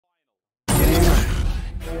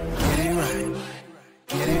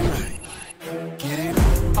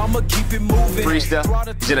I'ma keep it moving.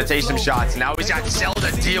 Priestahh, he's gonna take some shots. Now he's got Cell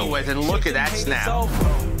to deal with, and look at that snap.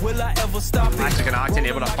 Will I ever stop it? Mack and Octane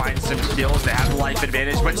able to find some kills. They have life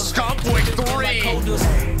advantage, but Scump with 3.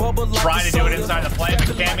 Trying to do it inside the play, but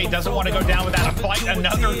Cammy doesn't want to go down without a fight.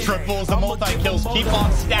 Another triples. The multi-kills keep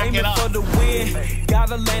on stacking up. Can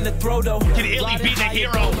iLLeY beat the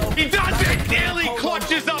hero? He does it! iLLeY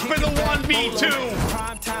clutches up in the 1v2.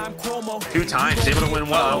 2 times, able to win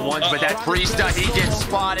once, but that Priestahh, he gets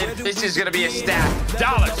spotted. This is gonna be a stack.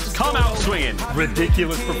 Dallas, come out swinging.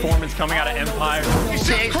 Ridiculous performance coming out of Empire.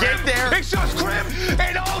 Can't get there. It shows Crim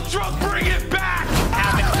and Ultra bring it back.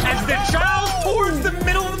 As the Charles towards the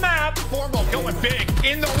middle of the map. Formal going big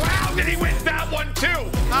in the round, and he wins that one too.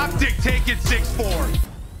 OpTic taking 6-4.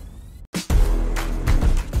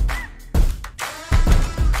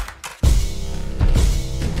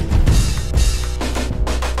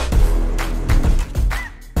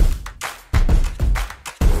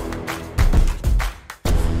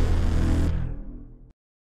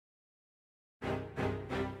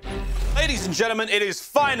 Ladies and gentlemen, it is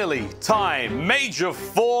finally time. Major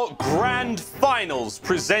 4 Grand Finals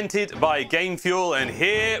presented by Game Fuel, and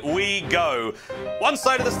here we go. One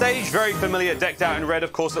side of the stage, very familiar, decked out in red,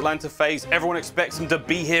 of course, Atlanta FaZe. Everyone expects them to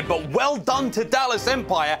be here, but well done to Dallas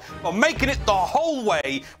Empire for making it the whole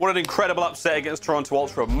way. What an incredible upset against Toronto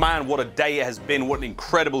Ultra. Man, what a day it has been. What an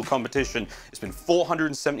incredible competition. It's been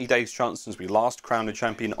 470 days chance since we last crowned a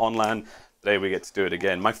champion on LAN. Today we get to do it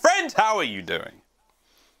again. My friend, how are you doing?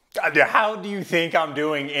 How do you think I'm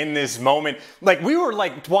doing in this moment? Like, we were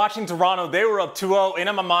like watching Toronto, they were up 2-0, and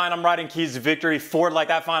in my mind, I'm writing keys to victory for like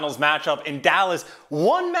that finals matchup. In Dallas,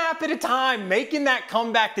 one map at a time, making that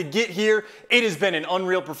comeback to get here. It has been an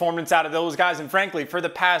unreal performance out of those guys, and frankly, for the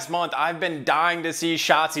past month, I've been dying to see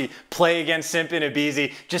Shotzzy play against Simp and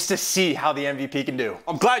aBeZy just to see how the MVP can do.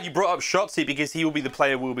 I'm glad you brought up Shotzzy, because he will be the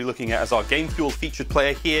player we'll be looking at as our Game Fuel featured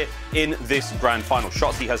player here in this grand final.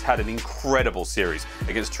 Shotzzy has had an incredible series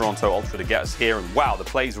against Toronto Ultra to get us here, and wow, the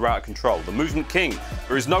plays are out of control. The movement king.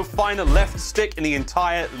 There is no finer left stick in the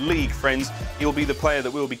entire league, friends. He will be the player that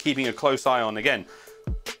we'll be keeping a close eye on again.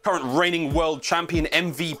 Current reigning world champion,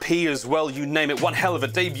 MVP as well, you name it. One hell of a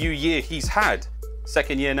debut year he's had.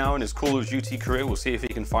 Second year now in his Call of Duty career. We'll see if he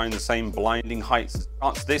can find the same blinding heights.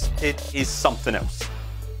 This kid is something else.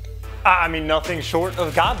 I mean, nothing short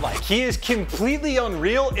of godlike. He is completely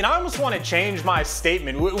unreal, and I almost want to change my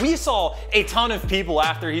statement. We saw a ton of people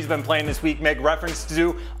after he's been playing this week make reference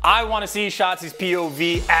to, I want to see Shotzzy's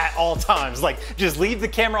POV at all times. Like, just leave the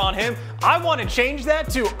camera on him. I want to change that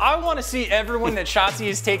to, I want to see everyone that Shotzzy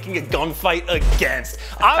is taking a gunfight against.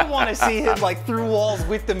 I want to see him like through walls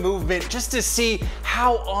with the movement, just to see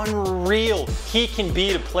how unreal he can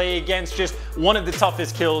be to play against. Just one of the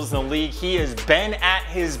toughest kills in the league. He has been at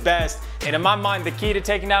his best. And in my mind, the key to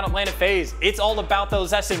taking down Atlanta FaZe, it's all about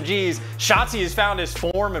those SMGs. Shotzzy has found his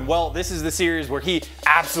form, and well, this is the series where he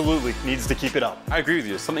absolutely needs to keep it up. I agree with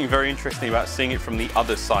you. There's something very interesting about seeing it from the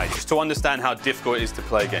other side, just to understand how difficult it is to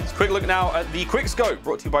play against. Quick look now at the quick scope,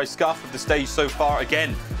 brought to you by Scuff of the stage so far.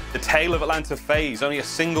 Again, the tale of Atlanta FaZe, only a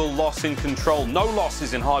single loss in control, no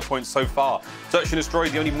losses in hardpoints so far. Search and Destroy,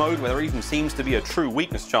 the only mode where there even seems to be a true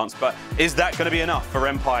weakness chance, but is that going to be enough for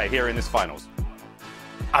Empire here in this finals?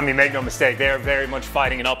 I mean, make no mistake, they are very much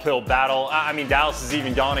fighting an uphill battle. I mean, Dallas has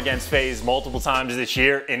even gone against FaZe multiple times this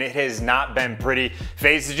year, and it has not been pretty.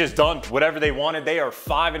 FaZe has just done whatever they wanted. They are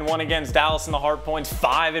 5-1 against Dallas in the hard points,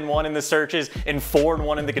 5-1 in the searches, and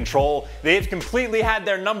 4-1 in the control. They have completely had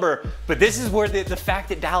their number, but this is where the fact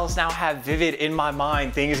that Dallas now have Vivid in my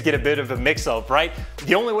mind, things get a bit of a mix-up, right?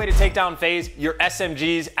 The only way to take down FaZe, your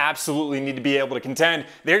SMGs absolutely need to be able to contend.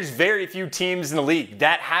 There's very few teams in the league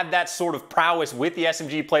that have that sort of prowess with the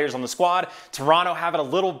SMG players on the squad. Toronto have it a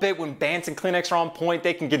little bit when Bance and Clinics are on point.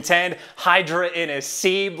 They can contend. HyDra and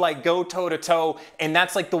aBeZy like go toe-to-toe, and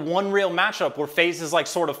that's like the one real matchup where FaZe is like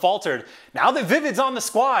sort of faltered. Now that Vivid's on the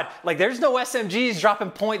squad, like there's no SMGs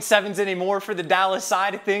dropping .7s anymore for the Dallas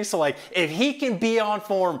side of things. So like if he can be on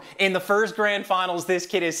form in the first grand finals this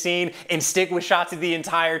kid has seen and stick with Shotzzy the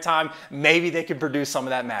entire time, maybe they can produce some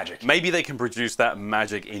of that magic. Maybe they can produce that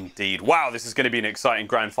magic indeed. Wow, this is going to be an exciting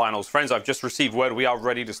grand finals. Friends, I've just received word we are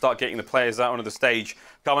ready to start getting the players out onto the stage.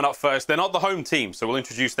 Coming up first, they're not the home team, so we'll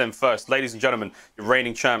introduce them first. Ladies and gentlemen, your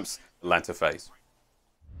reigning champs, Atlanta FaZe.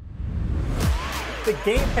 The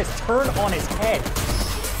game has turned on its head.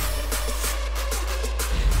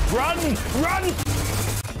 Run! Run!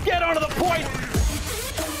 Get onto the point!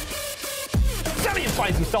 Cellium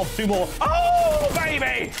finds himself 2 more. Oh,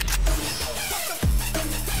 baby!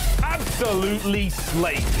 Absolutely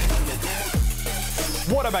slayed.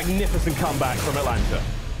 What a magnificent comeback from Atlanta.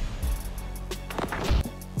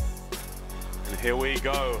 here we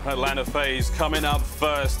go. Atlanta FaZe coming up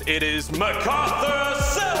first. It is MacArthur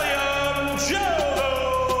Cellium Joe.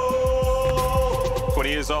 20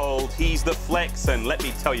 years old, he's the flex, and let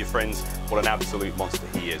me tell you, friends, what an absolute monster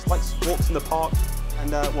he is. Likes walks in the park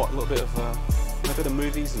and a little bit of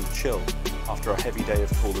movies and chill after a heavy day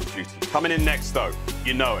of Call of Duty. Coming in next, though,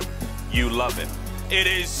 you know him, you love him. It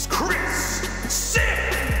is Crimsix.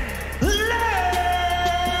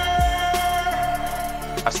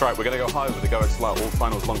 That's right, we're going to go high with the Go XL all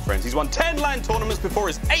finals long, friends. He's won 10 LAN tournaments before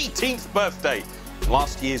his 18th birthday.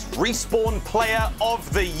 Last year's Respawn Player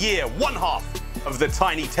of the Year. One half of the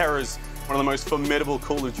Tiny Terrors. One of the most formidable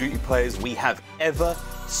Call of Duty players we have ever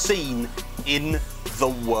seen in the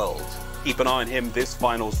world. Keep an eye on him this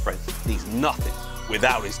finals, friends. He's nothing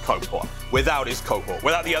without his cohort. Without his cohort.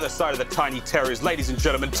 Without the other side of the Tiny Terrors. Ladies and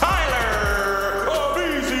gentlemen, Tyler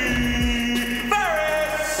aBeZy.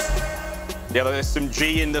 Yeah, there's some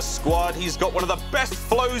G in the squad. He's got one of the best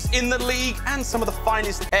flows in the league and some of the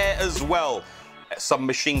finest hair as well. Some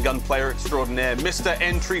machine gun player extraordinaire, Mr.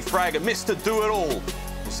 Entry Frag, Mr. Do-It-All. We'll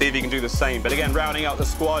see if he can do the same. But again, rounding out the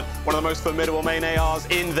squad, one of the most formidable main ARs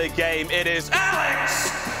in the game, it is Alex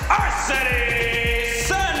Arcitys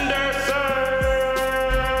Sanderson.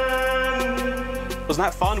 Wasn't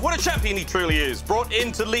that fun? What a champion he truly is. Brought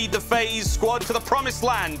in to lead the FaZe squad to the promised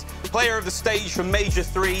land. Player of the stage for Major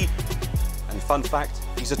 3. And fun fact,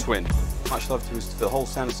 he's a twin. Much love to the whole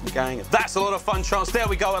Sanderson gang. That's a lot of fun, Chance. There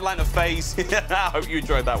we go, Atlanta FaZe. I hope you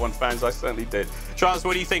enjoyed that one, fans. I certainly did. Chance,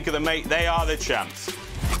 what do you think of them, mate? They are the champs.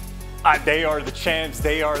 They are the champs.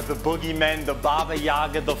 They are the boogeymen, the Baba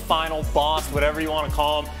Yaga, the final boss, whatever you want to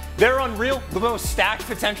call them. They're unreal. The most stacked,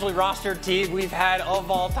 potentially rostered team we've had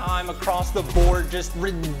of all time across the board. Just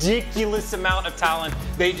ridiculous amount of talent.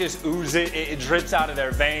 They just ooze it. It drips out of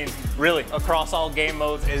their veins. Really, across all game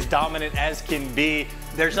modes, as dominant as can be.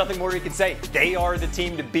 There's nothing more you can say. They are the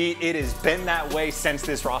team to beat. It has been that way since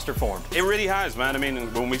this roster formed. It really has, man. I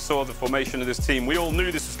mean, when we saw the formation of this team, we all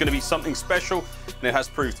knew this was going to be something special, and it has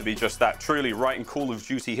proved to be just that. Truly writing Call of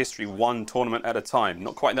Duty history one tournament at a time.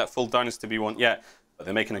 Not quite that full dynasty we want yet, but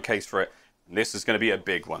they're making a case for it. And this is going to be a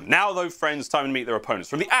big one. Now, though, friends, time to meet their opponents.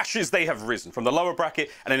 From the ashes, they have risen. From the lower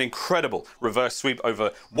bracket, and an incredible reverse sweep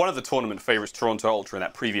over one of the tournament favorites, Toronto Ultra, in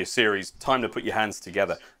that previous series. Time to put your hands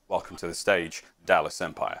together. Welcome to the stage, Dallas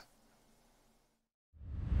Empire.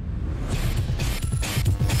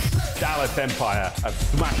 Dallas Empire have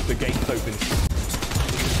smashed the gates open.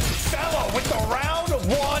 Stella with the round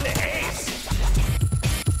one ace.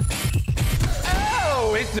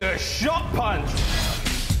 Oh, it's a shot punch.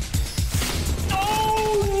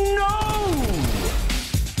 Oh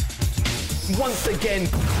no! Once again,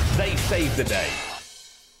 they saved the day.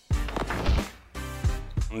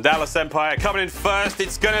 Dallas Empire coming in first.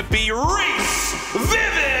 It's going to be Reese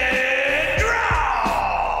Vivid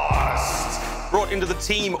Groust. Brought into the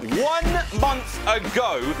team 1 month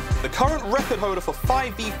ago. The current record holder for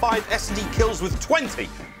 5v5 SD kills with 20.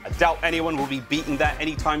 I doubt anyone will be beating that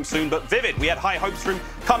anytime soon, but Vivid, we had high hopes for him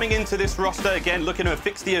coming into this roster. Again, looking to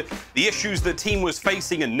fix the issues the team was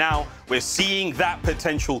facing, and now we're seeing that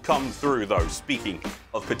potential come through, though. Speaking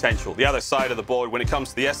of potential, the other side of the board, when it comes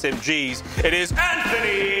to the SMGs, it is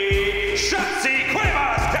Anthony Shotzzy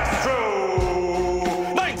Castro.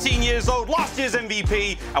 19 years old, last year's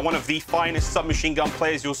MVP, and one of the finest submachine gun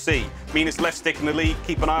players you'll see. Meanest left stick in the league,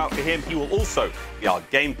 keep an eye out for him. He will also be our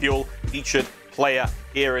Game Fuel featured player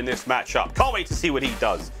here in this matchup. Can't wait to see what he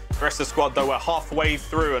does. The rest of the squad, though, we're halfway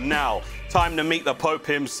through, and now time to meet the Pope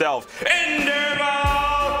himself.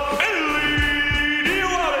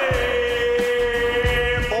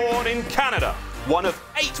 Born in Canada, one of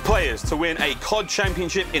 8 players to win a COD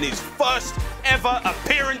championship in his first ever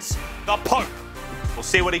appearance, the Pope. We'll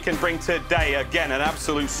see what he can bring today. Again, an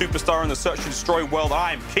absolute superstar in the Search and Destroy world.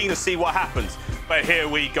 I am keen to see what happens. But here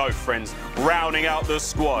we go, friends. Rounding out the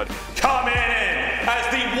squad. Coming in as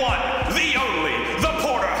the one, the only, the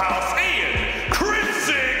Porterhouse, Ian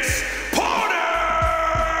Crimsix Porter!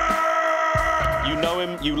 You know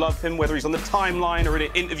him, you love him, whether he's on the timeline or in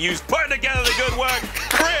interviews, putting together the good work.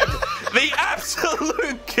 Crim, the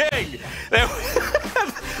absolute king.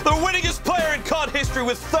 The winningest player in COD history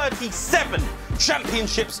with 37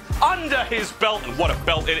 championships under his belt, and what a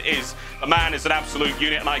belt it is. The man is an absolute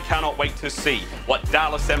unit, and I cannot wait to see what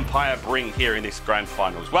Dallas Empire bring here in this grand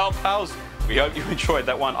finals. Well, pals, we hope you enjoyed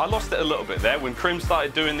that one. I lost it a little bit there when Crim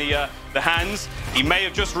started doing the hands. He may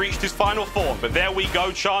have just reached his final form, but there we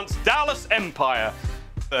go, Chance. Dallas Empire,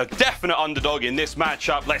 the definite underdog in this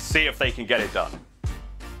matchup. Let's see if they can get it done.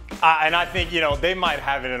 And I think, you know, they might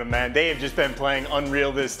have it in them, man. They have just been playing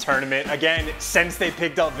unreal this tournament. Again, since they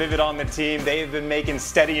picked up Vivid on the team, they have been making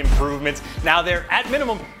steady improvements. Now they're at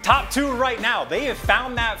minimum top 2 right now. They have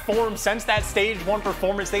found that form since that stage 1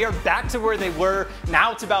 performance. They are back to where they were.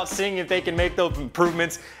 Now it's about seeing if they can make those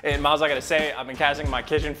improvements. And Miles, I gotta say, I've been casting in my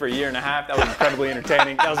kitchen for 1.5 years. That was incredibly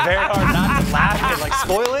entertaining. That was very hard not to laugh and like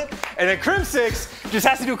spoil it. And then Crimsix just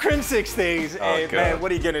has to do Crimsix things. And man,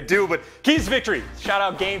 what are you gonna do? But keys to victory. Shout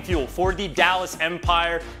out Game Fuel for the Dallas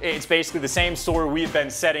Empire. It's basically the same story we've been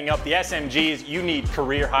setting up. The SMGs, you need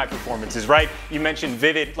career high performances, right? You mentioned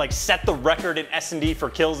Vivid, like set the record in S&D for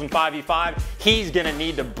kills in 5v5. He's gonna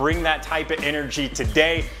need to bring that type of energy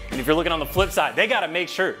today. And if you're looking on the flip side, they gotta make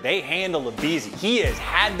sure they handle aBeZy. He has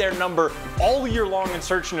had their number all year long in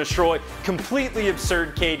Search and Destroy. Completely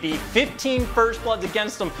absurd KD. 15 first bloods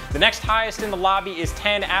against him. The next highest in the lobby is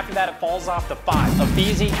 10. After that, it falls off to 5.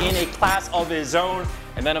 aBeZy in a class of his own.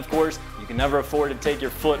 And then, of course, you can never afford to take your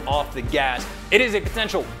foot off the gas. It is a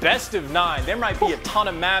potential best of 9. There might be a ton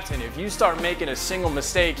of maps, and if you start making a single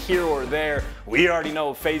mistake here or there, we already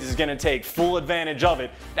know FaZe is going to take full advantage of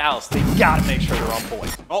it. Dallas, they got to make sure they're on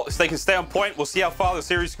point. Well, if they can stay on point, we'll see how far the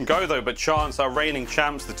series can go, though. But Chance, our reigning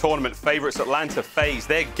champs, the tournament favorites, Atlanta FaZe,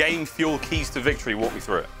 their game fuel keys to victory. Walk me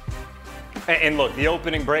through it. And look, the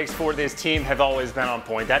opening breaks for this team have always been on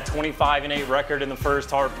point. That 25-8 record in the first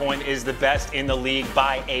hard point is the best in the league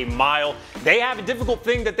by a mile. They have a difficult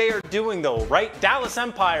thing that they are doing though, right? Dallas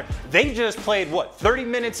Empire, they just played, what, 30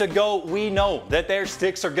 minutes ago? We know that their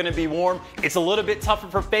sticks are gonna be warm. It's a little bit tougher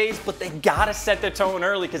for FaZe, but they gotta set the tone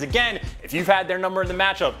early because again, if you've had their number in the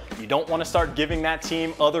matchup, you don't wanna start giving that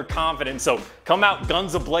team other confidence. So come out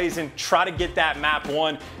guns a-blazing, try to get that map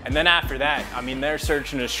won, and then after that, I mean, they're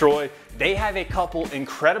Search and Destroy. They have a couple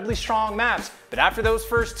incredibly strong maps, but after those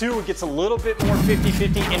first 2, it gets a little bit more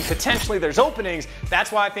 50-50 and potentially there's openings.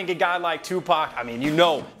 That's why I think a guy like Tupac, I mean, you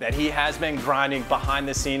know that he has been grinding behind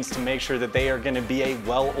the scenes to make sure that they are going to be a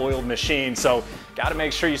well-oiled machine. So got to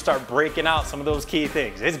make sure you start breaking out some of those key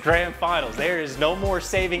things. It's grand finals. There is no more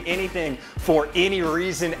saving anything for any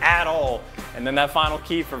reason at all. And then that final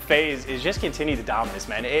key for FaZe is just continue to dominance,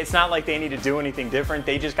 man. It's not like they need to do anything different.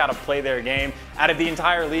 They just got to play their game. Out of the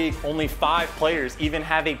entire league, only 5 players even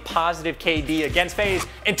have a positive KD against FaZe,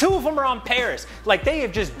 and 2 of them are on Paris. Like, they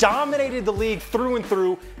have just dominated the league through and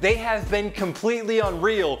through. They have been completely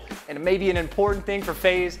unreal. And maybe an important thing for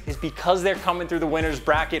FaZe is because they're coming through the winners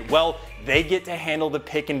bracket, well, they get to handle the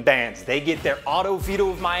pick and bans. They get their auto veto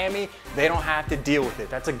of Miami. They don't have to deal with it.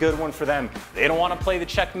 That's a good one for them. They don't want to play the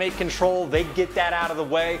checkmate control. They get that out of the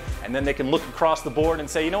way, and then they can look across the board and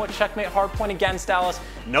say, you know what, checkmate hardpoint against Dallas?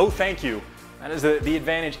 No, thank you. That is the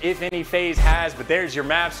advantage, if any, FaZe has, but there's your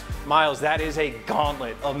maps. Miles, that is a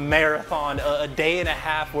gauntlet, a marathon, a day and a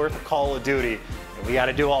half worth of Call of Duty, and we got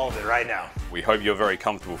to do all of it right now. We hope you're very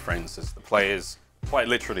comfortable, friends, as the players quite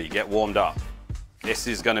literally get warmed up. This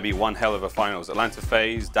is going to be one hell of a finals. Atlanta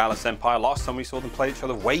FaZe, Dallas Empire. Last time we saw them play each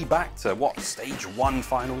other way back to, what, stage 1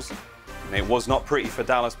 finals? And it was not pretty for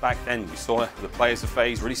Dallas back then. We saw the players of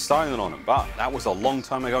FaZe really styling on them, but that was a long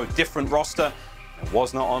time ago. Different roster. It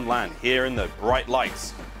was not on LAN. Here in the bright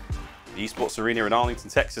lights, the esports arena in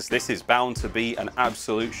Arlington, Texas, this is bound to be an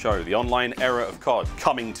absolute show. The online era of COD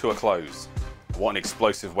coming to a close. What an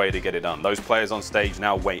explosive way to get it done. Those players on stage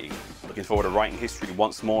now waiting. Looking forward to writing history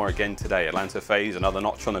once more again today. Atlanta FaZe, another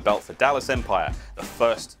notch on the belt for Dallas Empire. The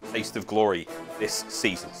first taste of glory this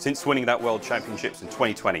season since winning that World Championships in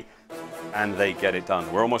 2020. And they get it done.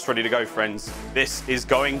 We're almost ready to go, friends. This is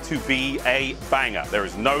going to be a banger. There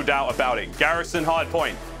is no doubt about it. Garrison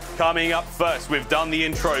Hardpoint coming up first. We've done the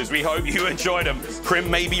intros. We hope you enjoyed them. Crim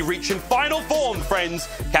may be reaching final form, friends.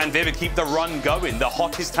 Can Vivid keep the run going? The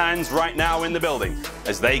hottest hands right now in the building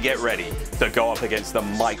as they get ready to go up against the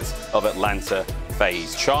might of Atlanta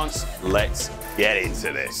FaZe. Chance, let's get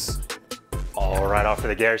into this. All right, off for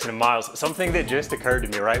the Garrison and Miles. Something that just occurred to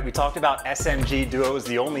me, right? We talked about SMG duos,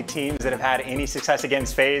 the only teams that have had any success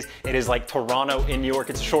against FaZe. It is like Toronto and New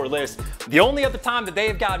York. It's a short list. The only other time that they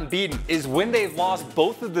have gotten beaten is when they've lost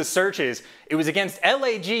both of the searches. It was against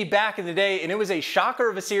LAG back in the day, and it was a shocker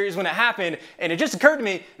of a series when it happened. And it just occurred to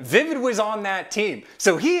me, Vivid was on that team.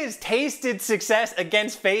 So he has tasted success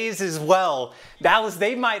against FaZe as well. Dallas,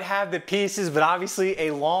 they might have the pieces, but obviously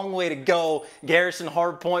a long way to go. Garrison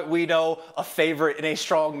Hardpoint, we know, a favorite in a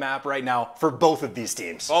strong map right now for both of these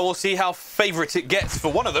teams. Well, we'll see how favorite it gets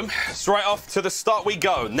for one of them. So right off to the start we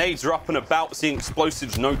go. Nades are up and about, seeing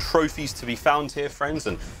explosives, no trophies to be found here, friends.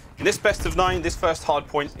 And in this best of 9, this first hard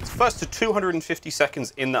point, it's first to 250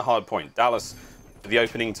 seconds in that hard point. Dallas, for the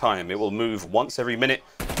opening time, it will move once every minute.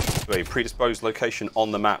 to a predisposed location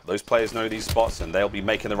on the map. Those players know these spots and they'll be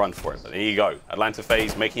making the run for it. But there you go. Atlanta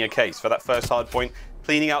FaZe making a case for that first hard point,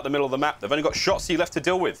 cleaning out the middle of the map. They've only got Shotzzy left to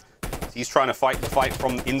deal with. He's trying to fight the fight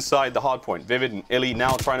from inside the hard point. Vivid and iLLeY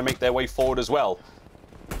now trying to make their way forward as well.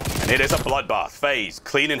 And it is a bloodbath. FaZe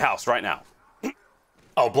cleaning house right now.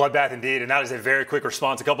 Oh, bloodbath indeed, and that is a very quick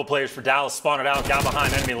response. A couple players for Dallas spawned out, got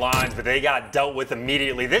behind enemy lines, but they got dealt with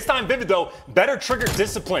immediately. This time, Vivid, though, better trigger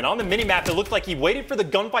discipline. On the minimap, it looked like he waited for the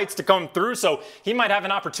gunfights to come through, so he might have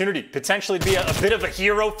an opportunity, potentially be a bit of a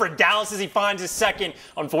hero for Dallas as he finds his second.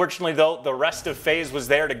 Unfortunately, though, the rest of FaZe was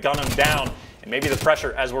there to gun him down. And maybe the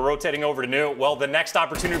pressure as we're rotating over to new. Well, the next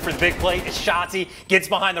opportunity for the big play is Shotzzy. Gets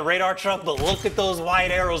behind the radar truck, but look at those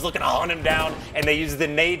white arrows looking to hunt him down. And they use the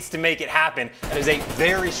nades to make it happen. That is a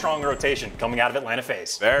very strong rotation coming out of Atlanta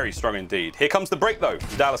FaZe. Very strong indeed. Here comes the break, though,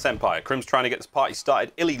 from Dallas Empire. Crim's trying to get this party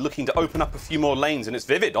started. iLLeY looking to open up a few more lanes, and it's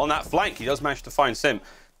Vivid on that flank. He does manage to find Simp.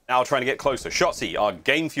 Now trying to get closer. Shotzzy, our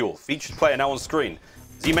game fuel, featured player now on screen.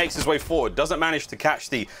 As he makes his way forward, doesn't manage to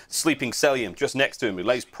catch the sleeping Cellium just next to him, who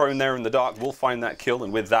lays prone there in the dark, will find that kill,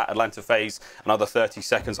 and with that, Atlanta FaZe, another 30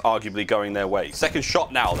 seconds arguably going their way. Second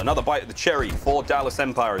shot now, another bite of the cherry for Dallas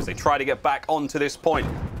Empire as they try to get back onto this point.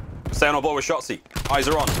 Staying on board with Shotzzy. Eyes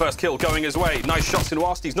are on, first kill going his way. Nice shots in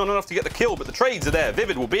Arcitys, not enough to get the kill, but the trades are there.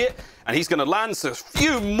 Vivid will be it, and he's going to land a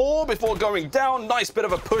few more before going down. Nice bit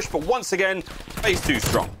of a push, but once again, FaZe too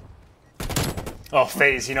strong. Oh,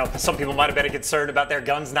 FaZe, you know, some people might have been concerned about their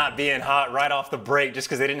guns not being hot right off the break just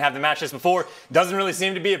because they didn't have the matches before. Doesn't really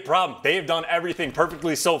seem to be a problem. They have done everything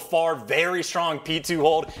perfectly so far. Very strong P2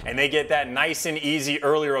 hold, and they get that nice and easy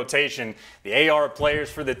early rotation. The AR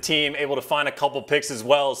players for the team able to find a couple picks as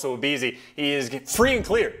well. So aBeZy, he is free and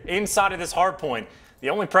clear inside of this hard point. The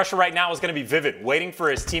only pressure right now is going to be Vivid, waiting for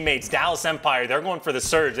his teammates. Dallas Empire, they're going for the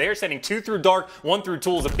surge. They are sending 2 through dark, 1 through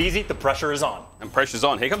tools. aBeZy, the pressure is on. And pressure's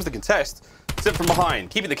on. Here comes the contest. Simp from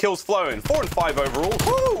behind, keeping the kills flowing. 4 and 5 overall.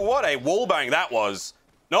 Woo, what a wallbang that was.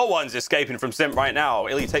 No one's escaping from Simp right now.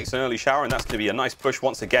 iLLeY takes an early shower, and that's going to be a nice push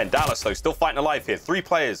once again. Dallas, though, still fighting alive here. 3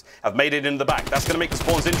 players have made it into the back. That's going to make the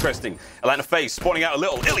spawns interesting. Atlanta FaZe spawning out a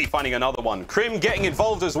little. iLLeY finding another one. Crim getting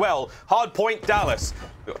involved as well. Hard point, Dallas.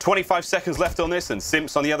 We've got 25 seconds left on this, and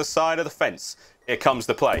Simp's on the other side of the fence. Here comes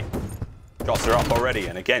the play. Shots are up already,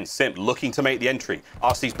 and again, Simp looking to make the entry.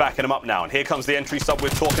 Arcitys backing him up now, and here comes the entry sub we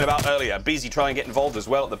were talking about earlier. aBeZy trying to get involved as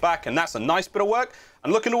well at the back, and that's a nice bit of work.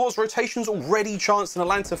 And looking towards rotations, already chanced in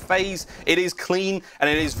Atlanta FaZe. It is clean, and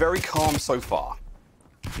it is very calm so far.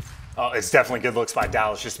 Oh, it's definitely good looks by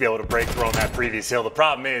Dallas just to be able to break through on that previous hill. The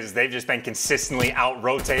problem is they've just been consistently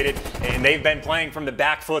out-rotated, and they've been playing from the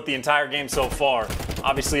back foot the entire game so far.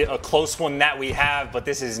 Obviously, a close one that we have, but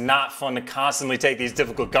this is not fun to constantly take these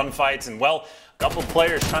difficult gunfights. And, well, a couple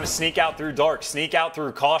players trying to sneak out through dark, sneak out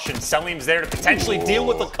through caution. Cellium's there to potentially deal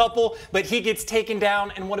with a couple, but he gets taken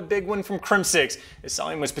down, and what a big win from Crimsix.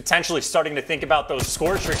 Cellium was potentially starting to think about those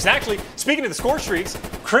score streaks. And actually, speaking of the score streaks,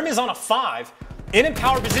 Crim is on a 5. In a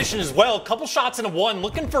power position as well, couple shots in a 1,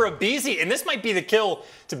 looking for aBeZy, and this might be the kill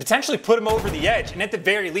to potentially put him over the edge. And at the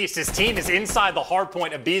very least, his team is inside the hard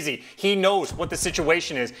point. aBeZy, he knows what the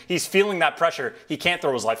situation is. He's feeling that pressure. He can't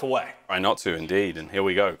throw his life away. Try not to, indeed. And here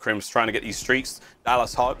we go. Crim's trying to get these streaks.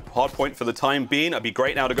 Dallas hard point for the time being. It'd be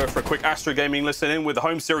great now to go for a quick Astro Gaming listen in with the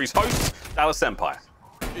home series hosts, Dallas Empire.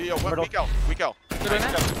 Yo, we go. We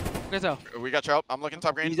got your help. I'm looking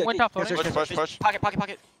top green. Push. Pocket.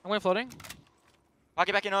 I'm going floating.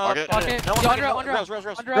 Pocket back in. Pocket. No, under. No,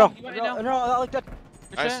 I like that.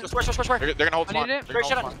 Nice. Push. They're gonna hold spawn.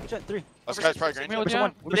 Three. Let's guys try green.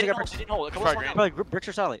 Probably bricks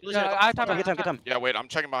or solid. Get time. Yeah, wait. I'm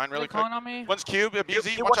checking behind really quick. One's cube.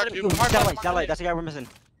 aBeZy. Watch out cube. Satellite. That's the guy we're missing.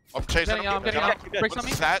 I'm chasing him. Bricks on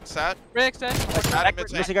me. Sat. Bricks dead.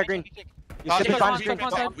 Missing guy green. I'm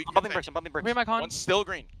bumping bricks. One's still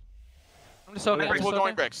green. I'm just soaking. We're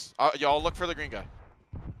going bricks. Y'all look for the green guy.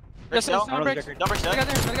 Yes, no bricks. No bricks.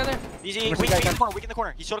 Another guy there. Easy. Weak in the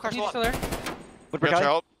corner. He's still He's still there. Got your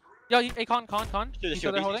help. Yo, con. He's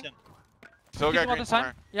still there holding. Still got green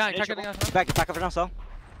corner. Yeah, I checked it again. Back up for now, so.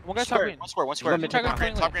 One guy's top green. One square.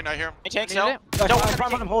 Top green, I hear him. Tank, so.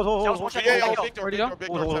 Hold.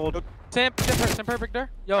 Hold. Simp, Victor.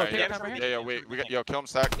 Yo, take time right here. Yeah, wait. Yo, kill him,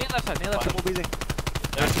 stack. Nail left side. Watch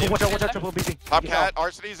out, triple BZ. Top cat,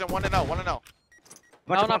 Arcitys, and 1 and 0. No,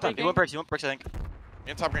 not peeking. He went bricks, I think.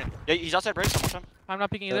 In top green. Yeah, he's outside bricks. I'm not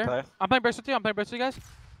peeking either. I'm playing bricks with you. guys.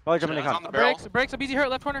 Probably jumping in on the barrel. Bricks, aBeZy hurt,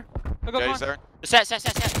 left corner. Go, yeah, he's there. Sat.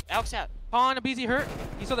 Alex sat. Con, aBeZy hurt.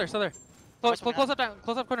 He's still there. Close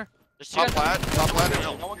up corner. Top plat, no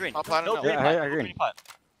one green. Top plat, no. Yeah, green.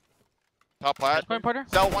 Top plat. Porter.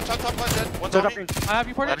 Cell, one shot top plat dead. One's on me. I have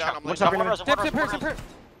you, Porter. I'm Simp hurt.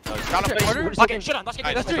 Got him. Order? Bucket, shit on. Let's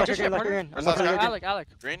get That's good. true. Alyck. Alyck.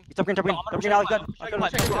 Green. He's up green, top green. Top green, Alyck, good.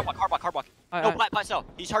 Car block. No, Alright. plat cell.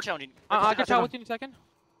 He's hard challenging. I'll get shot with you in a second.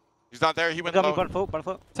 He's not there. He went Bottom low.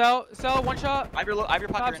 foot. Sell, one shot. I have your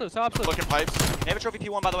pocket. Sell absolute. Looking pipes. They have a trophy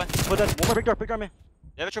P1, by the way. Put that, one more big door me.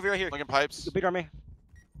 They have a trophy right here. Looking pipes. Big door me.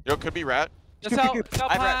 Yo, could be rat. Just sell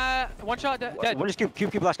plat. One shot, dead. One just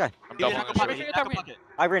cube last guy. I'm doubling this shit.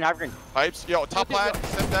 I green. Pipes. Yo, top plat.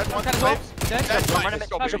 Simp dead. One Kind of well. pipes. Dead. Dead. Run Nice. it.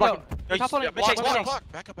 Let's go, Push baby. your bucket. Top Yo, on Yeah, it.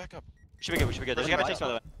 block. Back up. We should be good. There's a guy chase, by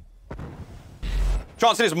the way.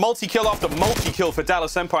 Johnson is multi-kill after multi-kill for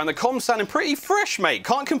Dallas Empire, and the comms sounding pretty fresh, mate.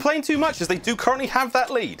 Can't complain too much as they do currently have that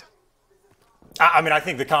lead. I mean, I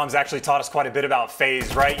think the comms actually taught us quite a bit about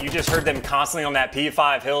FaZe, right? You just heard them constantly on that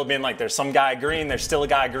P5 hill being like, there's some guy green, there's still a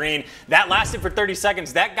guy green. That lasted for 30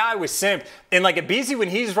 seconds. That guy was Simp. And like aBeZy, when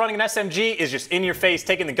he's running an SMG, is just in your face,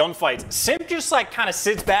 taking the gunfights. Simp just like kind of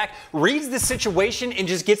sits back, reads the situation, and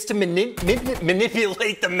just gets to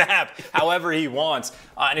manipulate the map however he wants.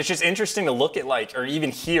 And it's just interesting to look at like, or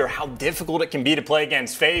even hear how difficult it can be to play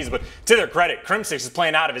against FaZe. But to their credit, Crimsix is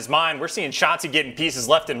playing out of his mind. We're seeing Shotzzy getting pieces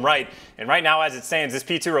left and right. And right now, as it stands, this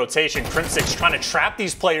P2 rotation, Crimsix trying to trap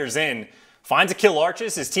these players in. Finds a kill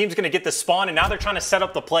Arcitys, his team's going to get the spawn, and now they're trying to set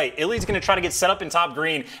up the play. iLLeY's going to try to get set up in top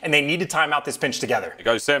green, and they need to time out this pinch together. Here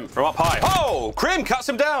goes Simp from up high. Oh, Crim cuts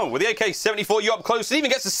him down with the AK-74. You up close and even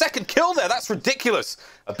gets a second kill there. That's ridiculous.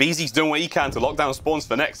 aBeZy's doing what he can to lock down spawns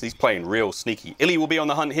for next. He's playing real sneaky. iLLeY will be on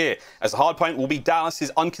the hunt here, as the hard point will be Dallas's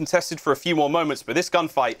uncontested for a few more moments. But this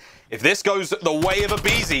gunfight, if this goes the way of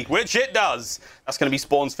aBeZy, which it does, that's going to be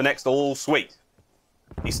spawns for next all sweet.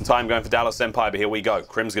 Decent time going for Dallas Empire, but here we go.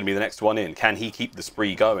 Crim's going to be the next one in. Can he keep the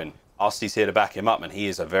spree going? Arcitys here to back him up, and he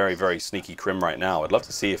is a very, very sneaky Crim right now. I'd love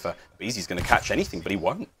to see if aBeZy's going to catch anything, but he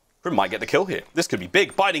won't. Crim might get the kill here. This could be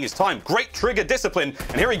big. Biding his time. Great trigger discipline.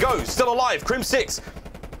 And here he goes. Still alive. Crimsix.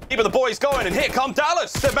 Keeping the boys going, and here come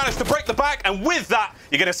Dallas. They've managed to break the back, and with that,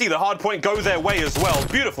 you're going to see the hard point go their way as well.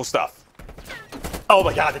 Beautiful stuff. Oh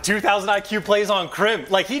my god, the 2000 IQ plays on Crim.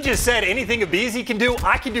 Like he just said, anything aBeZy can do,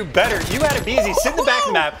 I can do better. You had aBeZy sit in the back of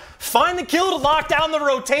the map, find the kill to lock down the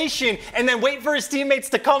rotation, and then wait for his teammates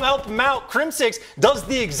to come help him out. Crimsix does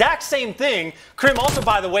the exact same thing. Crim also,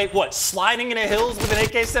 by the way, sliding into hills with an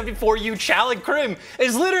AK-74 HyDra. Crim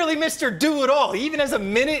is literally Mr. Do-It-All. He even has a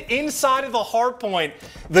minute inside of the hard point.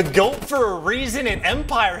 The GOAT for a reason, and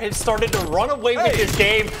Empire has started to run away with this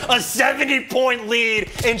game. A 70-point lead,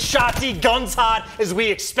 and Shotzzy guns hot as we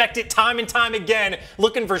expect it time and time again.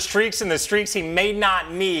 Looking for streaks, and the streaks he may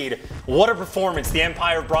not need. What a performance the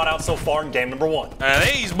Empire brought out so far in game number 1. And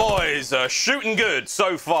these boys are shooting good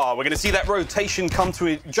so far. We're going to see that rotation come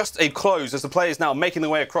to just a close as the players now making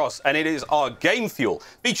their way across, and it is our game fuel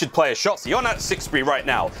featured player Shotzzy on that 6 spree right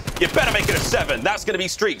now. You better make it a 7. That's going to be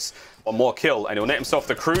streaks. One more kill, and he'll net himself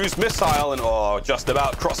the cruise missile, and just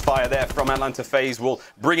about crossfire there from Atlanta FaZe will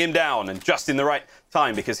bring him down, and just in the right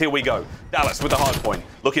time, because here we go. Dallas with the hard point,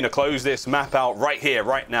 looking to close this map out right here,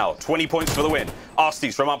 right now. 20 points for the win.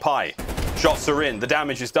 Arcitys from up high. Shots are in, the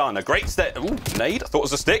damage is done. A great step. Ooh, nade. I thought it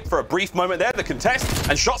was a stick for a brief moment there. The contest,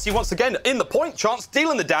 and Shotzzy once again in the point. Chance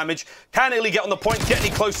dealing the damage. Can iLLeY get on the point? Get any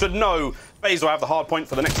closer? No. FaZe will have the hard point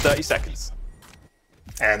for the next 30 seconds.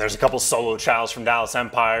 And there's a couple solo childs from Dallas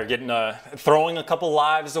Empire throwing a couple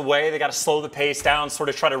lives away. They got to slow the pace down, sort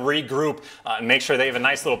of try to regroup and make sure they have a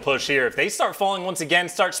nice little push here. If they start falling once again,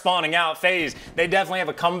 start spawning out FaZe, they definitely have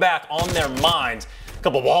a comeback on their minds. A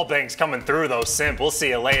couple wall bangs coming through though. Simp, we'll see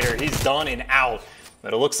you later. He's done and out.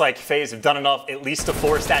 But it looks like FaZe have done enough at least to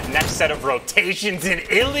force that next set of rotations. And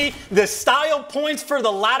iLLeY, the style points for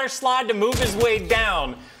the ladder slide to move his way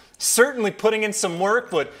down. Certainly putting in some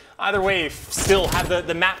work, but either way, still have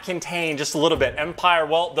the map contained just a little bit. Empire,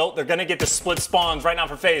 well, they're going to get the split spawns right now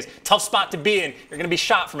for FaZe. Tough spot to be in. You're going to be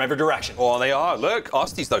shot from every direction. Oh, they are. Look,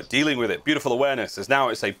 Arcitys, though, dealing with it. Beautiful awareness, as now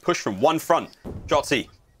it's a push from one front. Shotzzy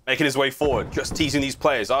making his way forward, just teasing these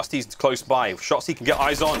players. Arcitys close by. Shotzzy can get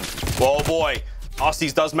eyes on. Oh, boy.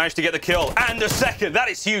 Arcitys does manage to get the kill, and a second. That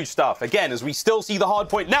is huge stuff. Again, as we still see the hard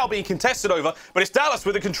point now being contested over, but it's Dallas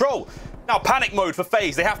with the control. Now panic mode for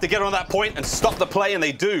FaZe. They have to get on that point and stop the play, and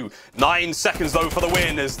they do. 9 seconds, though, for the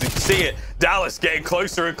win, as you see it. Dallas getting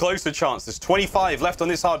closer and closer chance. There's 25 left on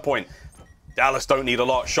this hard point. Dallas don't need a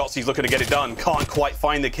lot. Shotzzy's looking to get it done. Can't quite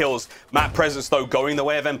find the kills. Map presence, though, going the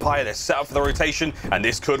way of Empire. They're set up for the rotation, and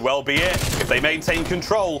this could well be it. If they maintain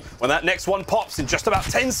control, when that next one pops in just about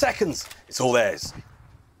 10 seconds, it's all theirs.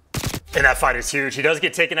 And that fight is huge. He does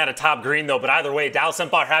get taken out of top green though, but either way, Dallas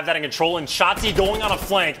Empire have that in control, and Shotzzy going on a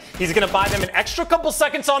flank. He's gonna buy them an extra couple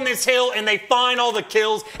seconds on this hill, and they find all the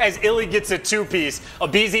kills as iLLeY gets a two-piece.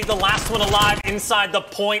 aBeZy, the last one alive inside the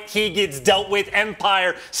point. He gets dealt with.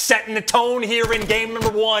 Empire setting the tone here in game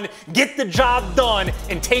number 1. Get the job done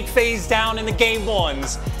and take FaZe down in the game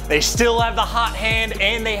 1s. They still have the hot hand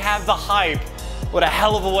and they have the hype. What a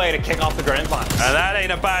hell of a way to kick off the grand finals. And that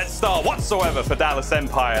ain't a bad start whatsoever for Dallas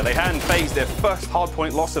Empire. They hand FaZe their first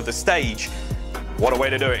hardpoint loss of the stage. What a way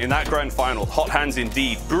to do it in that grand final. Hot hands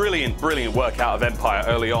indeed. Brilliant, brilliant work out of Empire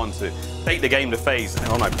early on to take the game to FaZe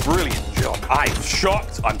on a brilliant job. I'm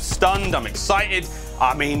shocked, I'm stunned, I'm excited.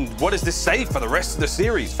 I mean, what does this say for the rest of the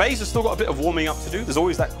series? FaZe has still got a bit of warming up to do. There's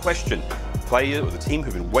always that question. Players or the team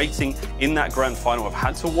who've been waiting in that grand final have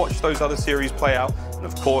had to watch those other series play out. And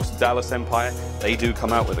of course, Dallas Empire, they do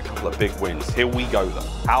come out with a couple of big wins. Here we go though.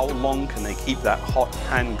 How long can they keep that hot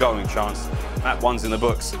hand going, Chance? That one's in the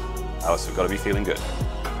books. Dallas have got to be feeling good.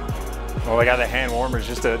 Well, they got the hand warmers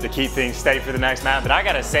just to keep things steady for the next map. But I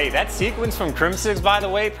gotta say, that sequence from Crimsix, by the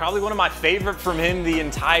way, probably one of my favorite from him the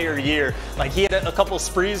entire year. Like, he had a couple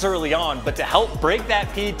sprees early on, but to help break that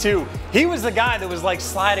P2, he was the guy that was like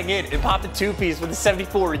sliding in and popped a two-piece with the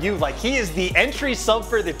 74U. Like, he is the entry sub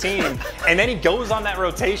for the team, and then he goes on that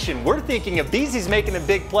rotation. We're thinking aBeZy's making a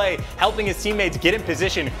big play, helping his teammates get in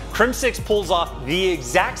position. Crimsix pulls off the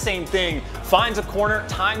exact same thing, finds a corner,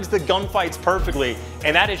 times the gunfights perfectly,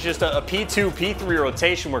 and that is just a P2, P3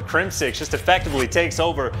 rotation where Crimsix just effectively takes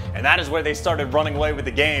over, and that is where they started running away with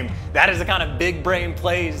the game. That is the kind of big brain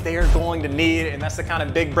plays they are going to need, and that's the kind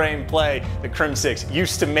of big brain play that Crimsix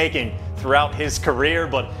used to making throughout his career.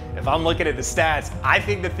 But if I'm looking at the stats, I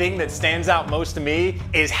think the thing that stands out most to me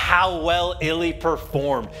is how well iLLeY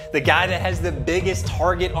performed. The guy that has the biggest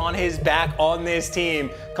target on his back on this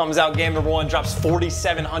team comes out game number 1, drops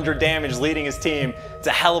 4,700 damage, leading his team. It's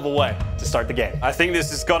a hell of a way to start the game. I think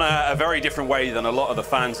this has gone a very different way than a lot of the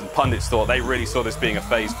fans and pundits thought. They really saw this being a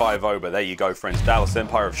FaZe 5-0, but there you go, friends. Dallas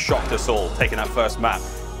Empire have shocked us all, taking that first map.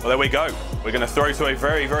 Well, there we go. We're going to throw to a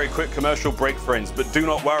very, very quick commercial break, friends. But do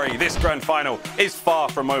not worry, this grand final is far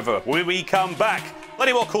from over. When we come back,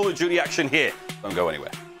 plenty more Call of Duty action here. Don't go anywhere.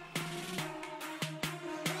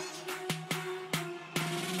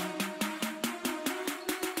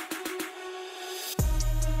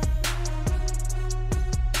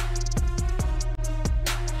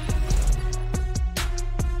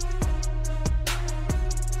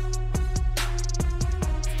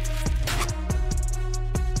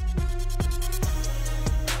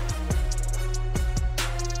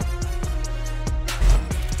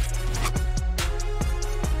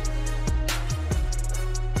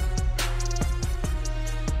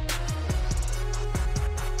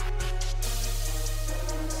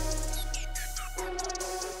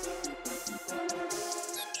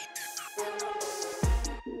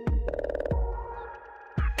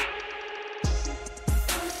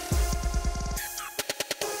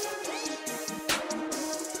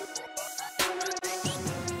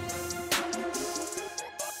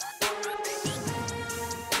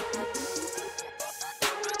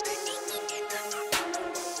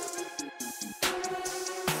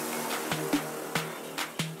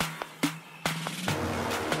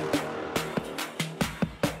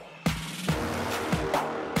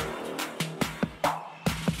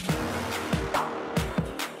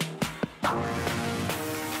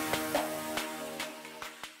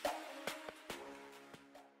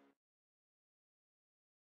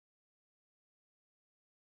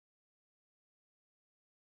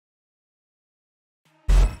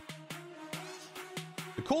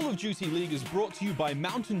 The Call of Duty League is brought to you by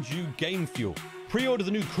Mountain Dew Game Fuel. Pre-order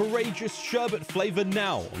the new Courageous Sherbet flavor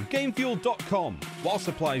now on GameFuel.com while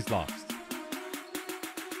supplies last.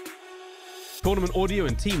 Tournament audio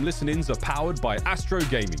and team listen-ins are powered by Astro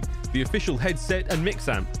Gaming, the official headset and mix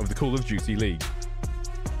amp of the Call of Duty League.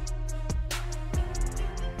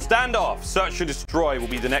 Standoff, Search and Destroy will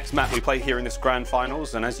be the next map we play here in this grand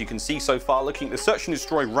finals. And as you can see so far, looking at the Search and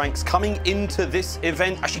Destroy ranks coming into this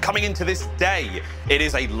event, actually coming into this day, it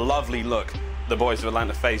is a lovely look. The boys of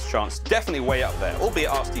Atlanta FaZe, Chance, definitely way up there, albeit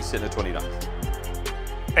Arcitys sitting at 29th.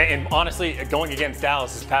 And honestly, going against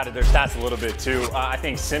Dallas has padded their stats a little bit too. I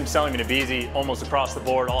think Simp, Cellium, and aBeZy almost across the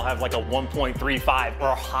board all have like a 1.35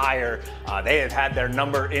 or higher. They have had their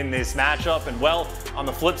number in this matchup. And well, on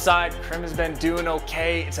the flip side, Crim has been doing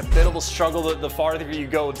okay. It's a bit of a struggle the farther you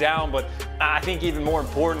go down, but I think even more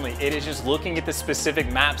importantly, it is just looking at the specific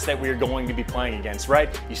maps that we are going to be playing against, right?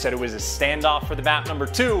 You said it was a standoff for the map number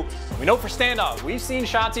 2. We know for standoff, we've seen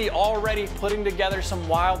Shotzzy already putting together some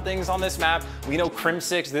wild things on this map. We know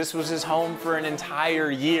Crimsix Crimsix, this was his home for an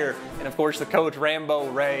entire year. And of course, the coach, Rambo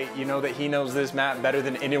Ray, you know that he knows this map better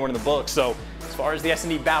than anyone in the book. So as far as the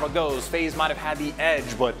S&D battle goes, FaZe might have had the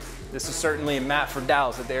edge, but this is certainly a map for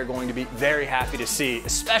Dallas that they're going to be very happy to see,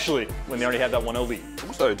 especially when they already had that 1-0 lead.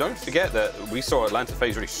 Also, don't forget that we saw Atlanta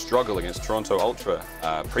FaZe really struggle against Toronto Ultra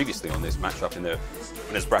previously on this matchup in the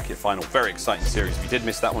winners bracket final. Very exciting series. If you did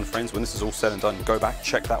miss that one, friends, when this is all said and done, go back,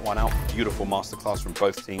 check that one out. Beautiful masterclass from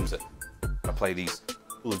both teams that play these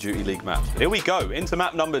Call of Duty League maps. But here we go, into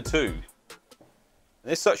map number 2.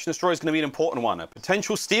 This Search and Destroy is going to be an important one. A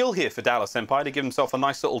potential steal here for Dallas Empire to give himself a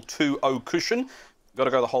nice little 2-0 cushion. Got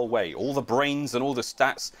to go the whole way. All the brains and all the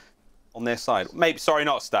stats on their side. Maybe, sorry,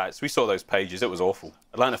 not stats. We saw those pages. It was awful.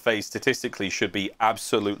 Atlanta FaZe statistically should be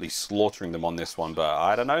absolutely slaughtering them on this one. But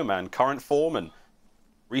I don't know, man. Current form and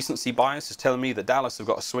recency bias is telling me that Dallas have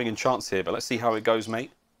got a swinging chance here. But let's see how it goes,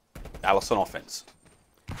 mate. Dallas on offense.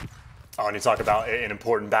 Oh, and you talk about an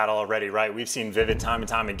important battle already, right? We've seen Vivid time and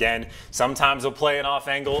time again. Sometimes he'll play an off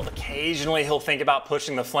angle. Occasionally he'll think about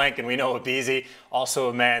pushing the flank, and we know aBeZy, also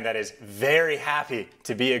a man that is very happy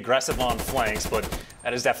to be aggressive on flanks, but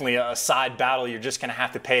that is definitely a side battle. You're just going to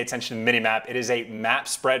have to pay attention to the minimap. It is a map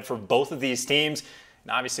spread for both of these teams,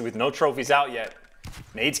 and obviously with no trophies out yet,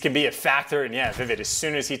 nades can be a factor, and yeah, Vivid, as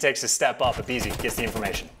soon as he takes a step up, aBeZy gets the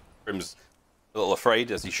information. Grim's a little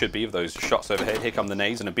afraid, as he should be, of those shots overhead. Here come the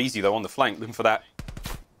nades, and aBeZy, though, on the flank, looking for that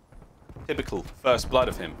typical first blood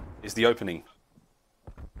of him, is the opening.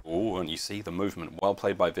 Oh, and you see the movement. Well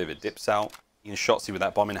played by Vivid. Dips out. Ian Shotzzy with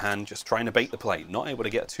that bomb in hand, just trying to bait the play. Not able to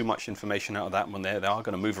get too much information out of that one there. They are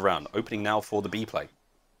going to move around. Opening now for the B play.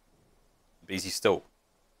 aBeZy still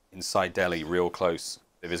inside Delhi, real close.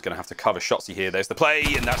 Vivid's going to have to cover Shotzzy here. There's the play,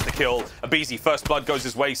 and that's the kill. aBeZy, first blood goes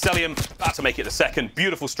his way. Cellium about to make it the second.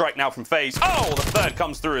 Beautiful strike now from FaZe. Oh, the third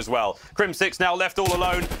comes through as well. Crimsix now left all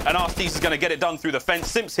alone, and Arcitys is going to get it done through the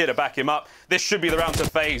fence. Simp's here to back him up. This should be the round to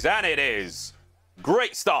FaZe, and it is.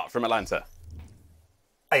 Great start from Atlanta.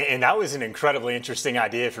 And that was an incredibly interesting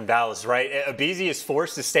idea from Dallas, right? aBeZy is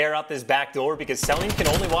forced to stare out this back door because Cellium can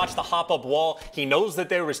only watch the hop-up wall. He knows that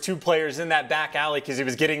there was 2 players in that back alley because he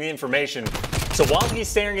was getting the information. So while he's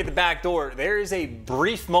staring at the back door, there is a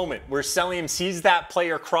brief moment where Cellium sees that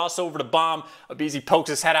player cross over to bomb. aBeZy pokes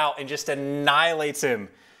his head out and just annihilates him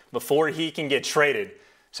before he can get traded.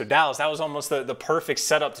 So Dallas, that was almost the perfect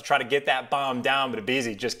setup to try to get that bomb down, but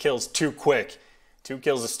aBeZy just kills too quick. 2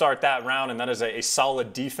 kills to start that round, and that is a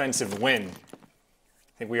solid defensive win.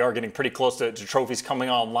 I think we are getting pretty close to trophies coming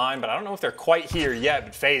online, but I don't know if they're quite here yet.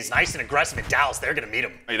 But FaZe, nice and aggressive in Dallas. They're going to meet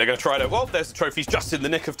him. They're going to try to... Well, there's the trophies just in the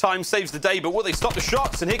nick of time. Saves the day, but will they stop the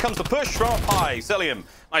shots? And here comes the push from up high. Cellium,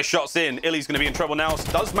 nice shots in. iLLeY's going to be in trouble now.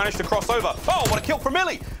 Does manage to cross over. Oh, what a kill from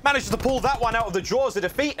iLLeY. Manages to pull that one out of the jaws of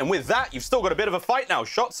defeat. And with that, you've still got a bit of a fight now.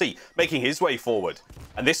 Shotzzy making his way forward.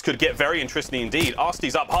 And this could get very interesting indeed.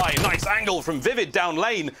 Arcitys up high. Nice angle from Vivid down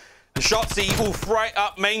lane. And Shotzzy, oof, right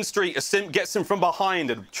up Main Street. A Simp gets him from behind.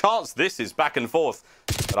 And chance this is back and forth.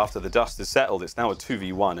 But after the dust is settled, it's now a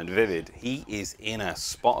 2v1. And Vivid, he is in a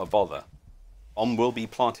spot of bother. Bomb will be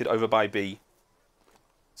planted over by B.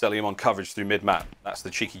 Cellium on coverage through mid-map. That's the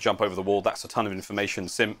cheeky jump over the wall. That's a ton of information.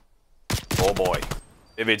 Simp, oh boy.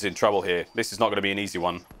 Vivid's in trouble here. This is not going to be an easy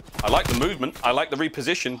one. I like the movement. I like the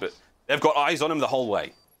reposition, but they've got eyes on him the whole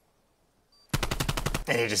way.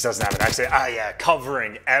 And he just doesn't have an exit. Ah, yeah,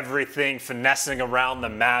 covering everything, finessing around the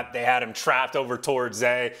map. They had him trapped over towards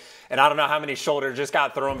A. And I don't know how many shoulders just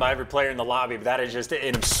got thrown by every player in the lobby, but that is just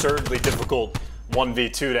an absurdly difficult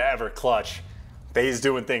 1v2 to ever clutch. FaZe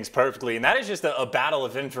doing things perfectly, and that is just a battle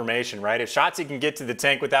of information, right? If Shotzzy can get to the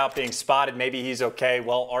tank without being spotted, maybe he's okay.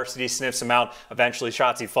 Well, Arcitys sniffs him out. Eventually,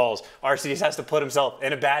 Shotzzy falls. Arcitys has to put himself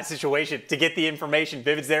in a bad situation to get the information.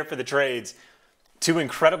 Vivid's there for the trades. 2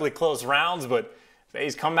 incredibly close rounds, but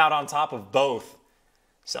FaZe come out on top of both.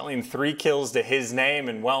 Selling 3 kills to his name,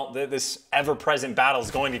 and well, this ever-present battle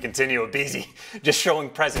is going to continue. aBeZy just showing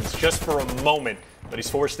presence just for a moment, but he's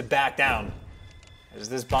forced to back down. There's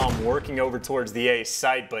this bomb working over towards the A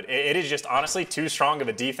site, but it is just honestly too strong of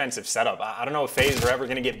a defensive setup. I don't know if FaZe are ever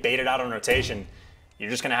going to get baited out on rotation. You're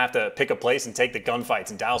just going to have to pick a place and take the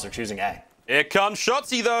gunfights, and Dallas are choosing A. Here comes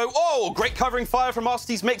Shotzzy, though. Oh, great covering fire from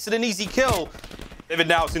Arcitys makes it an easy kill. Vivid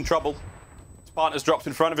now is in trouble. Partner's dropped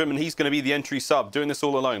in front of him, and he's going to be the entry sub, doing this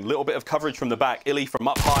all alone. Little bit of coverage from the back. iLLeY from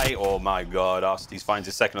up high. Oh my god, Arcitys finds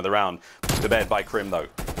his second of the round. Put to bed by Crim, though.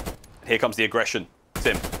 And here comes the aggression.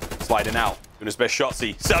 Simp sliding out. Doing his best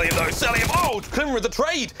Shotzzy. Cellium, though. Cellium. Oh, Crim with the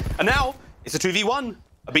trade. And now it's a 2v1.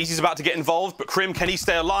 aBeZy's about to get involved, but Crim, can he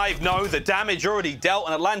stay alive? No, the damage already dealt,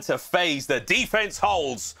 and Atlanta FaZe. The defense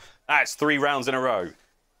holds. That's 3 rounds in a row.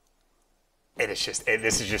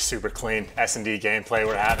 This is just super clean S&D gameplay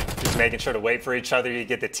we're having. Just making sure to wait for each other. You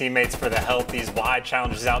get the teammates for the help. These wide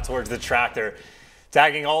challenges out towards the tractor.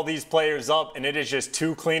 Tagging all these players up, and it is just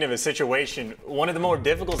too clean of a situation. One of the more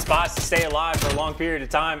difficult spots to stay alive for a long period of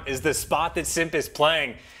time is the spot that Simp is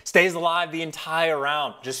playing. Stays alive the entire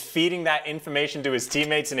round, just feeding that information to his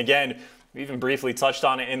teammates. And again, we even briefly touched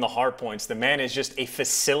on it in the hard points. The man is just a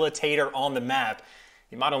facilitator on the map.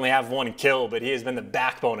 He might only have one kill, but he has been the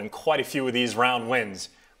backbone in quite a few of these round wins.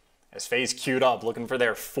 As FaZe queued up, looking for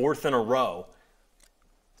their 4th in a row.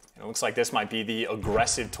 And it looks like this might be the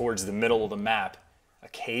aggressive towards the middle of the map.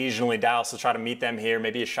 Occasionally, Dallas will try to meet them here.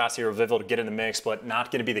 Maybe a Shotzzy or Vivid to get in the mix, but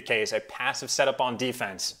not going to be the case. A passive setup on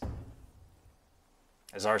defense.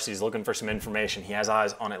 As Arcitys looking for some information. He has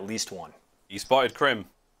eyes on at least one. He spotted Crim.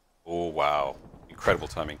 Oh, wow. Incredible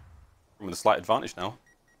timing. Crim with a slight advantage now.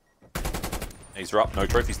 Nades are up, no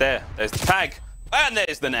trophies there. There's the tag, and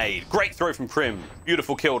there's the nade. Great throw from Crim.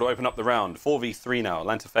 Beautiful kill to open up the round. 4v3 now.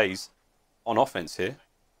 Atlanta FaZe on offense here.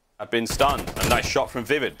 Have been stunned. A nice shot from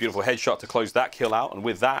Vivid. Beautiful headshot to close that kill out. And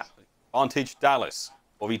with that, advantage Dallas.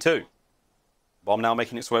 4v2. Bomb now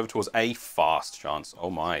making its way over towards a fast chance. Oh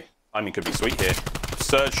my. Timing could be sweet here.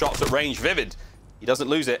 Surge shots at range. Vivid. He doesn't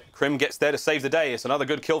lose it. Crim gets there to save the day. It's another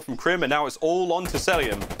good kill from Crim, and now it's all on to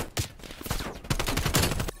Cellium.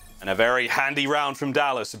 And a very handy round from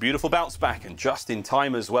Dallas. A beautiful bounce back, and just in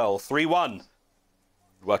time as well. 3-1.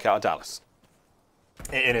 Work out of Dallas.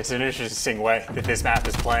 And it's an interesting way that this map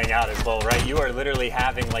is playing out as well, right? You are literally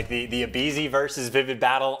having like the aBeZy versus Vivid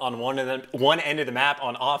battle on one end of the map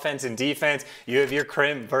on offense and defense. You have your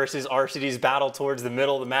Crim versus Arcitys battle towards the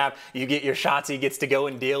middle of the map. You get your Shotzzy gets to go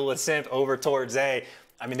and deal with Simp over towards A.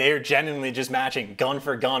 I mean, they are genuinely just matching gun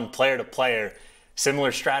for gun, player to player.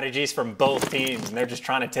 Similar strategies from both teams, and they're just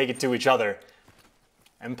trying to take it to each other.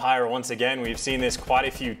 Empire, once again, we've seen this quite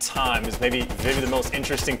a few times. Maybe the most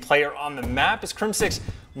interesting player on the map is Crimsix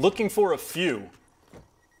looking for a few.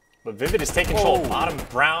 But Vivid is taking control. Bottom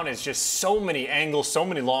Brown is just so many angles, so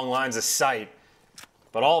many long lines of sight.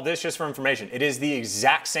 But all of this just for information. It is the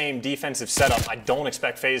exact same defensive setup. I don't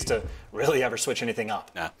expect FaZe to really ever switch anything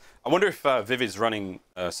up. Nah. I wonder if Vivid's running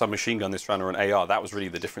submachine gun this round or an AR. That was really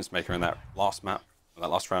the difference maker in that last map. That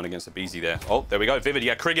last round against aBeZy there. Oh, there we go. Vivid,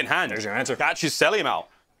 yeah, Krig in hand. There's your answer. Catches Cellium out.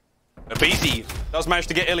 aBeZy does manage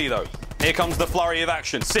to get iLLeY though. Here comes the flurry of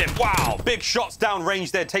action. Simp, wow, big shots down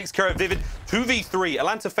range there. Takes care of Vivid. 2v3.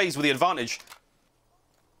 Atlanta FaZe with the advantage.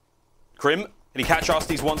 Crim, can he catch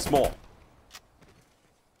Arcitys once more?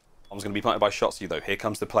 Bomb's going to be planted by Shotzzy though. Here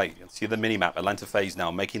comes the play. You can see the mini-map. Atlanta FaZe now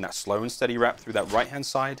making that slow and steady wrap through that right-hand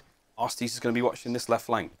side. Arcitys is going to be watching this left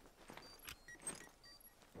flank.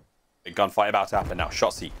 Big gunfight about to happen now.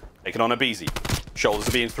 Shotzzy taking on aBeZy. Shoulders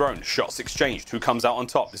are being thrown. Shots exchanged. Who comes out on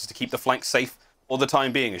top? This is to keep the flank safe for the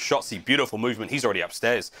time being. As Shotzzy, beautiful movement. He's already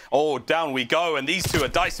upstairs. Oh, down we go. And these two are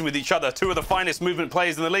dicing with each other. Two of the finest movement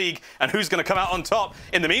players in the league. And who's going to come out on top?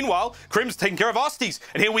 In the meanwhile, Crim's taking care of Arcitys.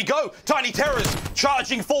 And here we go. Tiny Terrors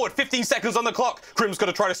charging forward. 15 seconds on the clock. Crim's got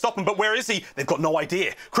to try to stop him. But where is he? They've got no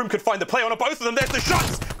idea. Crim could find the play on both of them. There's the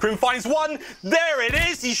shots. Crim finds one. There it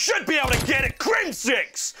is. He should be able to get it.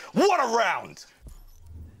 Crimsix. What a round.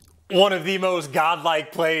 One of the most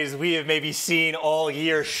godlike plays we have maybe seen all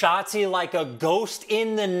year. Shotzzy like a ghost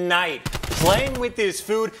in the night, playing with his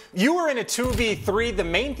food. You are in a 2v3. The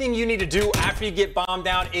main thing you need to do after you get bombed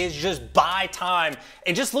down is just buy time.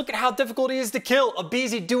 And just look at how difficult it is to kill.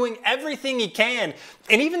 aBeZy doing everything he can.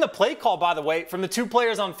 And even the play call, by the way, from the two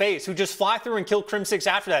players on FaZe who just fly through and kill Crimsix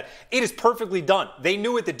after that, it is perfectly done. They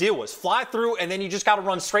knew what the deal was. Fly through, and then you just got to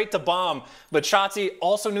run straight to bomb. But Shotzzy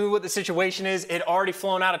also knew what the situation is. It had already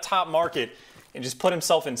flown out of top market and just put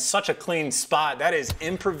himself in such a clean spot. That is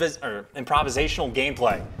improvisational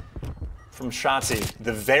gameplay from Shotzzy,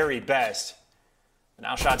 the very best.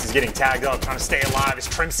 Now Shotzzy's getting tagged up, trying to stay alive as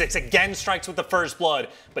Crimsix again strikes with the first blood,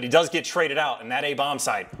 but he does get traded out, and that A-bomb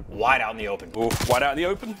site wide out in the open. Oof, wide out in the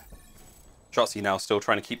open. Shotzzy now still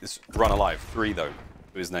trying to keep this run alive. 3 though,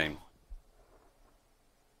 to his name.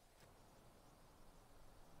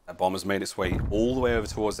 That bomb has made its way all the way over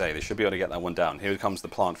towards A. They should be able to get that one down. Here comes the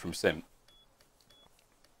plant from Simp.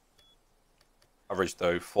 Coverage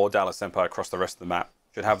though for Dallas Empire across the rest of the map.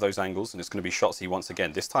 Should have those angles, and it's going to be Shotzzy once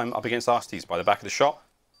again. This time up against Arcitys by the back of the shot.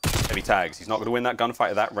 Heavy tags. He's not going to win that gunfight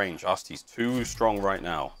at that range. Arcitys too strong right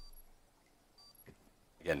now.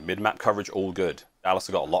 Again, mid-map coverage all good. Dallas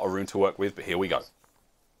have got a lot of room to work with, but here we go.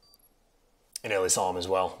 And iLLeY saw him as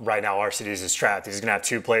well. Right now, Arcitys is trapped. He's going to have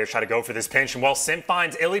 2 players try to go for this pinch. And while Simp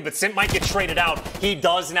finds iLLeY, but Simp might get traded out. He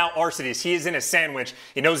does now Arcitys. He is in a sandwich.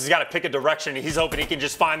 He knows he's got to pick a direction. He's hoping he can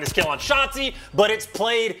just find this kill on Shotzzy, but it's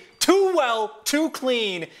played too well, too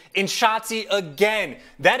clean in Shotzzy again.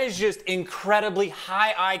 That is just incredibly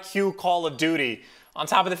high IQ Call of Duty. On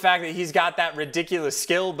top of the fact that he's got that ridiculous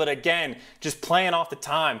skill, but again, just playing off the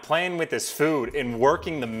time, playing with his food, and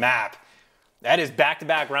working the map. That is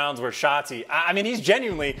back-to-back rounds where Shotzzy, I mean, he's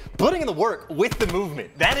genuinely putting in the work with the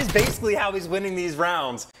movement. That is basically how he's winning these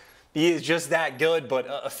rounds. He is just that good, but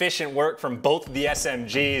efficient work from both of the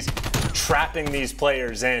SMGs, trapping these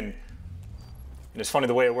players in. And it's funny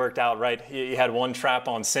the way it worked out, right? He had one trap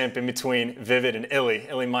on Simp in between Vivid and iLLeY.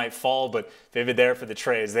 iLLeY might fall, but Vivid there for the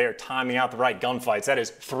trades. They are timing out the right gunfights. That is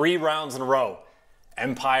 3 rounds in a row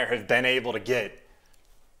Empire have been able to get.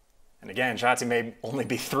 And again, Shotzzy may only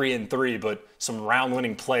be 3-3, but some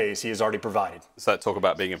round-winning plays he has already provided. So that talk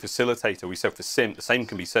about being a facilitator, we said for Simp, the same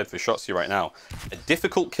can be said for Shotzzy right now. A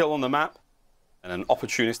difficult kill on the map, and an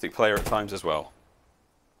opportunistic player at times as well.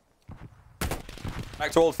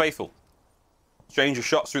 Back to Old Faithful. Exchange of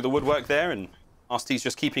shots through the woodwork there, and Arcitys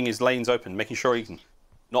just keeping his lanes open, making sure he can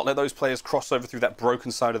not let those players cross over through that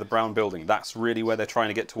broken side of the brown building. That's really where they're trying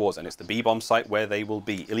to get towards, and it's the B-bomb site where they will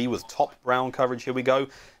be. iLLeY with top brown coverage, here we go.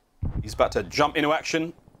 He's about to jump into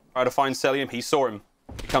action, try to find Cellium. He saw him.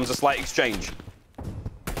 Becomes a slight exchange.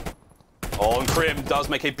 Oh, and Crim does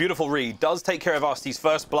make a beautiful read, does take care of Arcitys'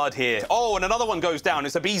 first blood here. Oh, and another one goes down.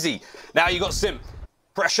 It's aBeZy. Now you got Simp.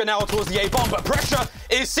 Pressure now towards the A-bomb, but pressure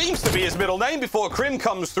seems to be his middle name before Crim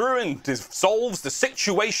comes through and solves the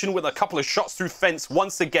situation with a couple of shots through fence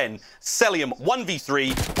once again. Cellium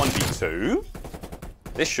 1v3, 1v2.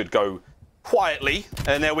 This should go quietly,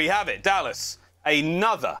 and there we have it. Dallas,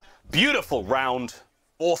 another beautiful round,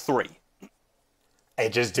 4-3. Hey,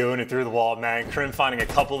 just doing it through the wall, man. Crim finding a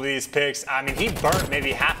couple of these picks. I mean, he burnt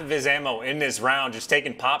maybe half of his ammo in this round, just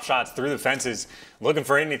taking pop shots through the fences, looking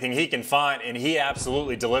for anything he can find, and he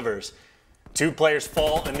absolutely delivers. 2 players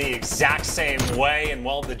fall in the exact same way, and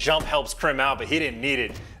well, the jump helps Crim out, but he didn't need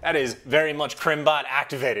it. That is very much Crimbot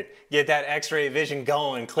activated. Get that X-ray vision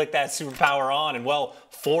going, click that superpower on, and well,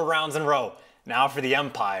 4 rounds in a row. Now for the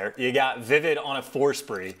Empire, you got Vivid on a 4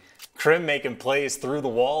 spree. Crim making plays through the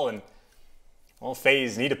wall, and well,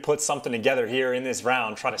 FaZe need to put something together here in this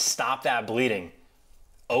round, try to stop that bleeding.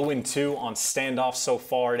 0-2 on standoff so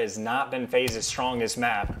far. It has not been FaZe's strongest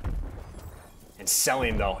map. And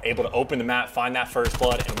Cellium, though, able to open the map, find that first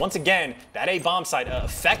blood. And once again, that A-bomb site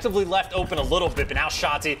effectively left open a little bit. But now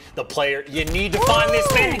Shotzzy, the player, you need to find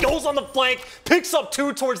this man. He goes on the flank, picks up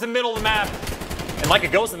 2 towards the middle of the map. And like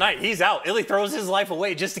it goes tonight, he's out. iLLeY throws his life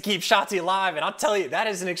away just to keep Shotzzy alive. And I'll tell you, that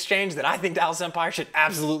is an exchange that I think Dallas Empire should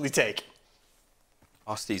absolutely take.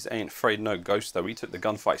 Arcitys ain't afraid no ghost, though. He took the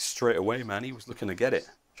gunfight straight away, man. He was looking to get it.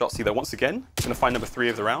 Shotzzy, though, once again, going to find number 3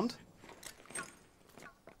 of the round.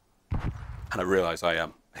 And I realise I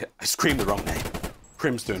screamed the wrong name.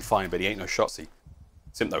 Crim's doing fine, but he ain't no Shotzzy.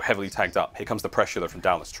 Simp, though, heavily tagged up. Here comes the pressure, though, from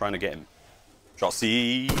Dallas, trying to get him.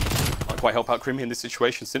 Shotzzy can't quite help out Crim in this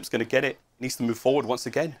situation. Simp's going to get it. He needs to move forward once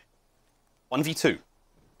again. 1v2.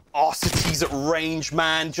 Arcitys at range,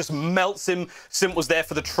 man, just melts him. Simp was there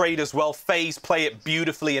for the trade as well. FaZe play it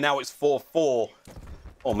beautifully, and now it's 4-4.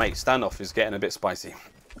 Oh, mate, standoff is getting a bit spicy.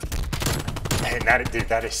 And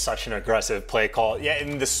that is such an aggressive play call. Yeah,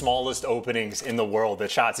 in the smallest openings in the world that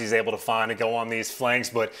Shotzzy's able to find to go on these flanks.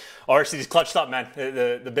 But Arcitys clutched up, man.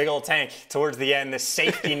 The big old tank towards the end, the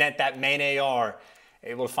safety net, that main AR,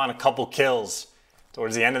 able to find a couple kills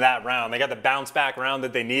towards the end of that round. They got the bounce back round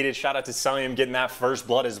that they needed. Shout out to Cellium getting that first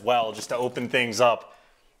blood as well, just to open things up.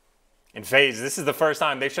 In FaZe, this is the first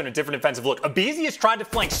time they've shown a different defensive look. aBeZy has tried to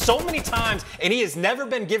flank so many times, and he has never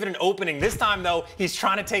been given an opening. This time, though, he's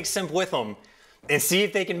trying to take Simp with him and see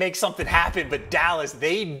if they can make something happen. But Dallas,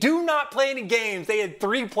 they do not play any games. They had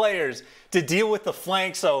 3 players to deal with the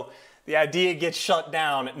flank, so the idea gets shut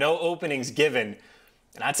down. No openings given.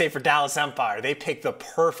 And I'd say for Dallas Empire, they picked the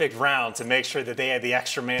perfect round to make sure that they had the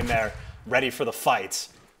extra man there ready for the fights.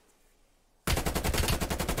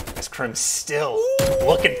 As Crim still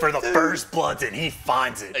looking for the first bloods, and he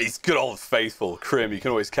finds it. He's good old faithful Crim. You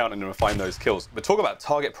can always count on him to find those kills. But talk about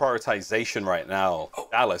target prioritization right now.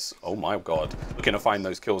 Dallas, oh my god, looking to find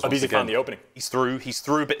those kills once aBeZy again. found the opening. He's through,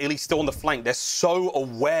 but iLLeY's still on the flank. They're so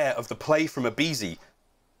aware of the play from aBeZy. I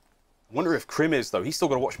wonder if Crim is, though. He's still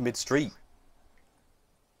got to watch mid-street.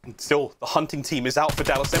 And still, the hunting team is out for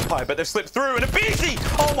Dallas Empire, but they've slipped through, and aBeZy,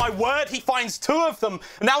 oh my word, he finds 2 of them.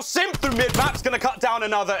 And now Simp through mid-map's going to cut down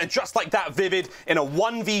another, and just like that, Vivid, in a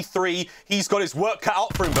 1v3, he's got his work cut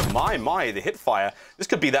out for him, but my, the hit fire, this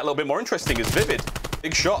could be that little bit more interesting as Vivid.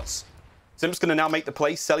 Big shots. Simp's going to now make the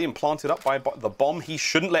play. Cellium planted up by the bomb. He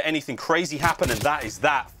shouldn't let anything crazy happen, and that is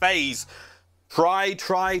that. FaZe Try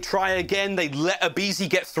again. They let aBeZy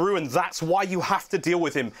get through, and that's why you have to deal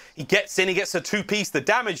with him. He gets in, he gets a two-piece. The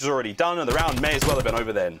damage is already done, and the round may as well have been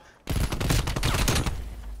over then.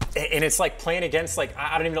 And it's like playing against, like,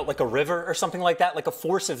 I don't even know, like a river or something like that, like a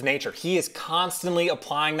force of nature. He is constantly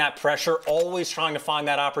applying that pressure, always trying to find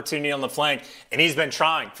that opportunity on the flank. And he's been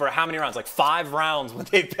trying for how many rounds? Like 5 rounds when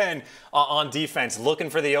they've been on defense, looking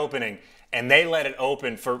for the opening. And they let it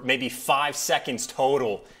open for maybe 5 seconds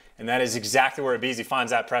total. And that is exactly where aBeZy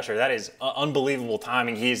finds that pressure. That is unbelievable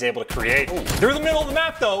timing he is able to create. Through the middle of the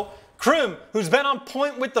map, though, Crim, who's been on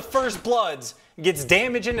point with the first bloods, gets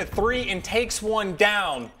damage into 3 and takes 1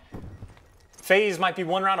 down. FaZe might be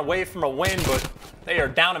 1 round away from a win, but they are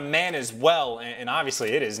down a man as well. And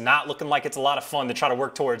obviously, it is not looking like it's a lot of fun to try to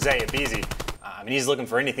work towards aBeZy. I mean, he's looking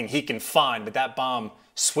for anything he can find, but that bomb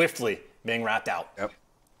swiftly being wrapped out. Yep,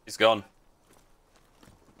 he's gone.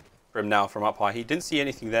 Crim now from up high. He didn't see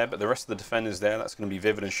anything there, but the rest of the defenders there, that's going to be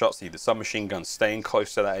Vivid and Shotzzy. The submachine gun staying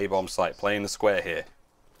close to that A-bomb site, playing the square here.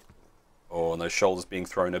 Oh, and those shoulders being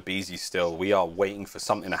thrown. aBeZy still. We are waiting for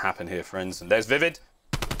something to happen here, friends. And there's Vivid.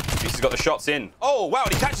 He's got the shots in. Oh, wow,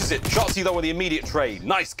 and he catches it. Shotzzy, though, with the immediate trade.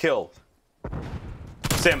 Nice kill.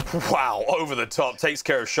 Simp, wow, over the top. Takes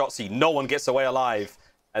care of Shotzzy. No one gets away alive.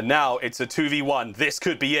 And now it's a 2v1. This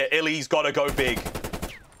could be it. iLLeY's got to go big.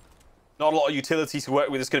 Not a lot of utility to work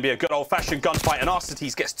with. It's going to be a good old-fashioned gunfight. And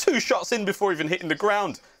Arcitys gets 2 shots in before even hitting the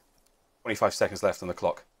ground. 25 seconds left on the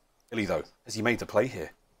clock. iLLeY, though, has he made the play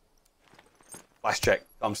here? Flash check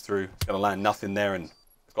comes through. It's going to land nothing there, and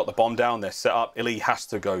got the bomb down. They're set up. iLLeY has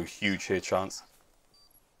to go huge here, chance.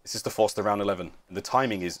 This is to force the round 11. And the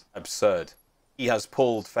timing is absurd. He has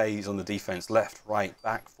pulled FaZe on the defense. Left, right,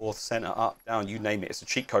 back, forth, center, up, down, you name it. It's a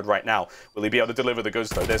cheat code right now. Will he be able to deliver the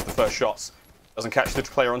goods, though? There's the first shots. Doesn't catch the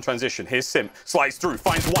player on transition. Here's Simp. Slides through.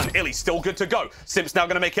 Finds 1. iLLeY still good to go. Simp's now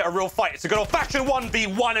going to make it a real fight. It's a good old-fashioned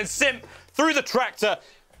 1v1. And Simp through the tractor.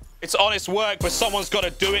 It's honest work, but someone's got to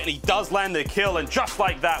do it. And he does land the kill. And just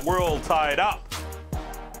like that, we're all tied up.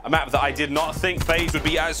 A map that I did not think FaZe would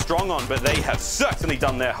be as strong on, but they have certainly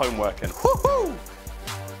done their homework. And whoo-hoo!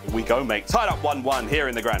 Here we go, mate. Tied up 1-1 here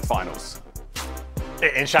in the grand finals.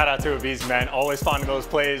 And shout out to aBeZy, man. Always finding those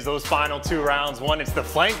plays, those final 2 rounds. One, it's the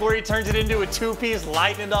flank where he turns it into a 2-piece,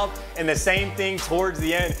 lighting it up, and the same thing towards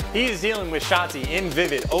the end. He is dealing with Shotzzy in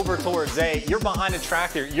Vivid over towards A. You're behind a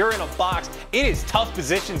tractor. You're in a box. It is tough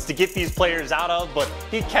positions to get these players out of, but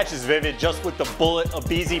he catches Vivid just with the bullet.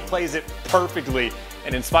 aBeZy plays it perfectly.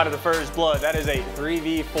 And in spite of the first blood, that is a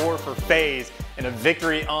 3v4 for FaZe and a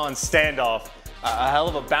victory on standoff. A hell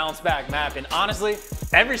of a bounce back map. And honestly,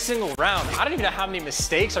 every single round, I don't even know how many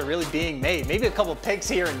mistakes are really being made. Maybe a couple picks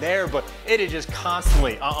here and there, but it is just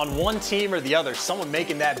constantly on one team or the other, someone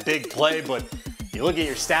making that big play. But you look at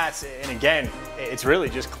your stats, and again, it's really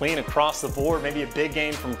just clean across the board. Maybe a big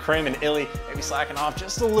game from Crim and iLLeY, maybe slacking off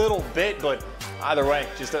just a little bit, but either way,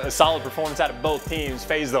 just a solid performance out of both teams.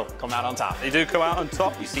 FaZe, though, come out on top. They do come out on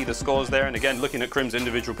top. You see the scores there. And again, looking at Crim's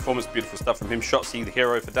individual performance, beautiful stuff from him. Shotzzy, the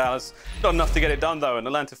hero for Dallas. Not enough to get it done, though. And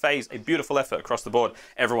Atlanta FaZe, a beautiful effort across the board.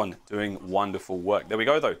 Everyone doing wonderful work. There we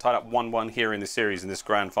go, though. Tied up 1-1 here in the series in this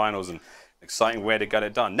grand finals. And exciting way to get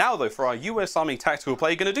it done. Now, though, for our US Army tactical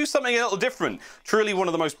play, going to do something a little different. Truly one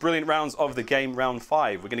of the most brilliant rounds of the game, round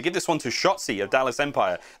 5. We're going to give this one to Shotzzy of Dallas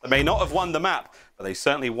Empire. They may not have won the map, but they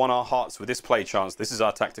certainly won our hearts with this play chance. This is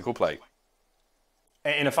our tactical play.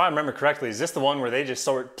 And if I remember correctly, is this the one where they just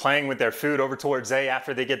start playing with their food over towards A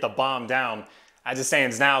after they get the bomb down? As it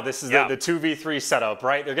stands now, this is the 2v3 setup,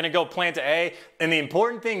 right? They're going to go plant to A, and the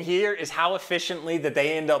important thing here is how efficiently that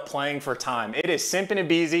they end up playing for time. It is Simp and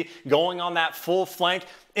aBeZy going on that full flank.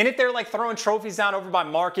 And if they're like throwing trophies down over by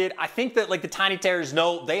market, I think that like the Tiny Terrors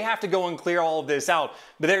know they have to go and clear all of this out.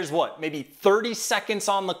 But there's what, maybe 30 seconds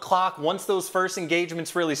on the clock once those first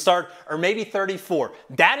engagements really start, or maybe 34.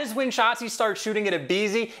 That is when Shotzzy starts shooting at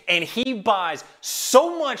aBeZy, and he buys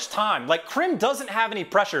so much time. Like Crim doesn't have any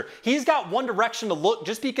pressure. He's got one direction to look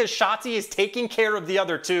just because Shotzzy is taking care of the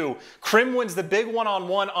other 2. Crim wins the big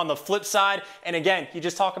one-on-one on the flip side. And again, you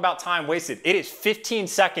just talk about time wasted. It is 15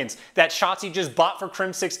 seconds that Shotzzy just bought for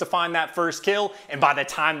Crimsix to find that first kill, and by the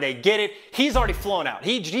time they get it, he's already flown out.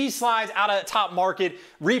 He slides out of top market,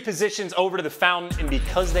 repositions over to the fountain, and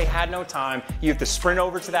because they had no time, you have to sprint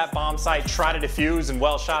over to that bomb site, try to defuse, and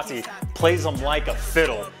well, Shotzzy plays them like a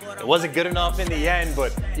fiddle. It wasn't good enough in the end,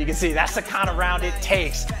 but you can see that's the kind of round it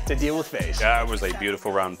takes to deal with FaZe. That was a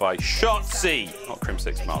beautiful round by Shotzzy, not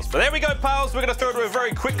Crimsix Miles. But there we go, pals. We're going to throw to a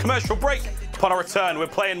very quick commercial break. Upon our return, we're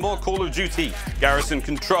playing more Call of Duty Garrison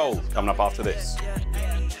Control coming up after this.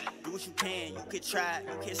 You can. could try,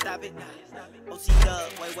 you can't stop it. OC dub,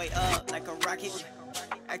 way up like a rocket.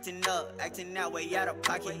 Acting up, acting out, way out of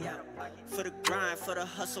pocket. For the grind, for the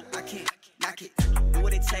hustle, I can't knock it. Do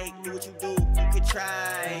what it take, do what you do, you could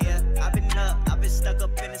try. Yeah. I've been up, I've been stuck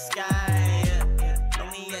up in the sky. Yeah.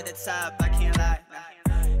 Lonely at the top, I can't lie.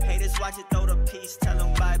 Haters watch it, throw the piece, tell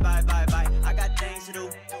them bye, bye, bye, bye. I got things to do,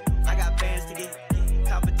 I got bands to get.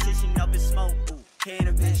 Competition up in smoke, ooh,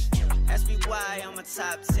 cannabis. Ask me why I'm a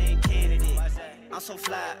top 10 candidate. I'm so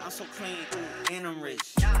fly, I'm so clean, ooh, and I'm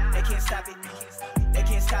rich. They can't stop it, they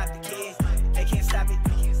can't stop the kid. They can't stop it,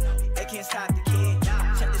 they can't stop the kid.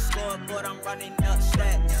 Check the scoreboard, I'm running up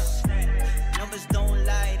stats. Numbers don't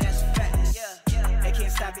lie, that's facts. They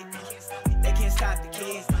can't stop it, they can't stop the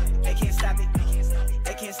kid. They can't stop it,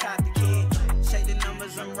 they can't stop the kid. Check the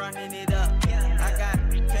numbers, I'm running it up. I got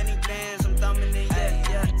penny bands, I'm thumbing it,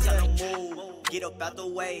 yeah. Tell them move. Get up out the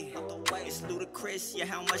way. It's ludicrous, yeah,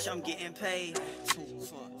 how much I'm getting paid. 2,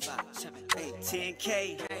 4, 5, 7, 8,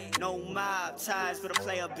 10K. No mob ties, but a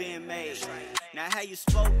player being made. Now how you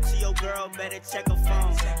spoke to your girl, better check her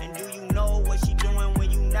phone. And do you know what she doing when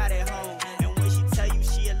you not at home? And when she tell you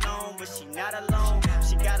she alone, but she not alone.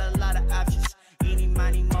 She got a lot of options, eeny,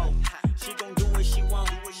 miny, mo. She gon' do what she want,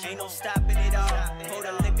 ain't no stopping it all. Pour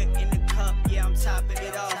the liquor in the cup, yeah, I'm topping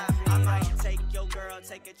it off. I might take your girl,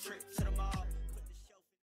 take a trip to the mall.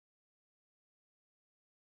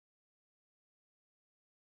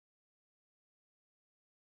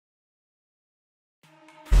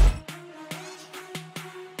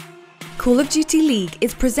 Call of Duty League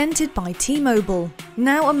is presented by T-Mobile,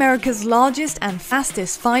 now America's largest and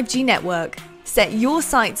fastest 5G network. Set your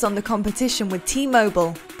sights on the competition with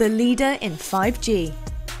T-Mobile, the leader in 5G.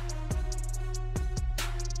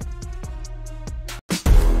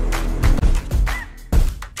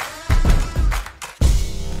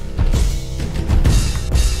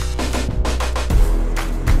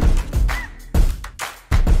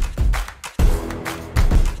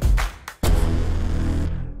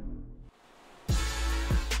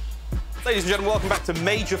 Ladies and gentlemen, welcome back to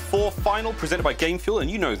Major 4 Final, presented by GameFuel, and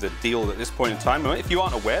you know the deal at this point in time. If you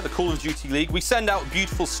aren't aware, the Call of Duty League, we send out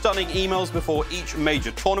beautiful, stunning emails before each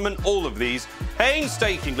major tournament. All of these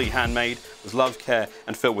painstakingly handmade, with love, care,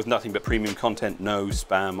 and filled with nothing but premium content, no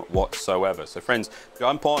spam whatsoever. So friends,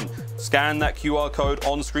 jump on, scan that QR code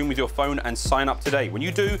on screen with your phone and sign up today. When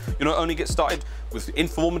you do, you not only get started with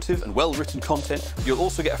informative and well-written content, you'll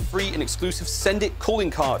also get a free and exclusive Send It calling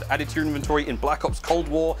card added to your inventory in Black Ops Cold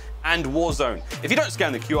War and Warzone. If you don't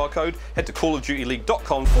scan the QR code, head to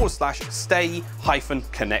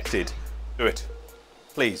callofdutyleague.com/stay-connected. Do it,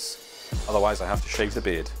 please. Otherwise, I have to shave the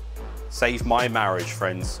beard. Save my marriage,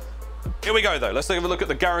 friends. Here we go, though. Let's have a look at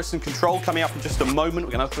the Garrison Control coming up in just a moment.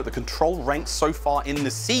 We're going to look at the Control ranks so far in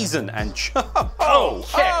the season. And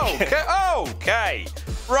okay,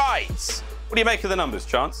 right. What do you make of the numbers,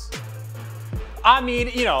 Chance? I mean,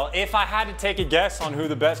 you know, if I had to take a guess on who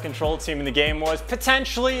the best Control team in the game was,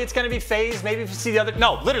 potentially it's going to be FaZe. Maybe if you see the other,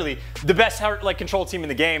 no, literally the best Control team in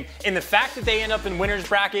the game. And the fact that they end up in winners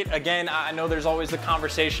bracket, again, I know there's always the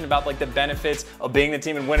conversation about like the benefits of being the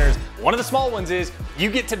team in winners. One of the small ones is you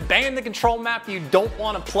get to ban the Control map you don't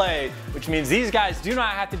want to play, which means these guys do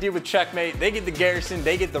not have to deal with checkmate. They get the Garrison,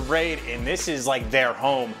 they get the raid, and this is like their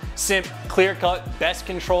home. Simp, clear-cut, best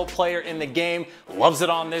Control player in the game, loves it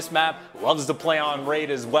on this map, loves to play on raid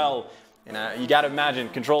as well. And you got to imagine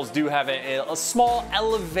Controls do have a small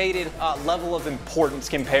elevated level of importance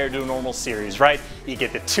compared to a normal series, right? You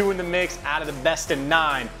get the 2 in the mix out of the best of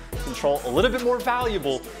 9. Control a little bit more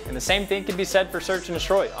valuable, and the same thing can be said for Search and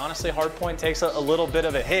Destroy. Honestly, Hardpoint takes a little bit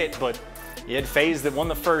of a hit, but you had FaZe that won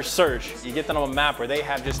the first search. You get them on a map where they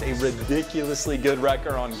have just a ridiculously good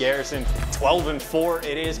Røkkr on Garrison. 12-4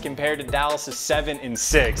 it is compared to Dallas'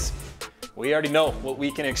 7-6. We already know what we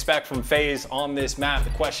can expect from FaZe on this map.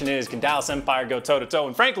 The question is, can Dallas Empire go toe-to-toe?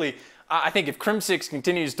 And frankly, I think if Crimsix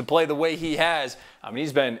continues to play the way he has, I mean,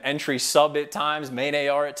 he's been entry sub at times, main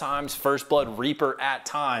AR at times, First Blood Reaper at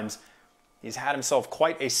times. He's had himself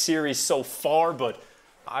quite a series so far, but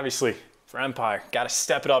obviously for Empire, got to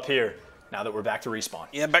step it up here now that we're back to Respawn.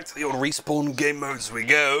 Yeah, back to the old Respawn game modes we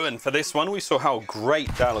go. And for this one, we saw how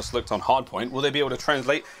great Dallas looked on Hardpoint. Will they be able to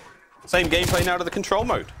translate the same gameplay now to the Control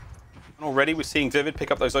mode? Already we're seeing Vivid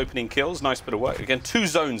pick up those opening kills. Nice bit of work. Again, 2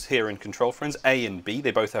 zones here in Control, friends, A and B.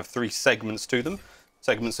 They both have 3 segments to them.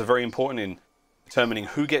 Segments are very important in determining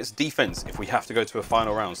who gets defense if we have to go to a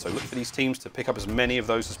final round. So look for these teams to pick up as many of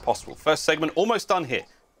those as possible. First segment almost done here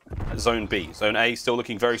at Zone B. Zone A still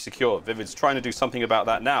looking very secure. Vivid's trying to do something about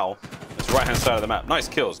that now. This right-hand side of the map. Nice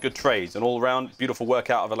kills, good trades, and all-around beautiful work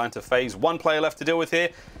out of Atlanta FaZe. One player left to deal with here,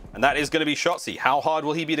 and that is going to be Shotzzy. How hard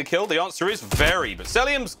will he be to kill? The answer is very, but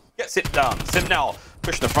Cellium gets it done. Simp now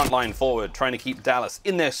pushing the front line forward, trying to keep Dallas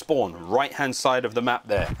in their spawn, right-hand side of the map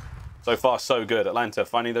there. So far, so good. Atlanta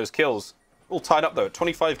finding those kills. All tied up, though,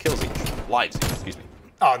 25 kills each. Lives, excuse me.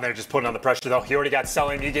 Oh, and they're just putting on the pressure, though. He already got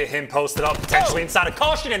Cellium. You get him posted up, potentially inside of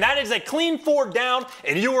caution, and that is a clean 4 down,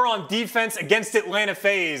 and you are on defense against Atlanta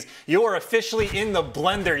FaZe. You are officially in the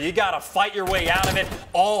blender. You got to fight your way out of it.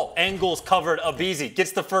 All angles covered. aBeZy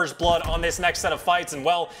gets the first blood on this next set of fights, and,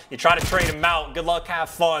 well, you try to trade him out. Good luck, have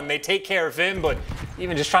fun. They take care of him, but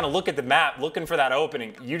even just trying to look at the map, looking for that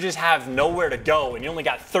opening, you just have nowhere to go, and you only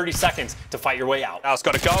got 30 seconds to fight your way out. Now it's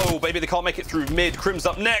got to go. Maybe they can't make it through mid. Crim's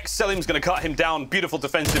up next. Cellium's going to cut him down. Beautiful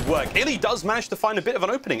defensive work. iLLeY does manage to find a bit of an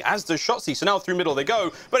opening, as does Shotzzy. So now through middle they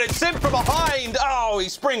go, but it's Simp from behind. Oh, he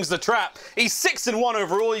springs the trap. He's 6-1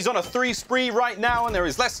 overall. He's on a 3 spree right now, and there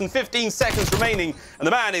is less than 15 seconds remaining, and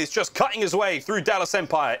the man is just cutting his way through Dallas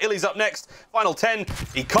Empire. iLLeY's up next. Final 10.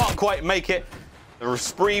 He can't quite make it. The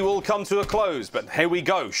spree will come to a close, but here we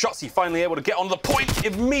go. Shotzzy finally able to get on the point,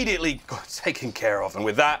 immediately got taken care of. And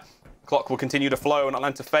with that, the clock will continue to flow, and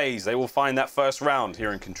Atlanta FaZe, they will find that first round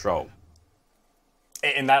here in control.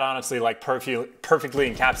 And that honestly, like, perfectly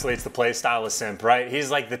encapsulates the play style of Simp, right? He's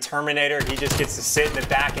like the Terminator. He just gets to sit in the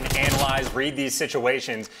back and analyze, read these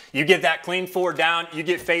situations. You get that clean 4 down, you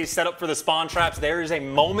get FaZe set up for the spawn traps. There is a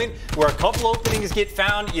moment where a couple openings get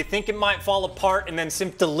found, you think it might fall apart, and then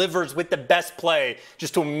Simp delivers with the best play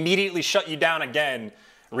just to immediately shut you down again.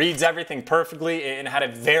 Reads everything perfectly and had a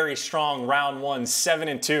very strong round 1,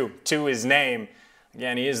 7-2 to his name.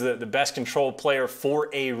 Again, he is the best control player for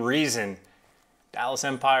a reason. Dallas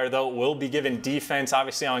Empire, though, will be given defense,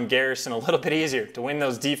 obviously, on Garrison a little bit easier to win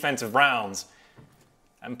those defensive rounds.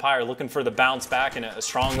 Empire looking for the bounce back, and a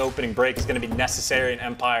strong opening break is going to be necessary, and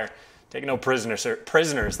Empire taking no prisoners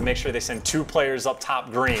to make sure they send 2 players up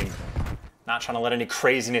top green. Not trying to let any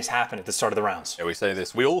craziness happen at the start of the rounds. Yeah, we say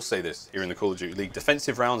this. We all say this here in the Call of Duty League.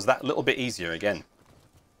 Defensive rounds, that little bit easier again.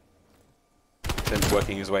 Simp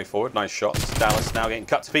working his way forward. Nice shots. Dallas now getting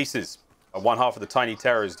cut to pieces. One half of the Tiny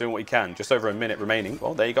Terrors doing what he can. Just over a minute remaining.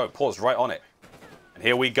 Well, there you go. Pause right on it. And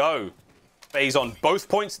here we go. FaZe on both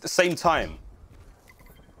points at the same time.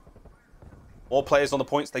 More players on the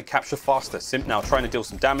points. They capture faster. Simp now trying to deal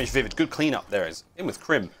some damage. Vivid. Good cleanup there is. In with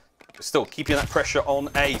Crim. But still keeping that pressure on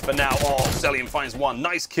A for now. Oh, Cellium finds one.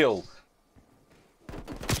 Nice kill.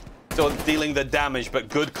 Still dealing the damage, but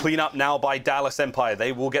good cleanup now by Dallas Empire.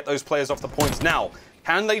 They will get those players off the points now.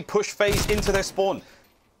 Can they push FaZe into their spawn?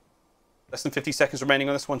 Less than 50 seconds remaining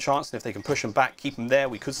on this one chance, and if they can push them back, keep them there,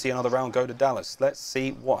 we could see another round go to Dallas. Let's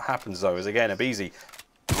see what happens, though, as again, aBeZy,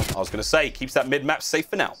 I was going to say, keeps that mid-map safe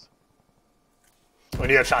for now. When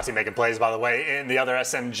you have Shotzzy making plays, by the way, in the other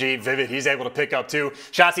SMG, Vivid, he's able to pick up too.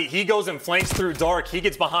 Shotzzy, he goes and flanks through dark. He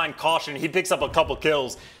gets behind caution. He picks up a couple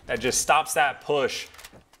kills that just stops that push.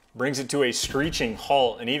 Brings it to a screeching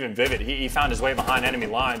halt, and even Vivid, he found his way behind enemy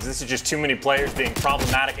lines. This is just too many players being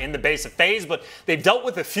problematic in the base of FaZe, but they've dealt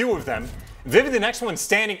with a few of them. Vivid, the next one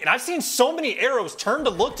standing, and I've seen so many arrows turn to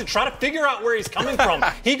look to try to figure out where he's coming from.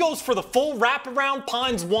 He goes for the full wraparound,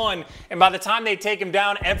 pines one, and by the time they take him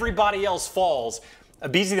down, everybody else falls.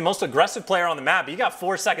 aBeZy, the most aggressive player on the map, but you got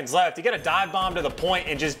 4 seconds left. You got to dive bomb to the point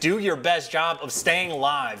and just do your best job of staying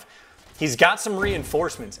alive. He's got some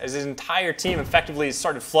reinforcements as his entire team effectively has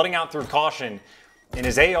started flooding out through caution. And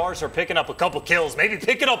his ARs are picking up a couple kills, maybe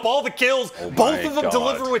picking up all the kills. Both of them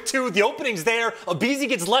deliver with 2. The opening's there. aBeZy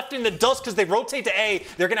gets left in the dust because they rotate to A.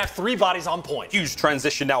 They're going to have 3 bodies on point. Huge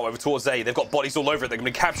transition now over towards A. They've got bodies all over it. They're going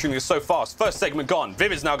to be capturing this so fast. First segment gone.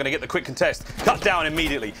 Vivid's now going to get the quick contest. Cut down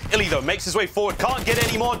immediately. iLLeY, though, makes his way forward. Can't get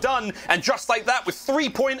any more done. And just like that, with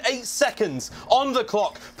 3.8 seconds on the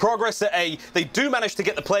clock, progress at A. They do manage to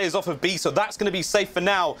get the players off of B, so that's going to be safe for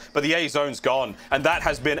now. But the A zone's gone. And that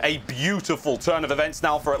has been a beautiful turn of events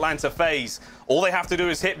now for Atlanta FaZe. All they have to do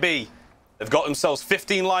is hit B. They've got themselves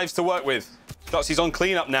 15 lives to work with. Shotzzy's on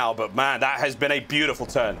cleanup now, but man, that has been a beautiful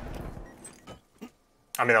turn.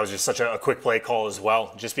 I mean, that was just such a quick play call as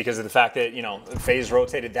well, just because of the fact that, you know, FaZe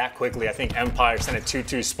rotated that quickly. I think Empire sent a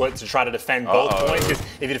 2-2 split to try to defend both points. Because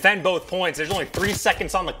if you defend both points, there's only 3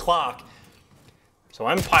 seconds on the clock. So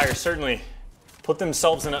Empire certainly put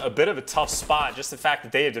themselves in a bit of a tough spot. Just the fact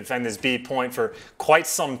that they have defended this B point for quite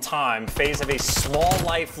some time. FaZe have a small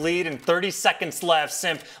life lead and 30 seconds left.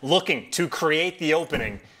 Simp looking to create the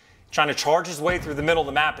opening. Trying to charge his way through the middle of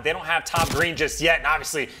the map, but they don't have top green just yet. And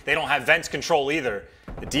obviously, they don't have vents control either.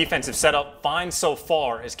 the defensive setup fine so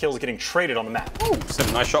far as kills getting traded on the map. Ooh,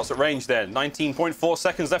 Simp, nice shots at range there. 19.4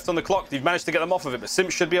 seconds left on the clock. They've managed to get them off of it, but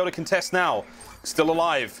Simp should be able to contest now. Still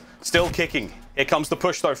alive, still kicking. Here comes the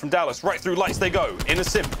push though from Dallas. Right through lights they go. In a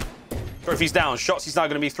Simp. Trophy's down. Shotzzy's now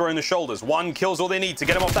going to be throwing the shoulders. One kills all they need to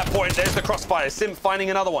get him off that point. There's the crossfire. Simp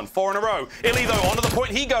finding another one. 4 in a row. iLLeY though, onto the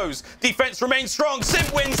point he goes. Defense remains strong.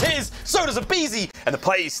 Simp wins his. So does aBeZy. And the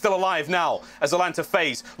play is still alive now as Atlanta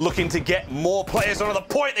FaZe looking to get more players onto the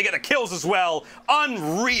point. They get the kills as well.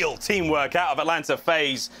 Unreal teamwork out of Atlanta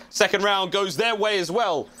FaZe. Second round goes their way as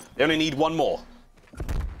well. They only need one more.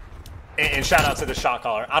 And shout out to the shot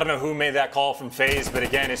caller. I don't know who made that call from FaZe, but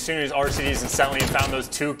again, as soon as Arcitys and Cellium found those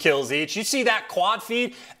 2 kills each, you see that quad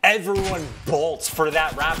feed, everyone bolts for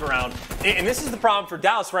that wraparound. And this is the problem for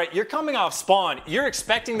Dallas, right? You're coming off spawn. You're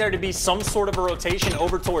expecting there to be some sort of a rotation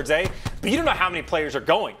over towards A, but you don't know how many players are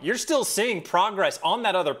going. You're still seeing progress on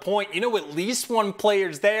that other point. You know at least 1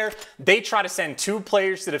 player's there. They try to send 2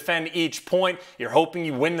 players to defend each point. You're hoping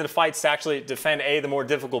you win the fights to actually defend A, the more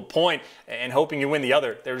difficult point, and hoping you win the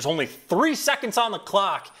other. There's only 3 seconds on the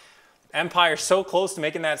clock. Empire so close to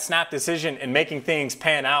making that snap decision and making things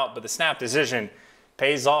pan out, but the snap decision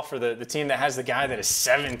pays off for the team that has the guy that is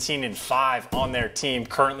 17-5 on their team,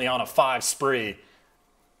 currently on a 5 spree.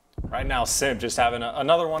 Right now, Simp just having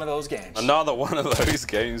another one of those games. Another one of those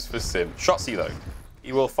games for Simp. Shotzzy though,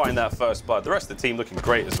 he will find that first blood. The rest of the team looking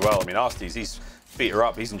great as well. I mean, Arcitys, his feet are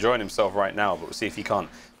up. He's enjoying himself right now, but we'll see if he can't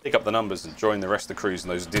pick up the numbers and join the rest of the crews in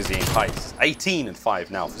those dizzying heights. 18-5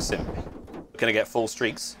 now for Simp. Going to get full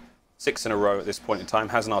streaks. 6 in a row at this point in time.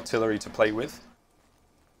 Has an artillery to play with.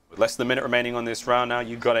 With less than a minute remaining on this round now,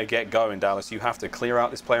 you've got to get going, Dallas. You have to clear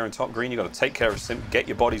out this player in top green. You've got to take care of Simp, get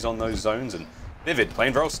your bodies on those zones, and Vivid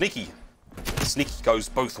playing very sneaky. Sneaky goes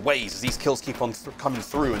both ways as these kills keep on coming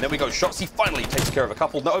through. And there we go. Shotzzy finally takes care of a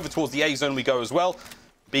couple. Now over towards the A zone we go as well.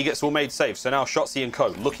 B gets all made safe. So now Shotzzy and co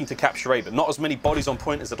looking to capture A, but not as many bodies on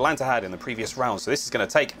point as Atlanta had in the previous round. So this is going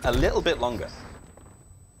to take a little bit longer.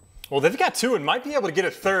 Well, they've got 2 and might be able to get a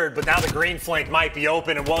 3rd, but now the green flank might be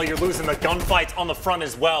open, and while you're losing the gunfights on the front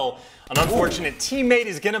as well, an unfortunate teammate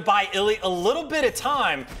is going to buy iLLeY a little bit of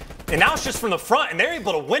time, and now it's just from the front, and they're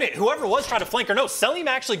able to win it. Whoever was trying to flank or no, Cellium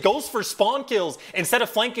actually goes for spawn kills instead of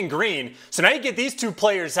flanking green. So now you get these 2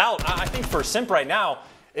 players out. I think for Simp right now,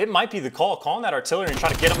 it might be the call, calling that artillery and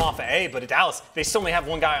trying to get him off of A, but at Dallas, they still only have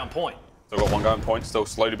 1 guy on point. Still got 1 guy on point, still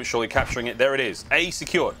slowly but surely capturing it. There it is. A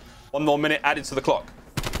secured. 1 more minute added to the clock.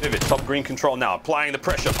 Vivid, top green control now, applying the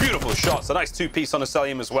pressure. Beautiful shots. A nice 2-piece on the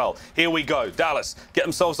Cellium as well. Here we go. Dallas get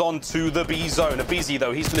themselves onto the B zone. aBeZy,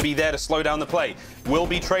 though, he's going to be there to slow down the play. Will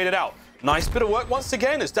be traded out. Nice bit of work once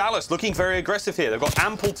again as Dallas looking very aggressive here. They've got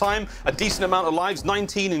ample time, a decent amount of lives,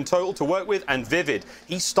 19 in total to work with. And Vivid,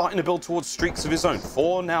 he's starting to build towards streaks of his own.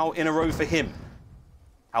 4 now in a row for him.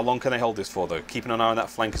 How long can they hold this for, though? Keeping an eye on that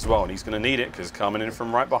flank as well, and he's going to need it, because coming in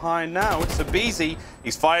from right behind now, it's aBeZy.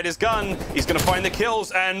 He's fired his gun. He's going to find the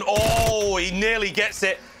kills, and oh, he nearly gets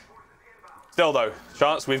it. Still, though,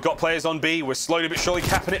 chance, we've got players on B. We're slowly but surely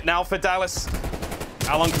capping it now for Dallas.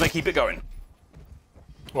 How long can they keep it going?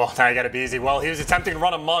 Well, now you got aBeZy. Well, he was attempting to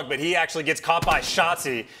run a mug, but he actually gets caught by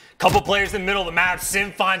Shotzzy. Couple players in the middle of the map.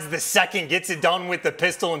 Simp finds the second, gets it done with the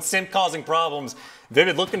pistol, and Simp causing problems.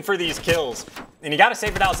 Vivid looking for these kills. And you got to say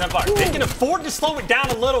for Dallas Empire, they can afford to slow it down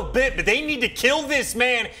a little bit, but they need to kill this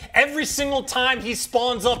man. Every single time he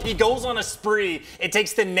spawns up, he goes on a spree. It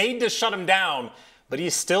takes the nade to shut him down, but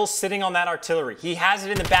he's still sitting on that artillery. He has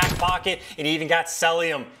it in the back pocket, and he even got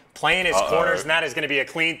Cellium playing his corners, and that is going to be a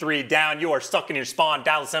clean 3 down. You are stuck in your spawn,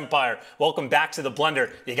 Dallas Empire. Welcome back to the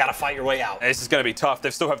blender. You got to fight your way out. This is going to be tough. They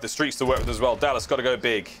still have the streets to work with as well. Dallas got to go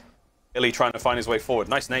big. iLLeY trying to find his way forward.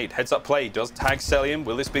 Nice nade. Heads up play. Does tag Cellium.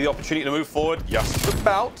 Will this be the opportunity to move forward? Just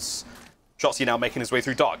about. Shotzzy now making his way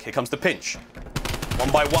through dark. Here comes the pinch. 1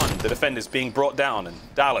 by 1, the defenders being brought down, and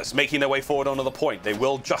Dallas making their way forward onto the point. They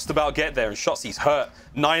will just about get there, and Shotzzy's hurt.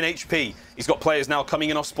 9 HP. He's got players now coming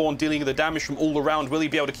in off spawn, dealing with the damage from all around. Will he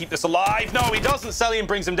be able to keep this alive? No, he doesn't. Cellium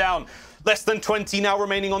brings him down. Less than 20 now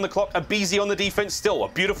remaining on the clock. aBeZy on the defense still. A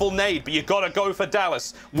beautiful nade, but you got to go for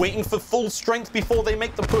Dallas. Waiting for full strength before they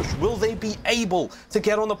make the push. Will they be able to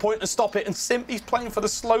get on the point and stop it? And Simp, he's playing for the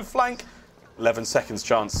slow flank. 11 seconds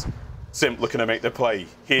chance. Simp looking to make the play.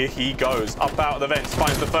 Here he goes. Up out of the vents.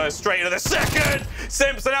 Finds the first, straight into the second.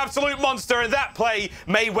 Simp's an absolute monster, and that play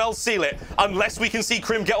may well seal it. Unless we can see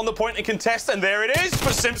Crim get on the point and contest, and there it is.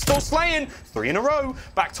 But Simp's still slaying. 3 in a row.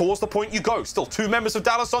 Back towards the point you go. Still 2 members of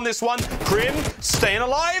Dallas on this one. Crim staying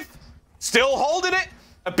alive. Still holding it.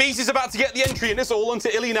 aBeZy's about to get the entry, and it's all onto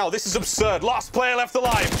iLLeY now. This is absurd. Last player left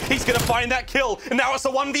alive. He's going to find that kill, and now it's a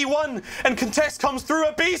 1v1. And contest comes through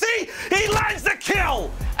aBeZy. He lands the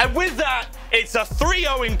kill. And with that, it's a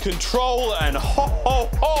 3-0 in control, and ho, ho,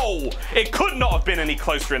 ho. It could not have been any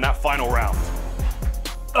closer in that final round.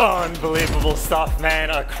 Unbelievable stuff,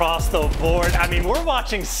 man, across the board. I mean, we're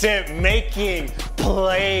watching Simp making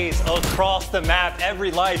plays across the map,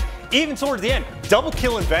 every life, even towards the end. Double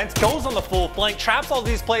kill in vents, goes on the full flank, traps all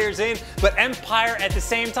these players in, but Empire at the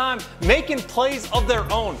same time making plays of their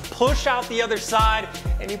own. Push out the other side,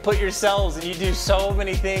 and you put yourselves, and you do so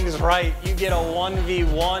many things right. You get a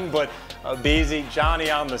 1v1, but aBeZy, Johnny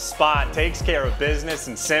on the spot, takes care of business,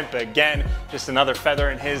 and Simp, again, just another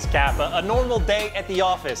feather in his cap. A normal day at the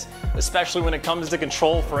office, especially when it comes to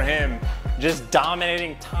control for him. Just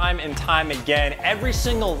dominating time and time again. Every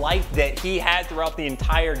single life that he had throughout the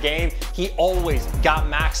entire game, he always got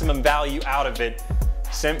maximum value out of it.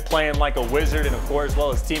 Simp playing like a wizard, and of course,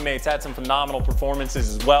 well, his teammates had some phenomenal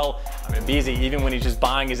performances as well. I mean, aBeZy, even when he's just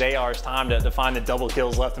buying his ARs time to find the double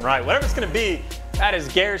kills left and right. Whatever it's going to be, that is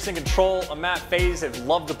Garrison control. A map FaZe have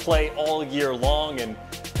loved to play all year long, and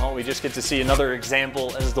well, we just get to see another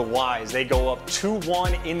example as to why, as they go up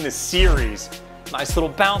 2-1 in the series. Nice little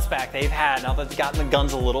bounce back they've had now that they've gotten the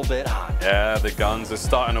guns a little bit hot. Yeah, the guns are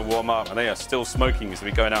starting to warm up, and they are still smoking as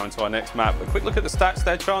we go now into our next map. A quick look at the stats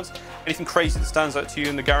there, Chance. Anything crazy that stands out to you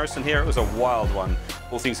in the Garrison here? It was a wild one.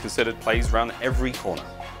 All things considered, plays around every corner.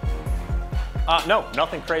 No,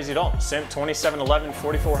 nothing crazy at all. Simp 27-11,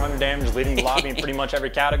 4,400 damage, leading the lobby in pretty much every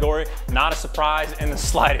category. Not a surprise in the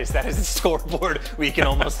slightest. That is the scoreboard we can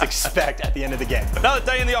almost expect at the end of the game. Another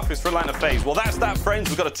day in the office for Atlanta FaZe. Well, that's that, friends.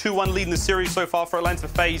 We've got a 2-1 lead in the series so far for Atlanta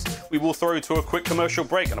FaZe. We will throw to a quick commercial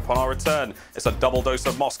break, and upon our return, it's a double dose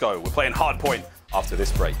of Moscow. We're playing Hardpoint after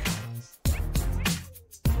this break.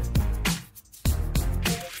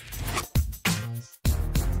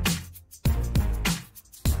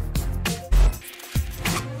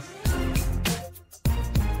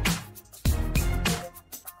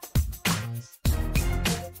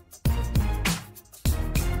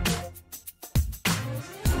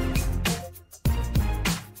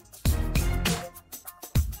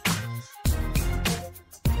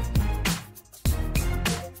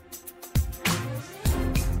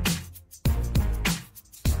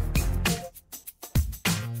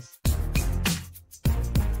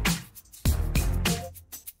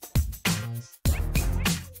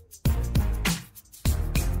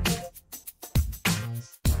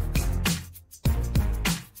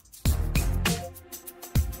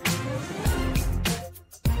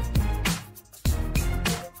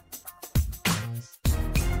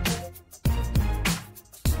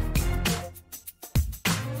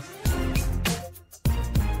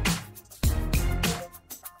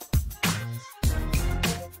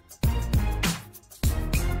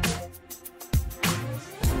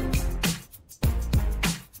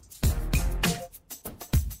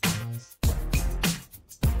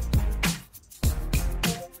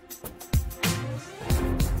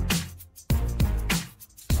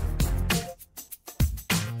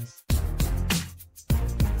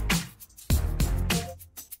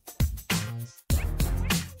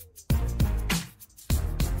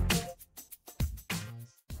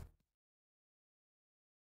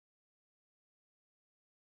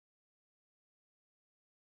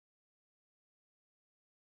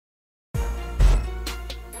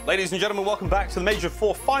 Ladies and gentlemen, welcome back to the Major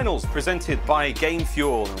 4 Finals presented by Game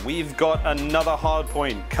Fuel. We've got another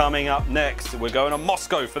hardpoint coming up next. We're going to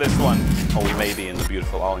Moscow for this one. Or we may be in the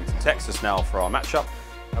beautiful Arlington, Texas now for our matchup.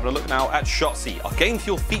 Having a look now at Shotzzy, our Game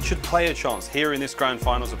Fuel featured player chance here in this Grand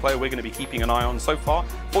Finals. A player we're going to be keeping an eye on so far.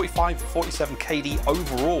 45-47 KD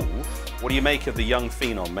overall. What do you make of the young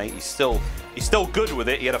phenom, mate? He's still good with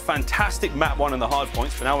it. He had a fantastic map 1 in the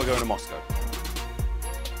hardpoints, but now we're going to Moscow.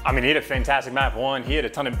 I mean, he had a fantastic map 1. He had a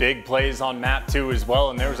ton of big plays on map 2 as well,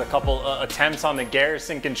 and there was a couple attempts on the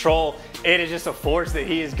Garrison control. It is just a force that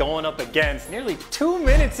he is going up against. Nearly 2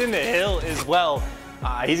 minutes in the hill as well.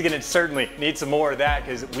 He's going to certainly need some more of that,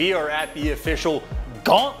 because we are at the official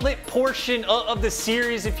gauntlet portion of the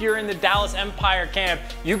series. If you're in the Dallas Empire camp,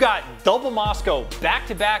 you got double Moscow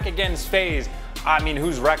back-to-back against FaZe. I mean,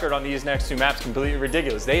 whose record on these next 2 maps completely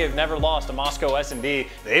ridiculous. They have never lost a Moscow S&D.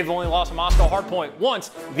 They've only lost a Moscow Hardpoint once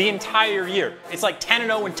the entire year. It's like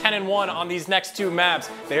 10-0 and 10-1 on these next 2 maps.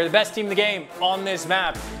 They're the best team in the game on this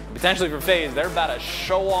map. Potentially for FaZe, they're about to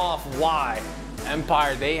show off why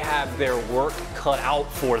Empire, they have their work cut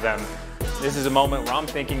out for them. This is a moment where I'm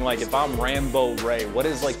thinking, like, if I'm Rambo Ray, what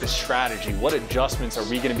is like the strategy? What adjustments are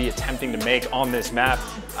we going to be attempting to make on this map?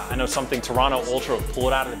 I know something Toronto Ultra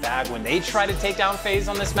pulled out of the bag when they try to take down FaZe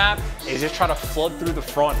on this map is just try to flood through the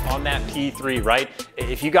front on that P3, right?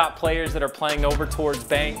 If you got players that are playing over towards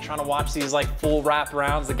bank, trying to watch these like full wrap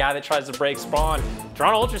rounds, the guy that tries to break spawn,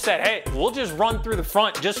 Toronto Ultra said, hey, we'll just run through the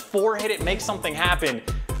front, just 4-hit it, make something happen.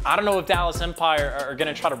 I don't know if Dallas Empire are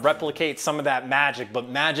going to try to replicate some of that magic, but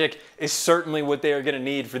magic is certainly what they are going to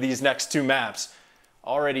need for these next 2 maps.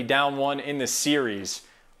 Already down 1 in the series.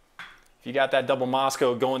 If you got that double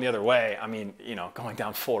Moscow going the other way, I mean, you know, going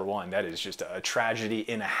down 4-1, that is just a tragedy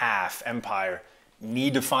and a half. Empire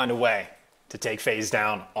need to find a way to take FaZe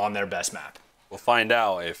down on their best map. We'll find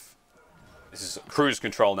out if this is cruise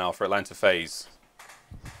control now for Atlanta FaZe.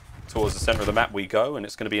 Towards the center of the map we go, and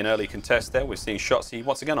it's going to be an early contest there. We're seeing Shotzzy,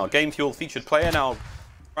 once again, our Game Fuel featured player now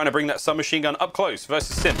trying to bring that submachine gun up close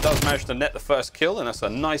versus Simp. Does manage to net the first kill, and that's a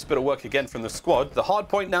nice bit of work again from the squad. The hard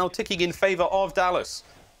point now ticking in favor of Dallas.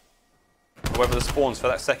 However, the spawns for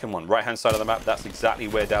that second one, right-hand side of the map, that's exactly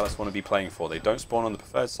where Dallas want to be playing for. They don't spawn on the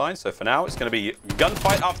preferred side, so for now, it's going to be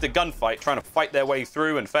gunfight after gunfight, trying to fight their way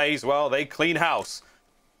through, and FaZe, well, they clean house.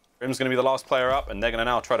 Crim's going to be the last player up, and they're going to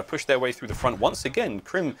now try to push their way through the front once again.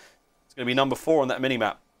 Crim is going to be number 4 on that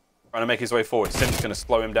minimap, trying to make his way forward. Simp's going to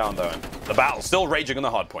slow him down, though, and the battle still raging on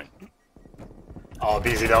the hard point. Oh,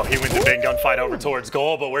 aBeZy, though, he wins a big gunfight over towards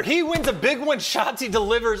goal, but where he wins a big one, Shotzzy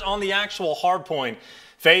delivers on the actual hard point.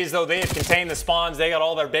 FaZe, though, they have contained the spawns. They got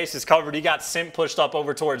all their bases covered. He got Simp pushed up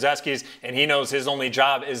over towards Eskies, and he knows his only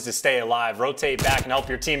job is to stay alive. Rotate back and help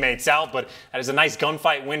your teammates out, but that is a nice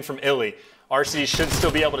gunfight win from iLLeY. Arcitys should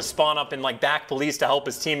still be able to spawn up and like back police to help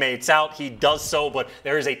his teammates out. He does so, but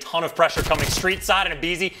there is a ton of pressure coming street side, and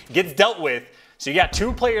aBeZy gets dealt with. So you got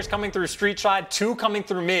 2 players coming through street side, 2 coming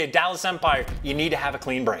through mid. Dallas Empire, you need to have a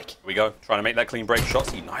clean break. Here we go, trying to make that clean break.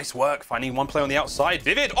 Shotzzy, nice work, finding 1 player on the outside.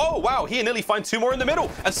 Vivid, oh wow, he and iLLeY find 2 more in the middle,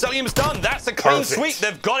 and Cellium's done. That's a clean sweep,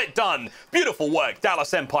 they've got it done. Beautiful work,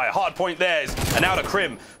 Dallas Empire, hard point theirs. And now to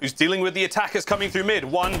Crim, who's dealing with the attackers coming through mid.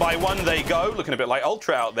 1 by 1 they go, looking a bit like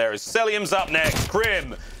Ultra out there as Cellium's up next.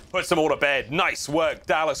 Crim puts them all to bed. Nice work,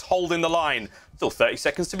 Dallas holding the line. Still 30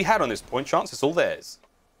 seconds to be had on this point, chance it's all theirs.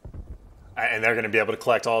 And they're going to be able to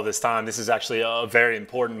collect all this time. This is actually a very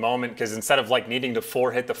important moment because instead of like needing to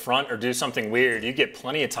 4-hit the front or do something weird, you get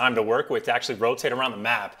plenty of time to work with to actually rotate around the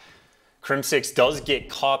map. Crimsix does get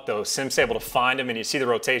caught though. Simp's able to find him, and you see the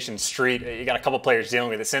rotation street. You got a couple players dealing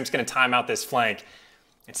with it. Simp's going to time out this flank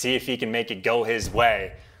and see if he can make it go his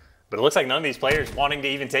way. But it looks like none of these players wanting to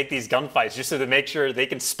even take these gunfights just so to make sure they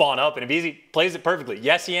can spawn up. And aBeZy plays it perfectly.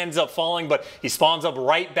 Yes, he ends up falling, but he spawns up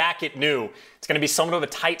right back at new. It's going to be somewhat of a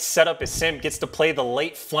tight setup as Simp gets to play the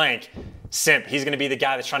late flank. Simp, he's going to be the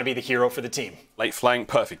guy that's trying to be the hero for the team. Late flank,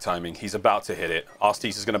 perfect timing. He's about to hit it.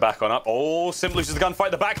 Arcitys is going to back on up. Oh, Simp loses the gunfight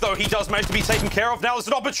at the back, though. He does manage to be taken care of. Now there's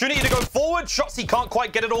an opportunity to go forward. Shotzzy can't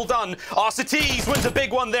quite get it all done. Arcitys wins a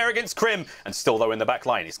big one there against Crim. And still, though, in the back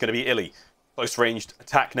line, it's going to be iLLeY. Close-ranged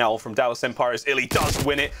attack now from Dallas Empire as iLLeY does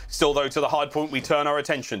win it. Still, though, to the hard point, we turn our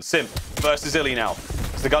attention. Simp versus iLLeY now.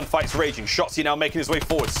 As the gunfight's raging, Shotzzy now making his way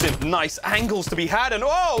forward. Simp, nice angles to be had. And,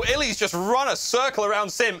 oh, iLLeY's just run a circle around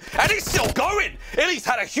Simp. And he's still going! iLLeY's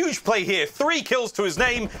had a huge play here. 3 kills to his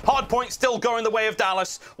name. Hard point still going the way of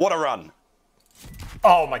Dallas. What a run.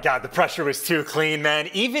 Oh my God, the pressure was too clean, man.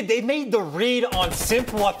 Even they made the read on Simp,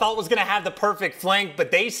 who I thought was gonna have the perfect flank, but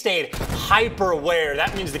they stayed hyper aware.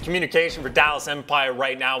 That means the communication for Dallas Empire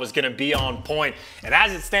right now is gonna be on point. And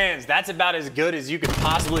as it stands, that's about as good as you could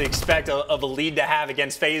possibly expect of a lead to have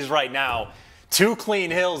against FaZe right now. 2 clean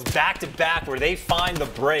hills back to back where they find the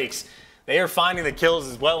breaks. They are finding the kills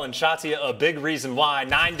as well, and Shotzzy a big reason why.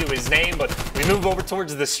 9 to his name, but we move over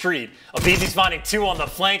towards the street. aBeZy's finding 2 on the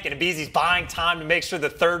flank, and aBeZy's buying time to make sure the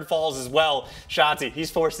 3rd falls as well. Shotzzy,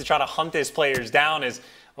 he's forced to try to hunt his players down as,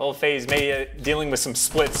 well, FaZe may dealing with some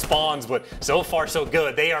split spawns, but so far so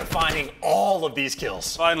good. They are finding all of these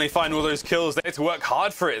kills. Finally find all those kills. They had to work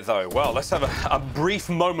hard for it, though. Well, let's have a brief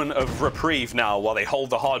moment of reprieve now while they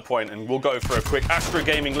hold the hard point, and we'll go for a quick Astro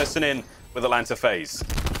Gaming listen in with Atlanta FaZe.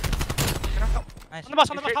 Nice. On the bus,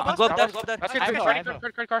 on the bus, Go up there. That's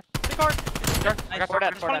good. Credit card. I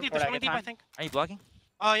got 20 deep, I think. Are you blocking?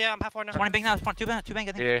 Oh yeah, I'm half one now. Spawn bank now, spawn 2 bank, I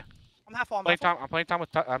think. Yeah. I'm half one. I'm playing time with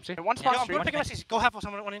MC. One spawn street. Go half or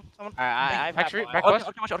someone in. I back street, back bus.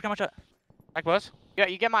 bus. Back bus. Yeah,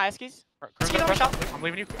 you get my Eskies? I'm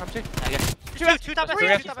leaving you. I'm taking. Two top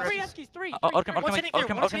Eskies. Three. One's hitting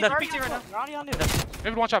through. One's hitting through right now. You're already on new.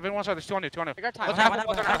 Maybe one shot. There's two on you. We got time. I'm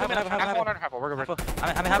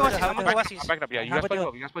backing up. Yeah, you guys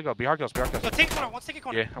play go. Be hard kills. So take corner. One's taking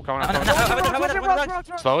corner. Yeah, I'm coming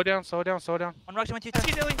out. Slow it down. One Røkkr, went 2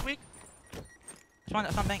 Eskies iLLeY, weak.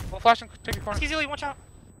 That's one bank. We'll flash and take your corner. Eskies iLLeY, one shot.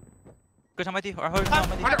 Good time with you. Or hold on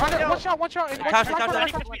with you. One shot. One time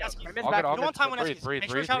when Eskies. Make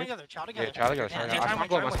sure chow together. Yeah, chow together.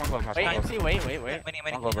 Wait.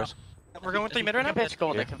 We're going 3 mid right now. Pitch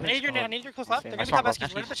gold. I need your close left. They're gonna be top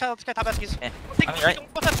Eskies. Let the child get top Eskies.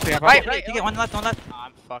 Right. You get one left.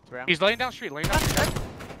 I'm fucked, bro. He's laying down street. Laying down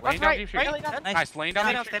deep street. Nice. Laying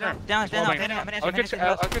down deep street. Down. I'll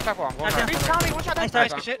get top wall. One shot.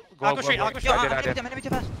 Nice shit. I'll go straight. No.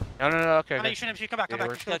 Okay. You shouldn't. Come back. Go back.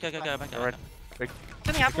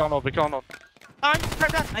 Be killing old.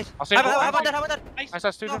 Nice. I'll save. How about that? Nice.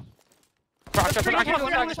 That's two. I'm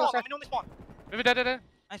only spawn. Maybe dead.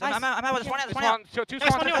 Nice. I'm out with the spawn. Two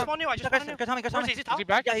Spawn spawns. new. I just spawned new. Go Tommy. Is he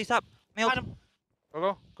back? Yeah, he's top.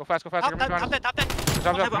 Go fast. Top dead.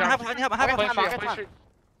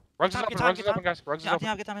 Røkkr is open, guys. Røkkr is open.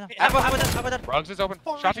 How about that? Røkkr is open.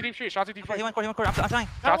 Shotzzy deep street. He went court. I'm trying.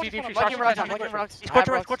 Shotzzy deep street. He's court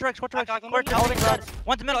to Røkkr.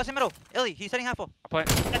 One to middle. iLLeY, he's setting half full. I'm playing.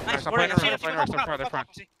 Nice. I'm playing. They're front.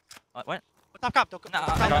 What? Top cop.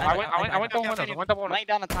 I went double windows. Laying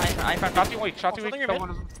down the time. Shotzzy weak.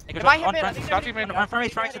 If I hit mid, I think Shotzzy main.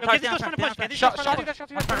 Shotzzy.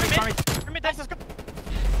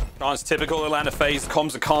 It's typical Atlanta FaZe. The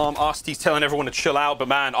comms are calm. Arcitys telling everyone to chill out. But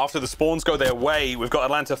man, after the spawns go their way, we've got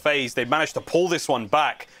Atlanta FaZe. They've managed to pull this one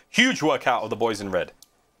back. Huge workout of the boys in red.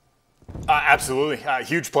 Absolutely.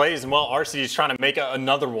 Huge plays. And well, Arcitys is trying to make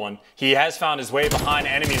another one. He has found his way behind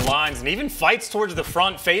enemy lines and even fights towards the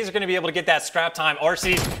front. FaZe are going to be able to get that scrap time.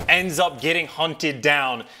 Arcitys ends up getting hunted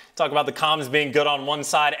down. Talk about the comms being good on one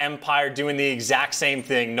side, Empire doing the exact same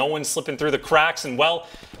thing. No one slipping through the cracks. And well,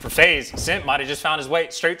 for FaZe, Simp might have just found his way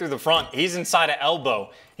straight through the front. He's inside of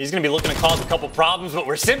elbow. He's going to be looking to cause a couple problems, but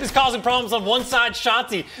where Simp is causing problems on one side,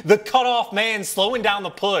 Shotzzy, the cutoff man, slowing down the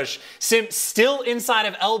push. Simp still inside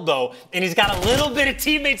of elbow, and he's got a little bit of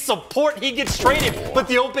teammate support. He gets traded, but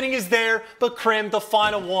the opening is there. But Crim, the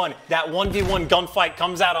final one, that 1v1 gunfight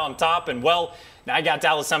comes out on top, and well, now I got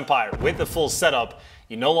Dallas Empire with the full setup.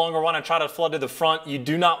 You no longer want to try to flood to the front. You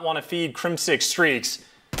do not want to feed Crimsix streaks.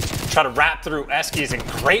 Try to wrap through Eskies and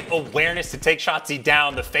great awareness to take Shotzzy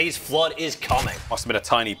down. The FaZe flood is coming. Must have been a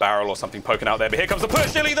tiny barrel or something poking out there. But here comes the push.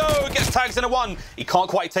 iLLeY though gets tags in a one. He can't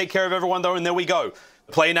quite take care of everyone though, and there we go.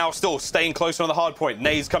 The play now still staying close on the hard point.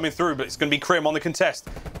 Nade's coming through, but it's going to be Crim on the contest.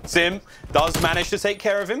 Simp does manage to take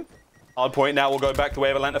care of him. Hard point now will go back the way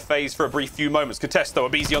of Atlanta FaZe for a brief few moments. Contest though,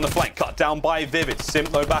 aBeZy on the flank, cut down by Vivid. Simp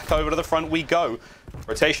though back over to the front we go.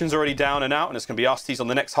 Rotation's already down and out, and it's going to be Arcitys on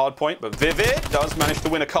the next hard point, but Vivid does manage to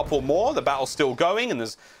win a couple more. The battle's still going, and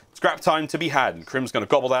there's scrap time to be had, and Crim's going to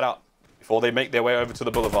gobble that up before they make their way over to the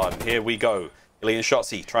boulevard. And here we go. iLLeY and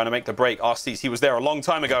Shotzzy trying to make the break. Arcitys, he was there a long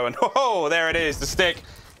time ago, and oh, there it is, the stick.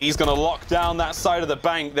 He's going to lock down that side of the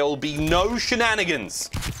bank. There will be no shenanigans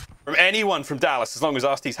from anyone from Dallas as long as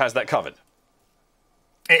Arcitys has that covered.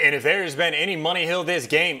 And if there's been any money hill this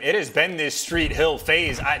game, it has been this street hill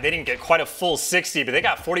FaZe. They didn't get quite a full 60, but they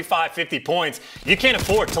got 45, 50 points. You can't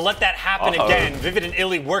afford to let that happen again. Vivid and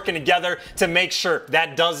iLLeY working together to make sure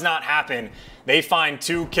that does not happen. They find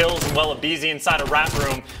 2 kills, and well, aBeZy inside a rat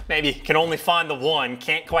room maybe can only find the 1.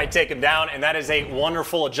 Can't quite take him down, and that is a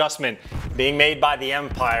wonderful adjustment being made by the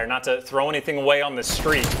Empire. Not to throw anything away on the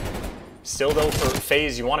street. Still, though, for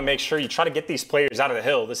FaZe, you want to make sure you try to get these players out of the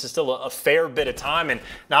hill. This is still a fair bit of time, and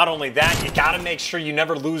not only that, you got to make sure you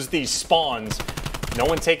never lose these spawns. No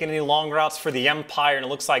one taking any long routes for the Empire, and it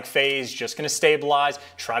looks like FaZe just going to stabilize,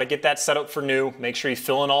 try to get that set up for new, make sure you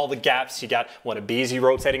fill in all the gaps. You got, what, aBeZy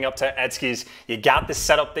rotating up to Eskies. You got the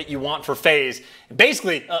setup that you want for FaZe.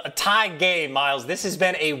 Basically, a tie game, Miles. This has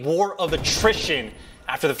been a war of attrition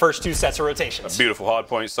after the first 2 sets of rotations. A beautiful hard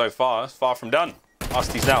point so far. Far from done.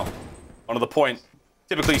 Arcitys now. On to the point.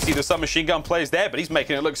 Typically you see the submachine gun plays there, but he's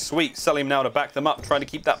making it look sweet. Cellium now to back them up, trying to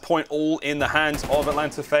keep that point all in the hands of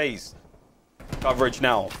Atlanta FaZe. Coverage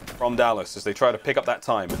now from Dallas as they try to pick up that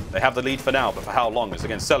time. They have the lead for now, but for how long? As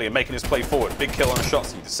again, Cellium making his play forward. Big kill on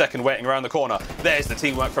Shotzzy. The second waiting around the corner. There's the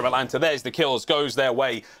teamwork from Atlanta. There's the kills. Goes their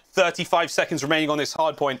way. 35 seconds remaining on this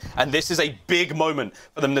hard point, and this is a big moment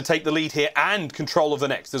for them to take the lead here and control of the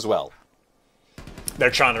next as well. They're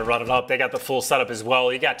trying to run it up. They got the full setup as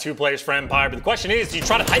well. You got 2 players for Empire, but the question is, do you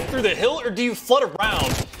try to hike through the hill or do you flood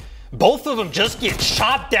around? Both of them just get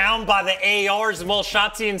shot down by the ARs, and well,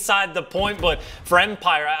 Shotzzy inside the point, but for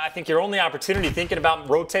Empire, I think your only opportunity thinking about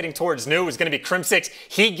rotating towards new is going to be Crimsix.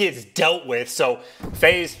 He gets dealt with, so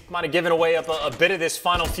FaZe might have given away up a bit of this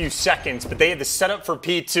final few seconds, but they had the setup for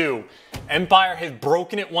P2. Empire have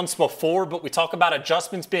broken it once before, but we talk about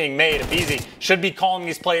adjustments being made. aBeZy should be calling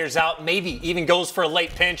these players out, maybe even goes for a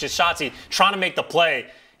late pinch as Shotzzy trying to make the play.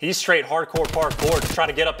 He's straight hardcore parkour to try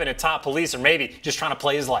to get up into top police, or maybe just trying to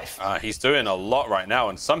play his life. He's doing a lot right now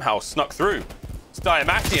and somehow snuck through.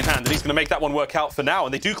 Diamatti in hand, and he's going to make that one work out for now.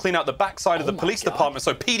 And they do clean out the backside of the police department,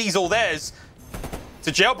 so PD's all theirs. It's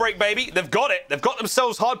a jailbreak, baby. They've got it. They've got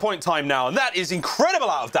themselves hardpoint time now, and that is incredible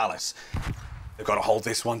out of Dallas. They've got to hold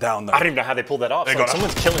this one down, though. I don't even know how they pulled that off. So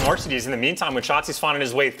someone's killing Arcitys in the meantime when Shotzzy's finding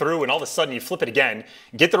his way through, and all of a sudden you flip it again,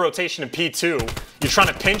 get the rotation of P2. You're trying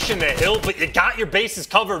to pinch in the hill, but you got your bases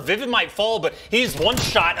covered. Vivid might fall, but he's one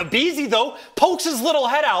shot. aBeZy, though, pokes his little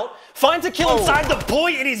head out, finds a kill inside the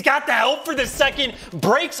point, and he's got the help for the second.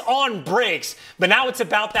 Breaks on breaks. But now it's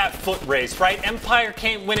about that foot race, right? Empire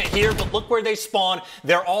can't win it here, but look where they spawn.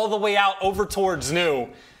 They're all the way out over towards new.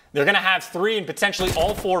 They're going to have 3 and potentially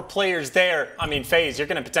all 4 players there. I mean, FaZe, you're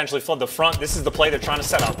going to potentially flood the front. This is the play they're trying to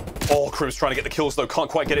set up. Oh, Crew's trying to get the kills, though. Can't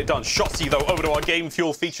quite get it done. Shotzzy, though, over to our Game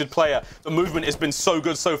Fuel featured player. The movement has been so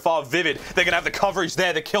good so far. Vivid. They're going to have the coverage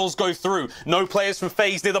there. The kills go through. No players from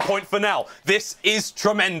FaZe near the point for now. This is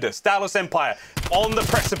tremendous. Dallas Empire on the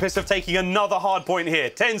precipice of taking another hard point here.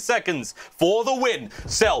 10 seconds for the win.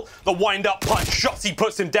 Cell, the wind-up punch. Shotzzy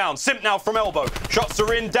puts him down. Simp now from elbow. Shots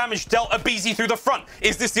are in. Damage dealt. aBeZy through the front.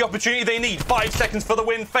 Is this the opportunity they need? 5 seconds for the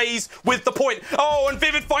win. FaZe with the point. Oh, and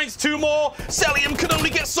Vivid finds 2 more. Cellium can only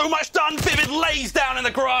get so much done. Vivid lays down in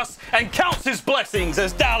the grass and counts his blessings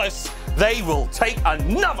as Dallas, they will take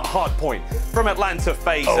another hard point from Atlanta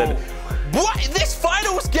FaZe. And what? This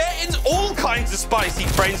final's getting all kinds of spicy,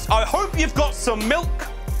 friends. I hope you've got some milk.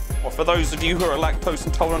 Or for those of you who are lactose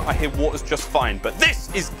intolerant, I hear water's just fine. But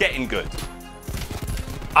this is getting good.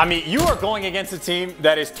 I mean, you are going against a team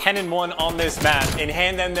that is 10-1 on this map and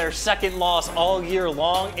hand them their second loss all year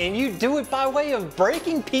long, and you do it by way of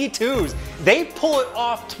breaking P2s. They pull it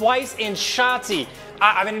off twice in Shotzzy.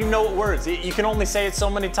 I don't even know what words. You can only say it so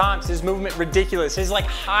many times. His movement ridiculous. His like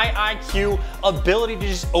high IQ ability to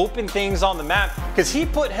just open things on the map, because he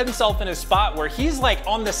put himself in a spot where he's like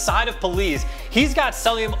on the side of police. He's got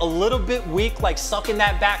Cellium a little bit weak, like stuck in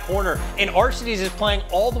that back corner, and Arcitys is playing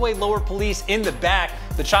all the way lower police in the back.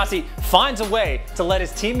 But Shotzzy finds a way to let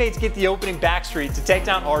his teammates get the opening backstreet to take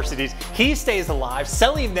down Arcitys. He stays alive.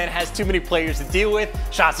 Cellium then has too many players to deal with.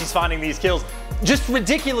 Shotzzy's finding these kills. Just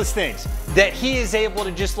ridiculous things that he is able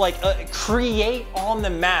to just like create on the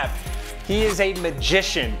map. He is a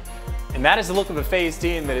magician. And that is the look of a FaZe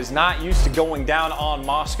team that is not used to going down on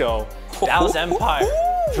Moscow. Dallas Empire,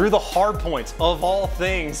 through the hard points of all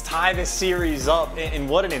things, tie this series up, and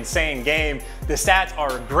what an insane game. The stats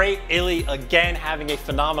are great. iLLeY, again, having a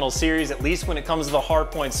phenomenal series, at least when it comes to the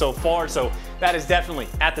hard points so far. So that is definitely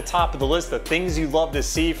at the top of the list of things you love to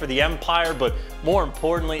see for the Empire, but more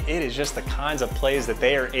importantly, it is just the kinds of plays that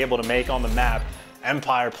they are able to make on the map.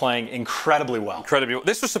 Empire playing incredibly well. Incredibly well.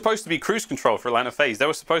 This was supposed to be cruise control for Atlanta FaZe. They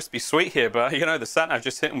were supposed to be sweet here, but you know, the sat-nav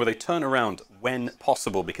just hit them with a turnaround when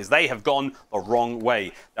possible, because they have gone the wrong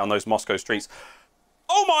way down those Moscow streets.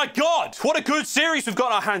 Oh my God, what a good series we've got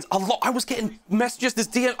in our hands. A lot. I was getting messages, this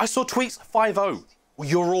DM, I saw tweets, 5-0. Well,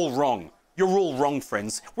 you're all wrong. You're all wrong,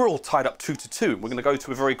 friends. We're all tied up 2-2. We're going to go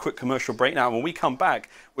to a very quick commercial break now. When we come back,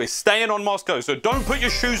 we're staying on Moscow, so don't put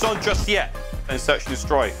your shoes on just yet. And search and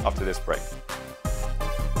destroy after this break.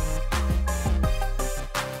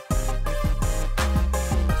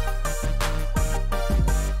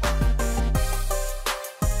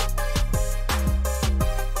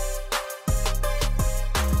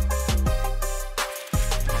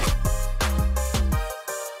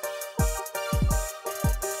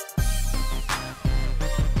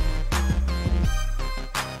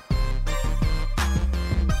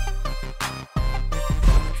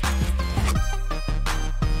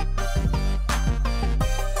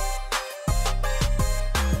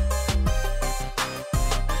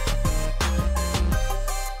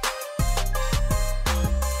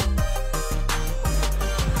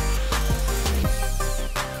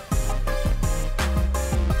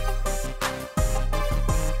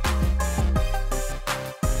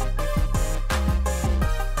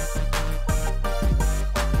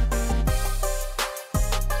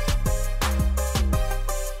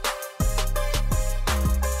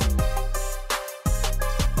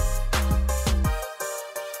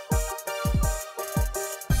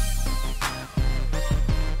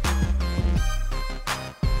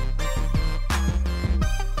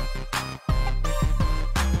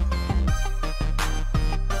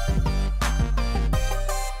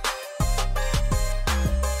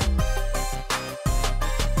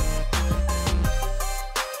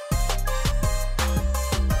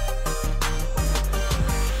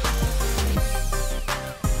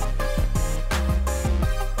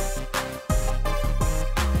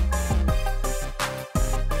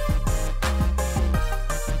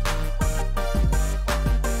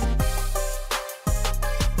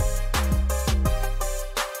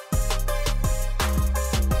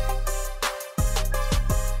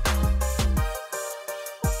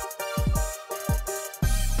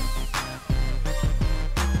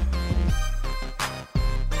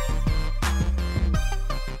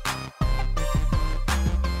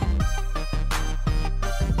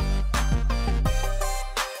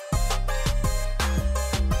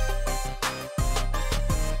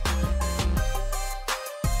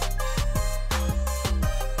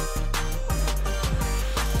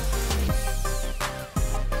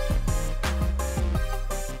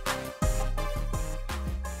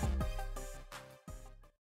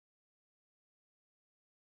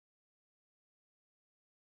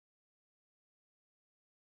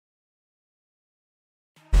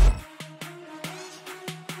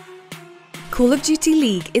 Call of Duty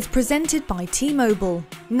League is presented by T-Mobile,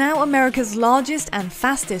 now America's largest and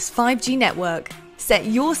fastest 5G network. Set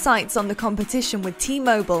your sights on the competition with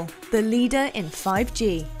T-Mobile, the leader in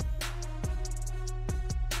 5G.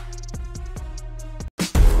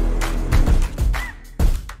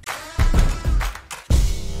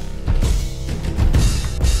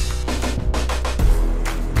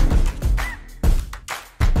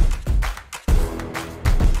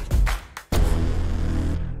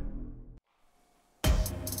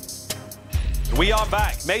 We are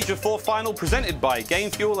back. Major 4 final presented by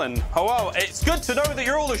GameFuel, and oh wow, it's good to know that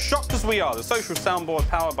you're all as shocked as we are. The social soundboard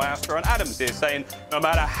powered by Astro, and Adam's here saying no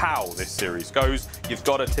matter how this series goes, you've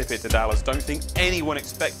got to tip it to Dallas. Don't think anyone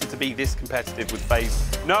expected to be this competitive with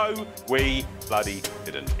FaZe. No, we bloody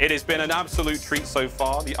didn't. It has been an absolute treat so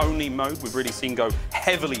far. The only mode we've really seen go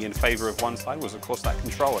heavily in favor of one side was of course that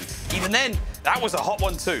control, and even then that was a hot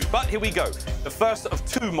one too. But here we go, the first of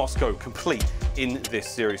 2 Moscow complete in this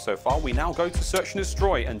series so far. We now go to Search and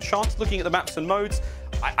Destroy, and Chance looking at the maps and modes,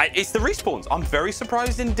 it's the respawns. I'm very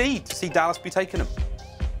surprised indeed to see Dallas be taking them.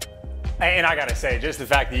 And I gotta say, just the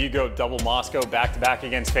fact that you go double Moscow back-to-back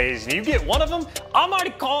against FaZe and you get one of them, I'm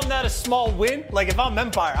already calling that a small win. Like, if I'm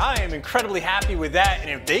Empire, I am incredibly happy with that.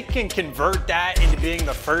 And if they can convert that into being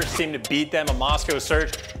the first team to beat them a Moscow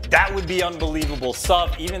Search, that would be unbelievable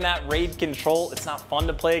stuff. Even that raid control, it's not fun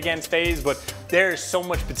to play against FaZe, but there is so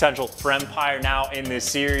much potential for Empire now in this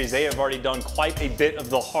series. They have already done quite a bit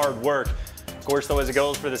of the hard work. Of course, though, as it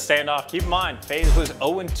goes for the standoff, keep in mind, FaZe was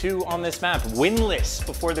 0-2 on this map, winless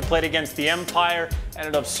before they played against the Empire,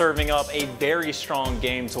 ended up serving up a very strong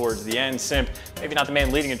game towards the end. Simp, maybe not the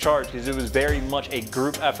man leading in charge because it was very much a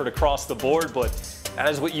group effort across the board, but that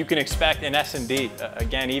is what you can expect in S&D.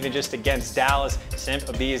 Again, even just against Dallas, Simp,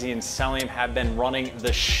 aBeZy, and Cellium have been running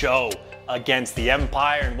the show against the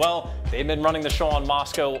Empire, and well, they've been running the show on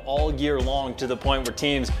Moscow all year long to the point where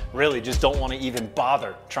teams really just don't want to even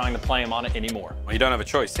bother trying to play them on it anymore. Well, you don't have a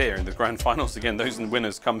choice here in the grand finals. Again, those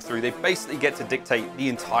winners come through. They basically get to dictate the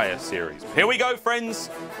entire series. Here we go, friends.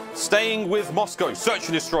 Staying with Moscow, Search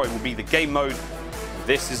and Destroy will be the game mode.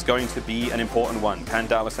 This is going to be an important one. Can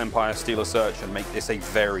Dallas Empire steal a Search and make this a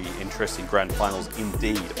very interesting grand finals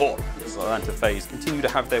indeed? Or does Atlanta FaZe continue to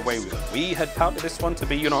have their way with it? We had touted this one to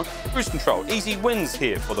be, cruise control. Easy wins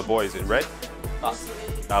here for the boys in red. But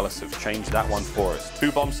Dallas have changed that one for us.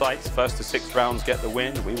 2 bomb sites, 1st to 6th rounds get the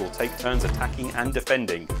win. We will take turns attacking and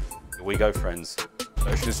defending. Here we go, friends. Search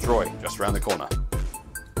and Destroy just around the corner.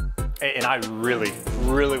 And I really,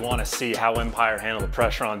 really want to see how Empire handle the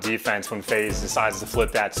pressure on defense when FaZe decides to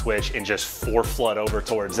flip that switch and just flood over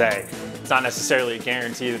towards A. It's not necessarily a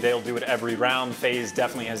guarantee that they'll do it every round. FaZe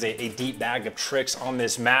definitely has a deep bag of tricks on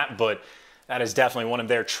this map, but that is definitely one of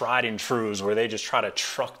their tried and trues where they just try to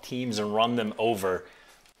truck teams and run them over.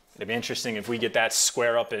 It'd be interesting if we get that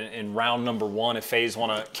square up in round number 1 if FaZe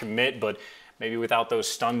want to commit, but maybe without those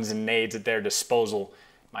stuns and nades at their disposal,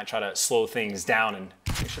 might try to slow things down and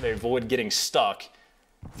make sure they avoid getting stuck.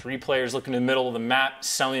 3 players looking in the middle of the map.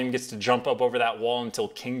 Cellium gets to jump up over that wall until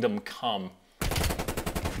Kingdom Come.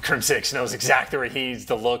 Crimsix knows exactly where he needs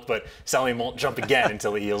to look, but Cellium won't jump again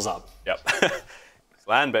until he heals up. Yep. It's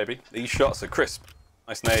land, baby. These shots are crisp.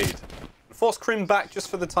 Nice nade. Force Crim back just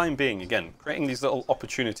for the time being. Again, creating these little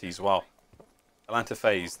opportunities while Atlanta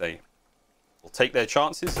FaZe, they will take their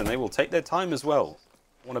chances and they will take their time as well.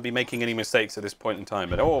 Want to be making any mistakes at this point in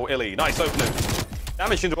time. But oh, iLLeY, nice opener.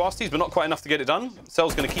 Damage into Arcitys, but not quite enough to get it done.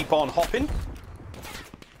 Cell's going to keep on hopping.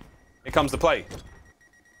 Here comes the play.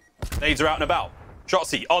 Nades are out and about.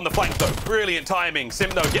 Shotzzy on the flank though. Brilliant timing.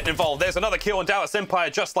 Simp though getting involved. There's another kill on Dallas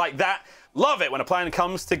Empire just like that. Love it when a plan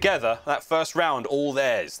comes together. That first round, all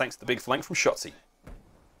theirs. Thanks to the big flank from Shotzzy.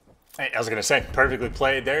 I was going to say, perfectly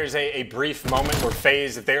played. There's a brief moment where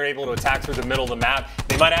FaZe, if they're able to attack through the middle of the map,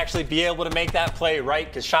 they might actually be able to make that play, right?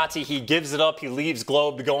 Because Shotzzy, he gives it up, he leaves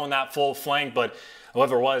Globe to go on that full flank, but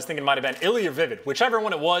whoever it was, I think it might have been iLLeY or Vivid, whichever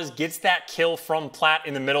one it was, gets that kill from Platt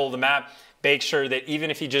in the middle of the map, makes sure that even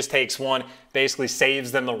if he just takes one, basically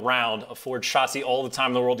saves them the round, affords Shotzzy all the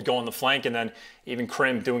time in the world to go on the flank, and then even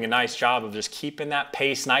Crim doing a nice job of just keeping that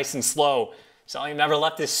pace nice and slow. Cellium never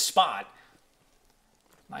left this spot.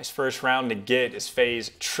 Nice first round to get as FaZe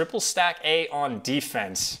triple stack A on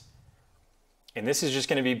defense. And this is just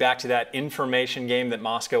going to be back to that information game that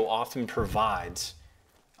Moscow often provides.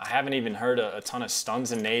 I haven't even heard a ton of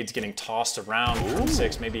stuns and nades getting tossed around.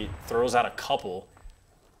 Crimsix maybe throws out a couple.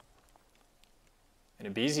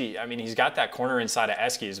 And aBeZy, I mean, he's got that corner inside of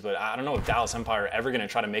Eskies, but I don't know if Dallas Empire are ever going to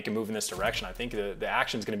try to make a move in this direction. I think the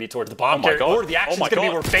action's going to be towards the bottom carrier, or the action's going to be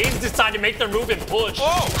where FaZe decide to make their move and push.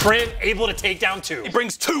 Crim able to take down 2. He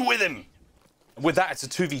brings 2 with him. With that, it's a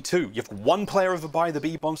 2v2. You've got one player over by the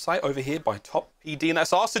B bomb site over here by top PD, and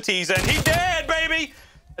that's Arcitys, and he dead, baby!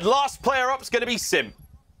 And last player up is going to be Simp.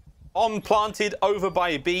 Bomb planted over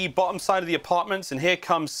by B, bottom side of the apartments, and here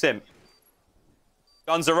comes Simp.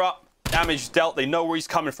 Guns are up, damage dealt, they know where he's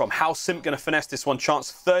coming from. How's Simp going to finesse this one?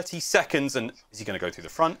 Chance 30 seconds, and is he going to go through the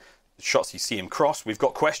front? The shots you see him cross, we've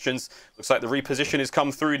got questions. Looks like the reposition has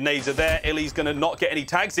come through, nades are there. iLLeY's going to not get any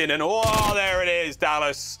tags in, and oh, there it is,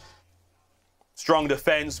 Dallas. Strong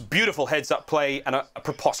defense, beautiful heads-up play, and a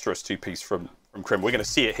preposterous two-piece from Crim. We're going to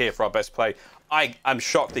see it here for our best play. I'm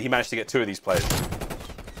shocked that he managed to get two of these players.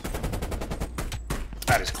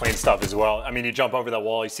 That is clean stuff as well. I mean, you jump over that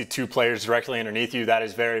wall, you see two players directly underneath you. That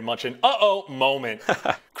is very much an uh-oh moment.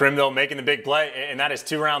 Crim, though, making the big play, and that is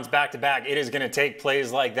 2 rounds back-to-back. It is going to take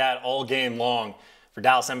plays like that all game long for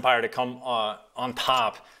Dallas Empire to come on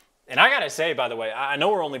top. And I got to say, by the way, I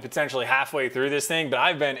know we're only potentially halfway through this thing, but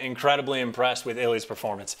I've been incredibly impressed with iLLeY's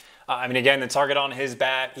performance. I mean, again, the target on his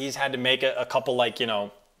back, he's had to make a couple, like, you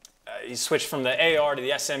know, he switched from the AR to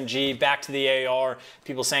the SMG, back to the AR.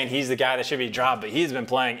 People saying he's the guy that should be dropped, but he's been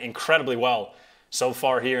playing incredibly well so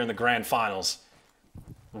far here in the grand finals.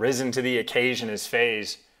 Risen to the occasion as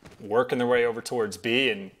FaZe, working their way over towards B,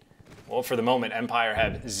 and well, for the moment, Empire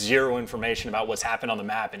have zero information about what's happened on the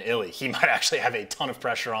map, and iLLeY, he might actually have a ton of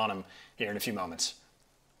pressure on him here in a few moments.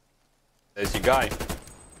 There's your guy.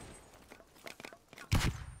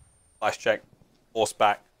 Flash check, force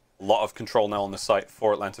back. A lot of control now on the site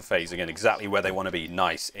for Atlanta FaZe. Again, exactly where they want to be.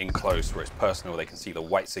 Nice, in close, where it's personal. They can see the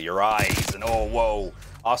whites of your eyes. And oh, whoa.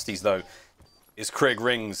 Arcitys, though, is Krieg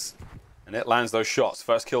rings. And it lands those shots.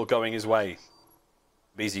 First kill going his way.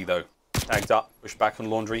 aBeZy, though, tagged up, pushed back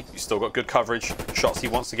on Laundry. He's still got good coverage. Shotzzy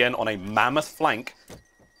once again on a mammoth flank.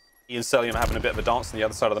 He and Cellium having a bit of a dance on the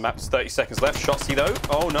other side of the map. There's 30 seconds left. Shotzzy, though.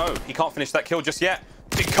 Oh, no. He can't finish that kill just yet.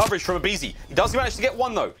 Big coverage from aBeZy. He does manage to get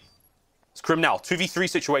one, though. It's Crim now, 2v3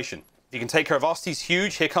 situation. If you can take care of Arcitys,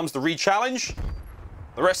 huge. Here comes the re-challenge.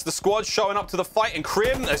 The rest of the squad showing up to the fight, and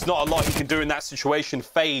Crim, there's not a lot he can do in that situation.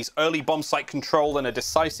 FaZe, early bomb site control and a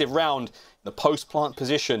decisive round in the post-plant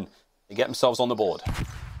position. They get themselves on the board.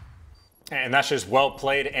 And that's just well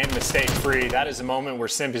played and mistake-free. That is a moment where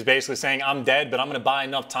Simp is basically saying, I'm dead, but I'm going to buy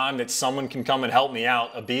enough time that someone can come and help me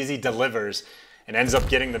out. aBeZy delivers and ends up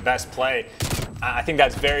getting the best play. I think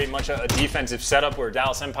that's very much a defensive setup where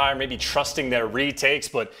Dallas Empire may be trusting their retakes,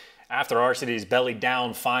 but after Arcitys belly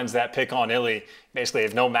down finds that pick on iLLeY, basically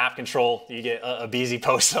have no map control. You get aBeZy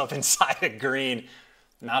post up inside a green.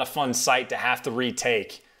 Not a fun sight to have to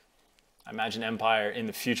retake. I imagine Empire in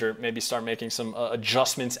the future maybe start making some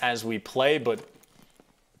adjustments as we play, but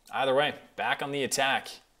either way, back on the attack.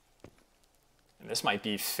 And this might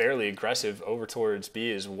be fairly aggressive over towards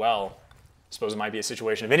B as well. I suppose it might be a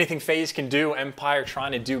situation of anything FaZe can do, Empire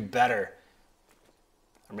trying to do better.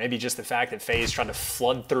 Or maybe just the fact that FaZe tried to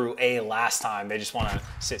flood through A last time. They just want to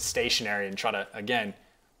sit stationary and try to, again,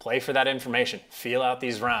 play for that information. Feel out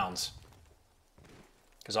these rounds.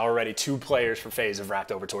 Because already 2 players for FaZe have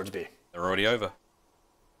wrapped over towards B. They're already over.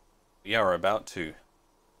 We are about to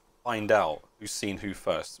find out who's seen who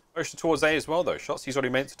first. Motion towards A as well, though. Shotzzy's already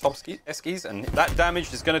made it to top skis, and that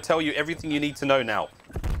damage is going to tell you everything you need to know now.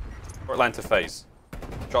 For Atlanta FaZe.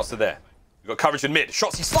 Shots are there. We've got coverage in mid.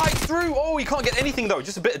 Shotzzy slides through. Oh, he can't get anything, though.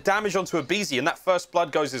 Just a bit of damage onto aBeZy, and that first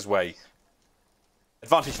blood goes his way.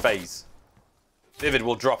 Advantage FaZe. Vivid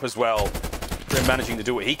will drop as well. Crim managing to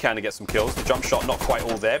do what he can to get some kills. The jump shot not quite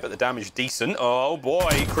all there, but the damage decent. Oh,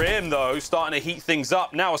 boy. Crim, though, starting to heat things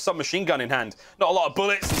up. Now a submachine gun in hand. Not a lot of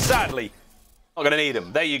bullets, and sadly, not going to need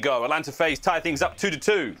them. There you go. Atlanta FaZe tie things up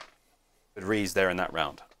 2-2. Good reads there in that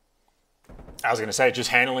round. I was going to say,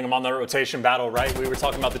 just handling them on the rotation battle, right? We were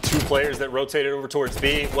talking about the 2 players that rotated over towards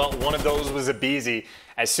B. Well, one of those was aBeZy.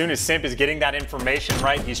 As soon as Simp is getting that information,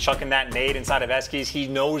 right, he's chucking that nade inside of Eskies. He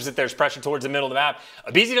knows that there's pressure towards the middle of the map.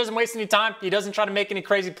 aBeZy doesn't waste any time. He doesn't try to make any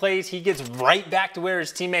crazy plays. He gets right back to where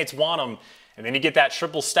his teammates want him. And then you get that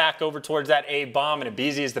triple stack over towards that A bomb, and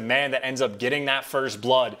aBeZy is the man that ends up getting that first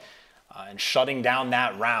blood and shutting down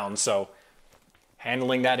that round. So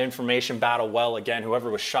handling that information battle well. Again,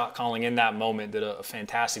 whoever was shot calling in that moment did a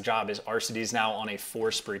fantastic job, as Arcitys now on a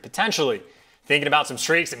 4 spree. Potentially thinking about some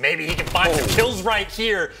streaks, and maybe he can find some kills right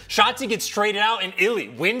here. Shotzzy gets traded out, and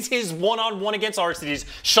iLLeY wins his one-on-one against Arcitys,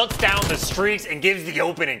 shuts down the streaks, and gives the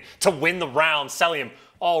opening to win the round. Cellium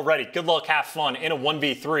already. Good luck, have fun in a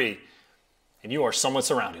 1v3. And you are somewhat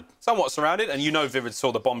surrounded. Somewhat surrounded, and you know Vivid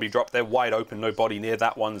saw the bomb be dropped there wide open. No body near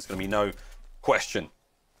that one. There's going to be no question.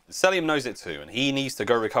 Cellium knows it too, and he needs to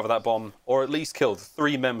go recover that bomb, or at least kill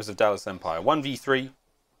 3 members of Dallas Empire. 1v3,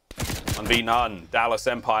 1v none. Dallas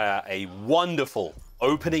Empire, a wonderful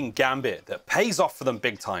opening gambit that pays off for them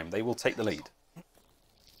big time. They will take the lead.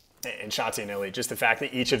 And Shotzzy and iLLeY, just the fact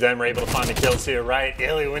that each of them are able to find the kills here, right?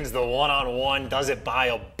 iLLeY wins the one-on-one, does it by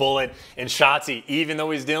a bullet. And Shotzzy, even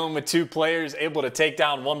though he's dealing with 2 players, able to take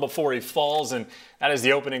down one before he falls. And that is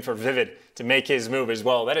the opening for Vivid to make his move as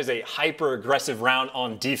well. That is a hyper-aggressive round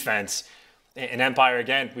on defense. And Empire,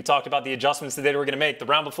 again, we talked about the adjustments that they were going to make. The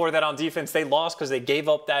round before that on defense, they lost because they gave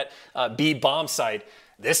up that B bomb site.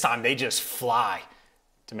 This time, they just fly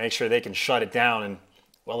to make sure they can shut it down. And,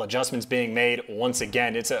 well, adjustments being made once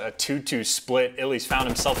again. It's a 2-2 split. iLLeY's found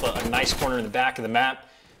himself a nice corner in the back of the map.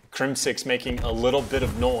 Crimsix making a little bit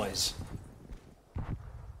of noise.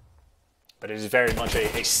 But it is very much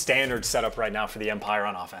a standard setup right now for the Empire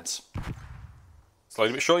on offense.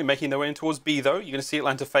 Slowly but surely making their way in towards B, though. You're going to see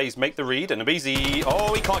Atlanta FaZe make the read. And aBeZy,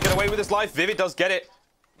 oh, he can't get away with his life. Vivid does get it.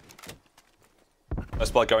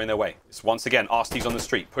 First blood going their way. It's once again, Arcitys on the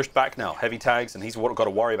street. Pushed back now. Heavy tags, and he's got to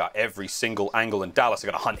worry about every single angle. And Dallas are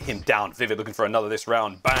going to hunt him down. Vivid looking for another this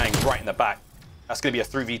round. Bang, right in the back. That's going to be a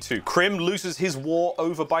 3v2. Crim loses his war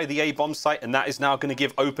over by the A bomb site, and that is now going to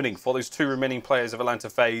give opening for those 2 remaining players of Atlanta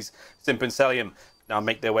FaZe. Simp and Cellium now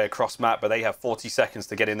make their way across map, but they have 40 seconds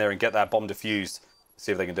to get in there and get that bomb defused.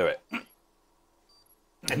 See if they can do it.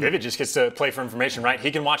 And Vivid just gets to play for information, right? He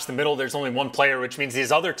can watch the middle. There's only 1 player, which means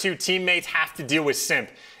his other 2 teammates have to deal with Simp.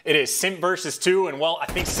 It is Simp versus 2, and, well, I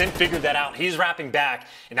think Simp figured that out. He's wrapping back,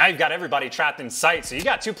 and now you've got everybody trapped in sight. So you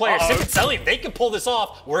got 2 players, Simp and Cellium. They can pull this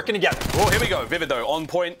off, working together. Oh, here we go. Vivid, though, on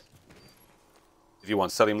point. If you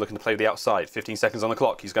want, Cellium looking to play the outside. 15 seconds on the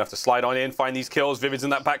clock. He's going to have to slide on in, find these kills. Vivid's in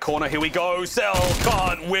that back corner. Here we go. Cell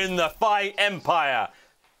can't win the fight. Empire.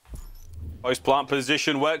 Post plant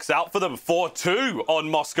position works out for them. 4-2 on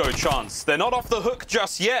Moscow Chance. They're not off the hook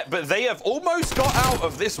just yet, but they have almost got out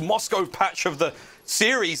of this Moscow patch of the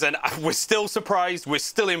series, and we're still surprised. We're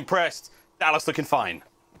still impressed. Dallas looking fine.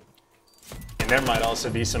 And there might also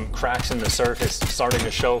be some cracks in the surface starting to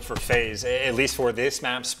show for FaZe, at least for this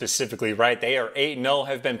map specifically, right? They are 8-0,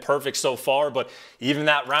 have been perfect so far, but even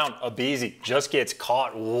that round, aBeZy just gets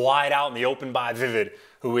caught wide out in the open by Vivid,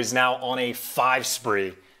 who is now on a 5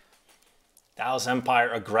 spree. Dallas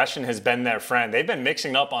Empire aggression has been their friend. They've been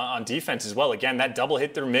mixing up on defense as well. Again, that double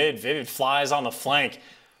hit through mid. Vivid flies on the flank.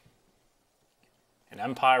 And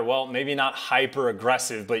Empire, well, maybe not hyper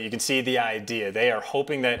aggressive, but you can see the idea. They are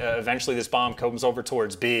hoping that eventually this bomb comes over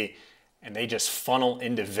towards B, and they just funnel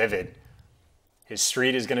into Vivid. His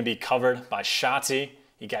street is going to be covered by Shotzzy.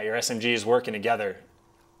 You got your SMGs working together.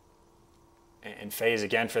 And FaZe,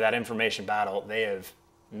 again, for that information battle, they have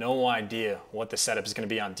no idea what the setup is going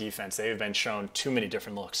to be on defense. They have been shown too many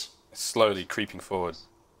different looks. Slowly creeping forward.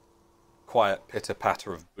 Quiet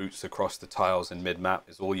pitter-patter of boots across the tiles in mid-map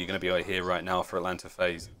is all you're going to be able to hear right now for Atlanta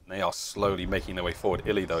FaZe. They are slowly making their way forward.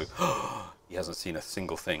 iLLeY, though, he hasn't seen a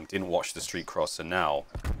single thing. Didn't watch the street cross, and now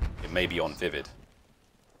it may be on Vivid.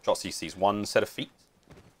 Shotzzy sees 1 set of feet.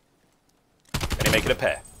 Can he make it a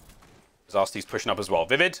pair? Arcitys pushing up as well.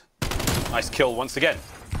 Vivid, nice kill once again.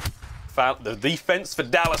 The defense for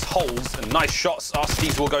Dallas holds, and nice shots.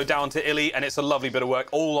 Arcitys will go down to iLLeY, and it's a lovely bit of work.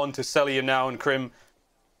 All onto Cellium now, and Crim.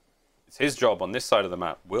 It's his job on this side of the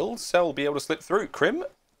map. Will Cell be able to slip through? Crim?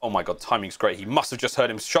 Oh my god, timing's great. He must have just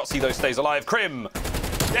heard him. Shotzzy, though, stays alive. Crim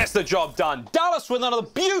gets the job done. Dallas with another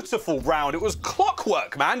beautiful round. It was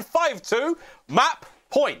clockwork, man. 5-2, map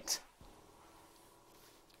point.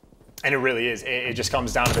 And it really is. It just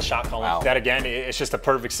comes down to the shot calling. Wow. That, again, it's just a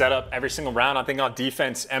perfect setup. Every single round, I think on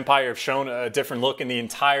defense, Empire have shown a different look, in the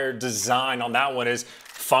entire design on that one is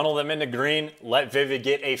funnel them into green, let Vivid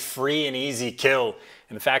get a free and easy kill.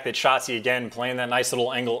 And the fact that Shotzzy, again, playing that nice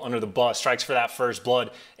little angle under the bus, strikes for that first blood,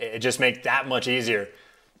 it just makes that much easier.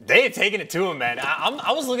 They have taken it to him, man.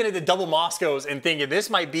 I was looking at the double Moscows and thinking this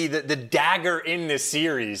might be the dagger in this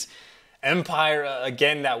series. Empire,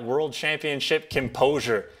 again, that world championship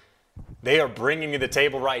composure. They are bringing to the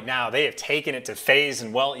table right now. They have taken it to FaZe,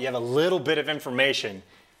 and, well, you have a little bit of information.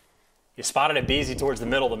 You spotted aBeZy towards the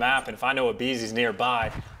middle of the map, and if I know aBeZy's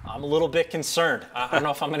nearby, I'm a little bit concerned. I don't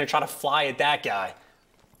know if I'm going to try to fly at that guy,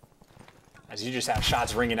 as you just have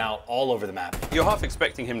shots ringing out all over the map. You're half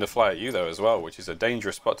expecting him to fly at you, though, as well, which is a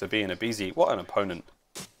dangerous spot to be in. aBeZy, what an opponent.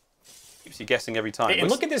 Keeps you guessing every time. And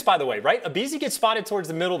look at this, by the way, right? aBeZy gets spotted towards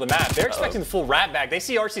the middle of the map. They're expecting the full wrap back. They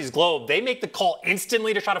see Arcety's globe. They make the call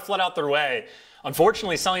instantly to try to flood out their way.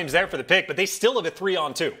 Unfortunately, Cellium's there for the pick, but they still have a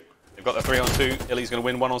 3-on-2. They've got the 3-on-2. iLLeY's going to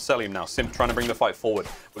win 1 on Cellium now. Simp trying to bring the fight forward.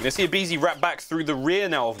 We're going to see aBeZy wrap back through the rear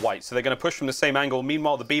now of White, so they're going to push from the same angle.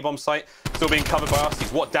 Meanwhile, the B-bomb site still being covered by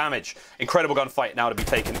Arcitys. What damage. Incredible gunfight now to be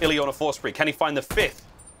taken. iLLeY on a 4 spree. Can he find the 5th?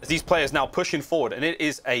 As these players now pushing forward, and it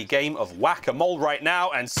is a game of whack-a-mole right now,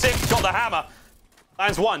 and Simp got the hammer.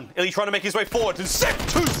 Lands one. iLLeY trying to make his way forward. And Simp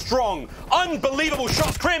too strong. Unbelievable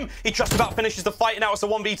shots. Crim, he just about finishes the fight. Now it's a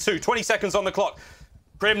 1v2. 20 seconds on the clock.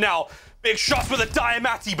 Crim now. Big shots with a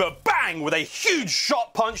Diamati, but bang! With a huge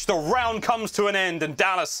shot punch, the round comes to an end. And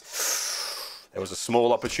Dallas, there was a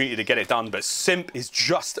small opportunity to get it done, but Simp is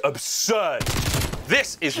just absurd.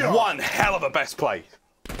 This is one hell of a best play.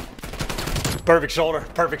 Perfect shoulder,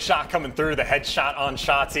 perfect shot coming through, the headshot on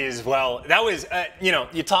Shotzzy as well. That was, you know,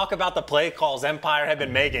 you talk about the play calls Empire had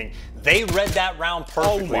been making. They read that round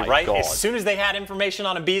perfectly, right? God. As soon as they had information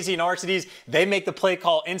on aBeZy and Arcitys, they make the play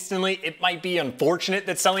call instantly. It might be unfortunate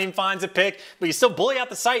that Cellium finds a pick, but you still bully out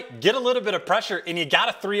the site, get a little bit of pressure, and you got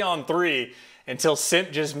a 3-on-3 until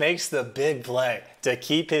Simp just makes the big play to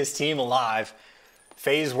keep his team alive.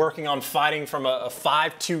 FaZe working on fighting from a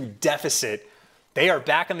 5-2 deficit. They are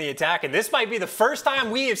back on the attack, and this might be the first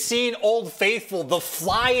time we have seen Old Faithful, the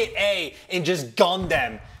fly at A, and just gun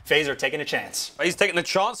them. FaZe are taking a chance. He's taking a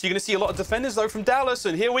chance. You're going to see a lot of defenders, though, from Dallas.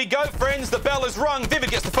 And here we go, friends. The bell is rung.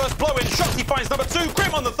 Vivid gets the first blow in. Shotzzy finds number 2.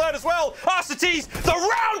 Crim on the third as well. Arcitys, the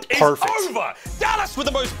round is over. Dallas with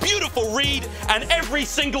the most beautiful read, and every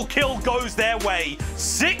single kill goes their way.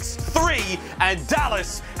 6-3, and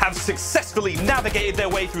Dallas have successfully navigated their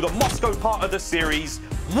way through the Moscow part of the series.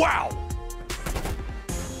 Wow.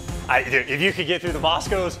 If you could get through the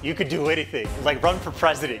Moscows, you could do anything. Like run for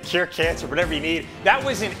president, cure cancer, whatever you need. That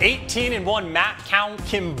was an 18-1 map count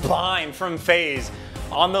combined from FaZe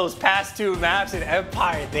on those past 2 maps in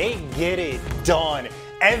Empire. They get it done.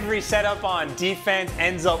 Every setup on defense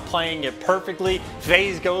ends up playing it perfectly.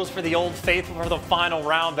 FaZe goes for the Old Faithful for the final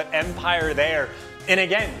round, but Empire there. And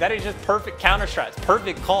again, that is just perfect counter strats,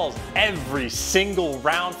 perfect calls every single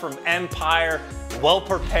round from Empire. Well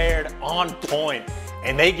prepared, on point.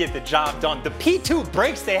 And they get the job done. The P2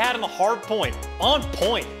 breaks they had on the hard point, on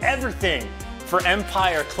point, everything for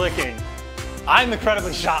Empire clicking. I'm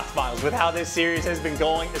incredibly shocked, Miles, with how this series has been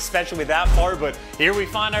going, especially that far, but here we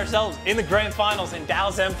find ourselves in the grand finals in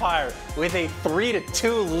Dallas Empire with a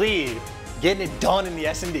 3-2 lead, getting it done in the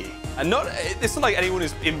S&D. And it's not like anyone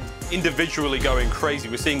is individually going crazy.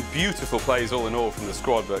 We're seeing beautiful plays all in all from the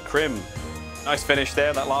squad, but Crim, nice finish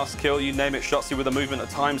there, that last kill, you name it. Shotzzy with a movement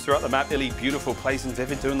at times throughout the map. iLLeY, beautiful plays, and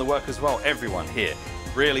Vivid doing the work as well. Everyone here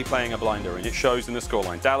really playing a blinder, and it shows in the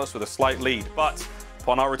scoreline. Dallas with a slight lead, but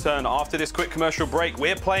upon our return after this quick commercial break,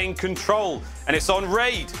 we're playing Control, and it's on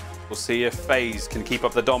Raid. We'll see if FaZe can keep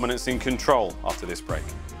up the dominance in Control after this break.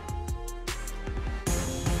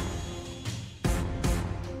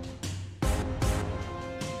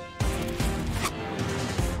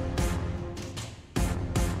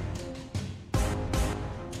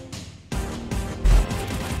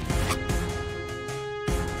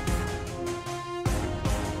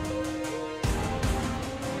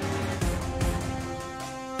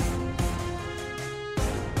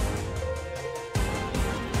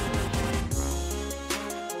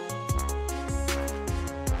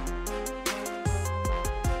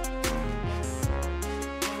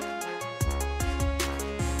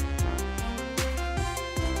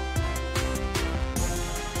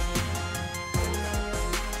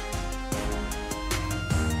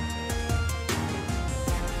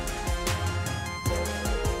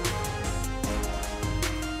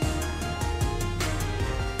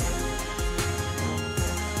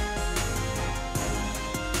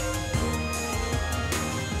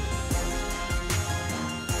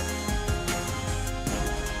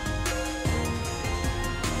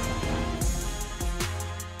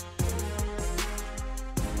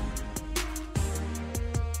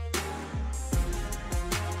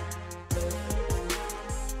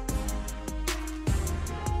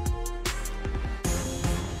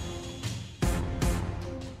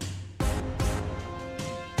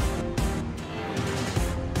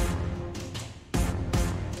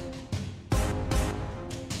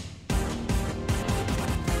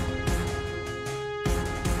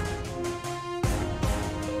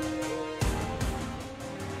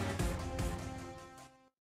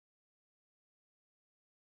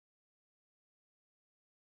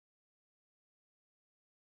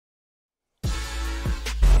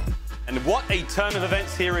 And what a turn of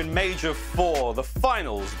events here in Major 4. The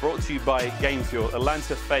finals brought to you by GameFuel.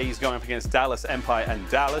 Atlanta FaZe going up against Dallas Empire, and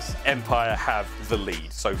Dallas Empire have the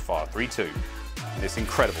lead so far, 3-2. In this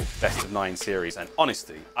incredible best-of-9 series. And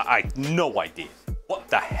honestly, I had no idea what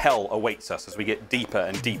the hell awaits us as we get deeper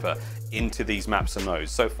and deeper into these maps and nodes.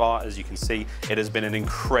 So far, as you can see, it has been an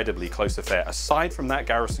incredibly close affair, aside from that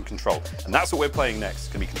Garrison Control. And that's what we're playing next. It's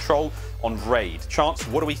going to be Control on Raid. Chance,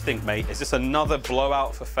 what do we think, mate? Is this another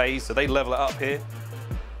blowout for FaZe? Do they level it up here?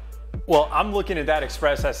 Well, I'm looking at that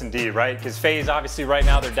Express S&D, right? Because FaZe, obviously, right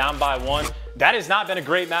now, they're down by 1. That has not been a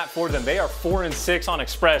great map for them. They are 4-6 on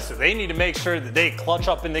Express, so they need to make sure that they clutch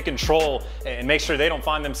up in the control and make sure they don't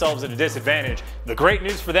find themselves at a disadvantage. The great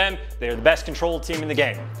news for them, they're the best control team in the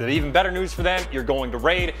game. The even better news for them, you're going to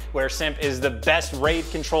Raid, where Simp is the best Raid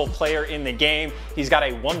control player in the game. He's got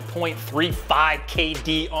a 1.35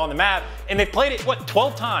 KD on the map, and they've played it, what,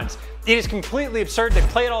 12 times? It is completely absurd. They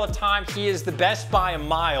play it all the time. He is the best by a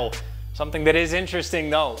mile. Something that is interesting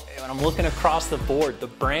though, when I'm looking across the board, the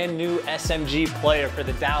brand new SMG player for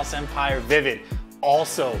the Dallas Empire, Vivid,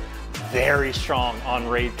 also very strong on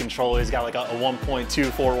raid control. He's got like a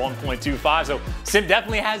 1.24, 1.25, so Simp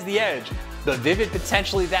definitely has the edge. But Vivid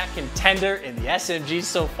potentially that contender, and the SMGs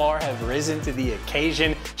so far have risen to the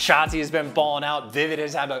occasion. Shotzzy has been balling out. Vivid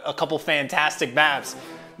has had a couple fantastic maps.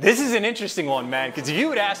 This is an interesting one, man, because if you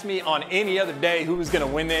would ask me on any other day who was going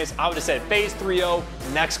to win this, I would have said FaZe 3-0,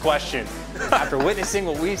 next question. After witnessing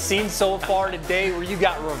what we've seen so far today, where you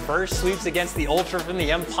got reverse sweeps against the Ultra from the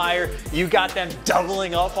Empire, you got them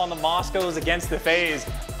doubling up on the Moscows against the FaZe,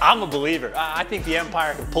 I'm a believer. I think the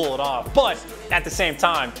Empire can pull it off, but at the same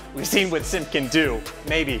time, we've seen what Simp can do.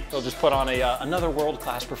 Maybe they'll just put on another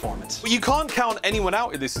world-class performance. Well, you can't count anyone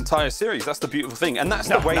out in this entire series. That's the beautiful thing, and that's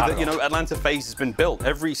the way that, you know, Atlanta FaZe has been built.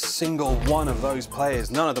 Every single one of those players,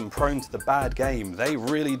 none of them prone to the bad game. They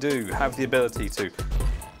really do have the ability to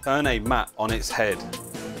turn a map on its head.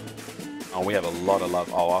 Oh, we have a lot of love.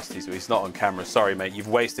 Oh, Arcitys, he's not on camera. Sorry, mate. You've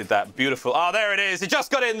wasted that beautiful... Oh, there it is. It just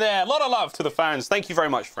got in there. A lot of love to the fans. Thank you very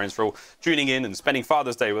much, friends, for all tuning in and spending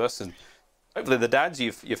Father's Day with us. And hopefully the dads,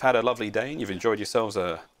 you've had a lovely day and you've enjoyed yourselves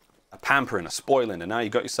a pampering, a spoiling, and now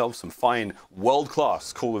you've got yourself some fine,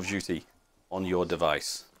 world-class Call of Duty on your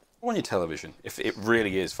device or on your television. If it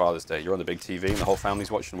really is Father's Day, you're on the big TV and the whole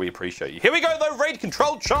family's watching, we appreciate you. Here we go, though. Raid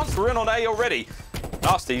control chance. We're in on A already.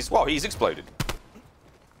 Arcitys, well, he's exploded.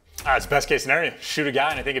 It's best case scenario. Shoot a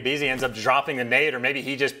guy, and I think aBeZy ends up dropping the nade, or maybe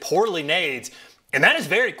he just poorly nades. And that is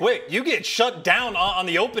very quick. You get shut down on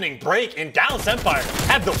the opening break, and Dallas Empire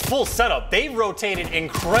had the full setup. They rotated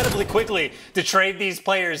incredibly quickly to trade these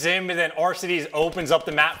players in, but then Arcitys opens up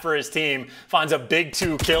the map for his team, finds a big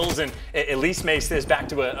 2 kills, and at least makes this back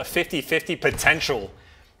to a 50-50 potential.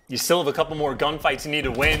 You still have a couple more gunfights you need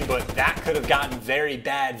to win, but that could have gotten very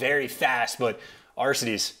bad very fast. But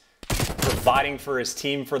Arcitys providing for his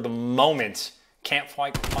team for the moment. Can't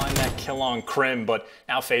quite find that kill on Crim, but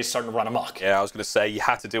now FaZe starting to run amok. Yeah, I was going to say, you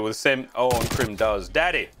had to deal with Simp. Oh, and Crim does.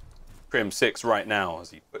 Daddy! Crimsix right now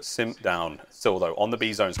as he puts Simp down. Still, though, on the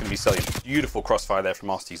B zone, it's going to be Cellium. Beautiful crossfire there from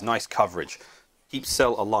Arcitys. Nice coverage. Keeps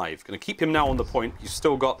Cell alive. Going to keep him now on the point. You've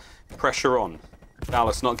still got pressure on.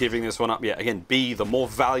 Dallas not giving this one up yet. Again, B, the more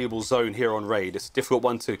valuable zone here on Raid. It's a difficult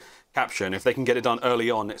one to capture, and if they can get it done early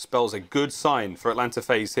on, it spells a good sign for Atlanta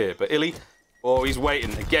FaZe here. But iLLeY, oh, he's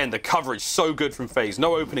waiting. Again, the coverage so good from FaZe.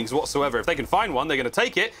 No openings whatsoever. If they can find one, they're going to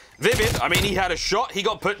take it. Vivid, I mean, he had a shot. He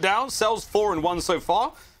got put down. Cell's 4-1 so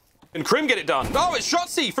far. Can Crim get it done? Oh, it's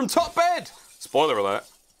Shotzzy from top bed. Spoiler alert,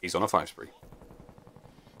 he's on a 5 spree.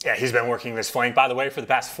 Yeah, he's been working this flank, by the way, for the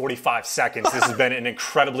past 45 seconds. This has been an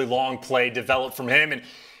incredibly long play developed from him, and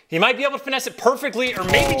he might be able to finesse it perfectly, or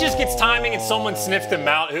maybe just gets timing and someone sniffed him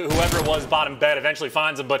out. Whoever it was, bottom bed, eventually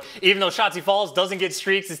finds him. But even though Shotzzy falls, doesn't get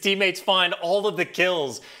streaks, his teammates find all of the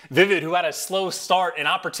kills. Vivid, who had a slow start, an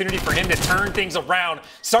opportunity for him to turn things around,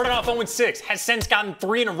 started off 0-6, has since gotten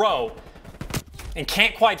 3 in a row, and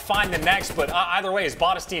can't quite find the next. But either way, has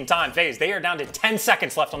bought his team time. FaZe, they are down to 10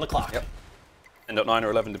 seconds left on the clock. Yep. End up 9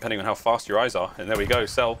 or 11, depending on how fast your eyes are. And there we go,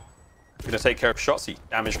 Cell going to take care of Shotzzy.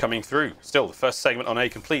 Damage coming through. Still, the first segment on A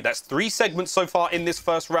complete. That's 3 segments so far in this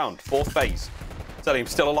first round. 4th phase. Cellium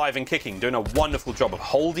still alive and kicking, doing a wonderful job of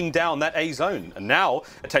holding down that A zone. And now,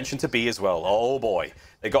 attention to B as well. Oh boy.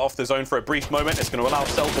 They got off the zone for a brief moment. It's going to allow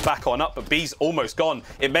Cell to back on up, but B's almost gone.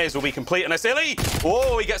 It may as well be complete. And that's iLLeY.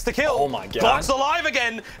 Whoa, he gets the kill. Oh my god. Clock's alive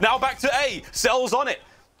again. Now back to A. Cell's on it.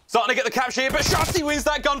 Starting to get the capture here, but Shotzzy wins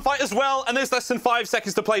that gunfight as well, and there's less than 5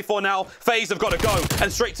 seconds to play for now. FaZe have got to go,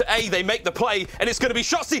 and straight to A, they make the play, and it's going to be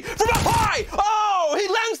Shotzzy from up high! Oh, he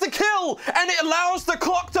lands the kill, and it allows the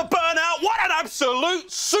clock to burn out. What an absolute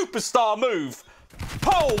superstar move.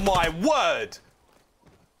 Oh, my word.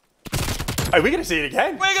 Are we going to see it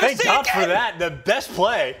again? We're going to see it again. Thank God for that. The best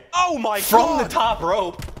play. Oh, my God. From the top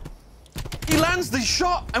rope. He lands the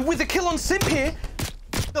shot, and with the kill on Simp here,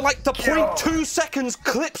 like the 0.2 seconds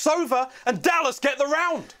clips over, and Dallas get the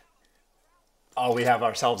round. Oh, we have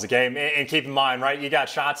ourselves a game. And keep in mind, right, you got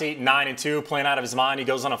Shotzzy, 9-2, playing out of his mind. He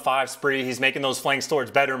goes on a 5 spree. He's making those flanks towards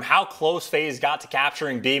bedroom. How close FaZe got to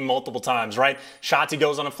capturing B multiple times, right? Shotzzy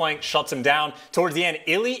goes on a flank, shuts him down. Towards the end,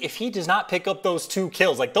 iLLeY, if he does not pick up those 2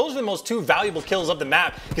 kills, like those are the most 2 valuable kills of the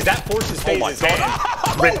map, because that forces FaZe's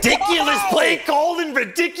hand. Ridiculous play called and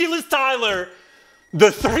ridiculous Tyler. The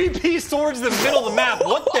 3-piece towards the middle of the map.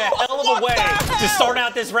 What the hell of a way to start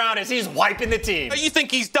out this round as he's wiping the team. You think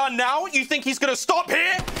he's done now? You think he's going to stop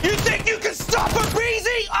here? You think you can stop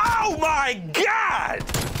aBeZy? Oh my God!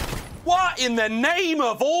 What in the name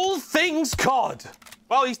of all things COD?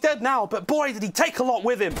 Well, he's dead now, but boy, did he take a lot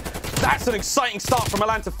with him. That's an exciting start from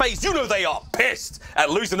Atlanta FaZe. You know they are pissed at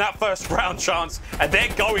losing that first round chance, and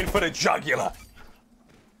they're going for the jugular.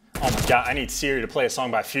 Oh my God, I need Siri to play a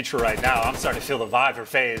song by Future right now. I'm starting to feel the vibe for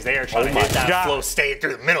FaZe. They are trying to hit that flow state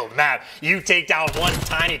through the middle of the map. You take down one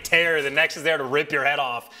tiny tear, the next is there to rip your head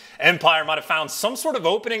off. Empire might have found some sort of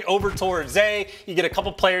opening over towards A. You get a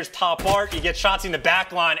couple players top art, you get Shotzzy in the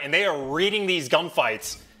back line, and they are reading these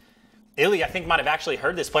gunfights. iLLeY, I think, might have actually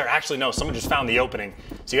heard this player. Actually, no, someone just found the opening.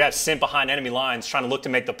 So you have Simp behind enemy lines trying to look to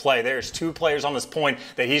make the play. There's 2 players on this point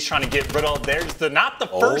that he's trying to get rid of. There's not the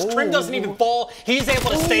first. Crim doesn't even fall. He's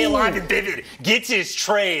able to stay alive, and aBeZy gets his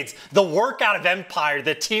trades. The work out of Empire,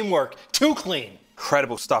 the teamwork, too clean.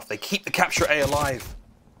 Incredible stuff. They keep the capture A alive.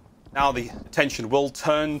 Now the attention will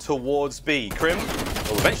turn towards B. Crim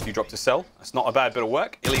will eventually drop to Cell. That's not a bad bit of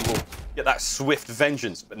work. iLLeY will get that swift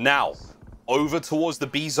vengeance. But now, over towards the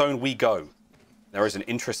B zone we go. There is an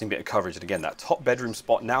interesting bit of coverage. And again, that top bedroom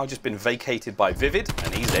spot now just been vacated by Vivid,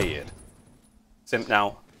 and he's dead. Simp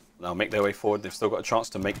now make their way forward. They've still got a chance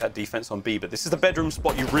to make that defense on B, but this is the bedroom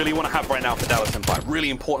spot you really want to have right now for Dallas Empire. Really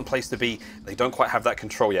important place to be. They don't quite have that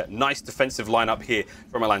control yet. Nice defensive lineup here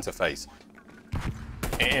from Atlanta FaZe.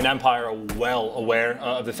 And Empire are well aware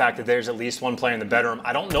of the fact that there's at least 1 player in the bedroom.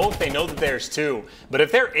 I don't know if they know that there's 2, but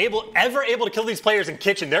if they're ever able to kill these players in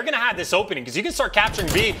kitchen, they're going to have this opening, because you can start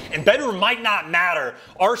capturing B, and bedroom might not matter.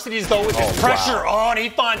 Arcitys, though, with his pressure on, he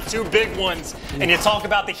finds 2 big ones. And you talk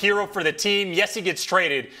about the hero for the team. Yes, he gets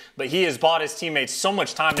traded, but he has bought his teammates so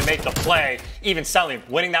much time to make the play. Even Cellium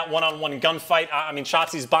winning that one-on-one gunfight. I mean,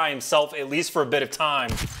 Shotzzy's by himself, at least for a bit of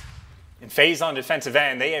time. And FaZe on defensive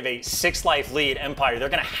end, they have a 6-life lead. Empire, they're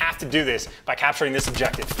going to have to do this by capturing this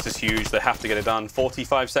objective. This is huge. They have to get it done.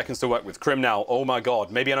 45 seconds to work with. Crim now. Oh my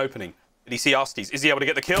God. Maybe an opening. Did he see Arcitys? Is he able to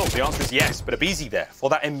get the kill? The answer is yes, but aBeZy there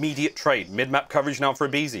for that immediate trade. Mid-map coverage now for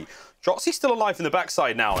aBeZy. Shotzzy's still alive in the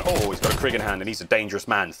backside now. Oh, he's got a Krig in hand, and he's a dangerous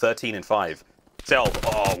man. 13-5. Cell.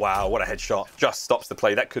 Oh, wow. What a headshot. Just stops the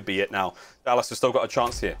play. That could be it now. Dallas has still got a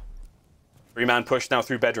chance here. 3-man push now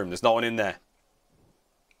through bedroom. There's no one in there.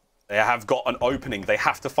 They have got an opening. They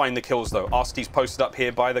have to find the kills, though. Arcitys posted up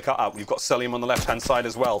here by the cutout. We've got Cellium on the left-hand side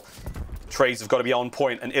as well. Trades have got to be on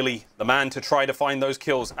point, and iLLeY, the man to try to find those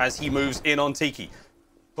kills as he moves in on Tiki.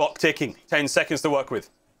 Clock ticking. 10 seconds to work with.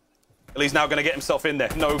 iLLeY's now going to get himself in there.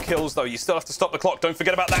 No kills, though. You still have to stop the clock. Don't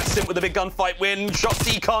forget about that Simp with the big gunfight win.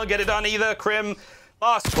 Shotzzy can't get it done either. Crim,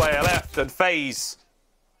 last player left, and FaZe.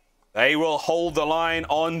 They will hold the line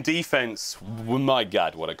on defense. Oh my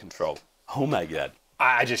God, what a control. Oh my God.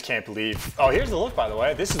 I just can't believe. Oh, here's the look, by the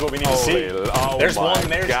way. This is what we need to see. Oh, there's 1,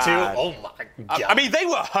 there's 2. Oh my God. I mean, they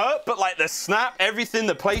were hurt, but like the snap, everything,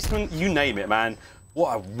 the placement, you name it, man.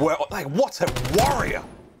 What a warrior.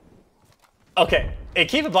 Okay, and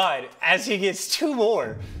keep in mind, as he gets 2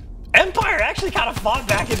 more, Empire actually kind of fought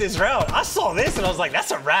back in this round. I saw this and I was like, that's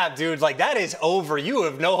a wrap, dude. Like, that is over. You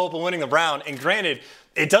have no hope of winning the round. And granted,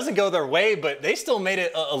 it doesn't go their way, but they still made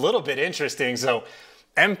it a little bit interesting. So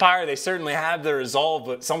Empire, they certainly have the resolve,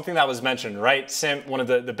 but something that was mentioned, right? Simp, one of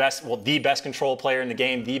the best, well, the best control player in the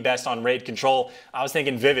game, the best on raid control. I was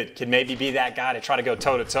thinking Vivid could maybe be that guy to try to go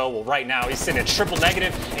toe-to-toe. Well, right now, he's sitting at triple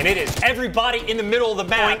negative, and it is everybody in the middle of the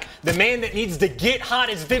map. The man that needs to get hot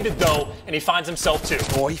is Vivid, though, and he finds himself 2.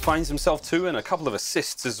 Oh, he finds himself 2 and a couple of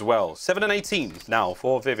assists as well. 7-18 now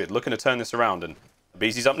for Vivid, looking to turn this around, and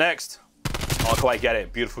aBeZy's up next. Can't quite get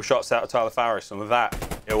it. Beautiful shots out of Tyler Farris, and with that,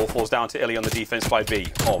 it all falls down to iLLeY on the defense by B.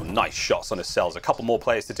 Oh, nice shots on his cells. A couple more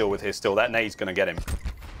players to deal with here still. That nade's going to get him.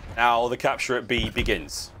 Now the capture at B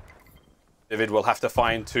begins. Vivid will have to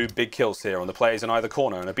find 2 big kills here on the players in either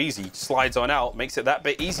corner, and aBeZy slides on out, makes it that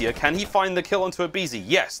bit easier. Can he find the kill onto aBeZy?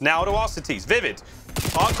 Yes. Now to Arcitys. Vivid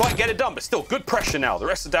can't quite get it done, but still good pressure now. The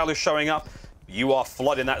rest of Dallas showing up. You are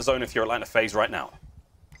flooding that zone if you're Atlanta FaZe right now.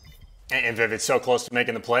 And Vivid's so close to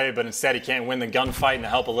making the play, but instead he can't win the gunfight and the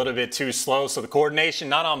help a little bit too slow. So the coordination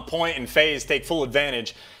not on point, and FaZe take full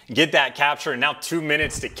advantage, get that capture, and now 2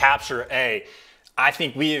 minutes to capture A. I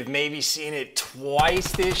think we have maybe seen it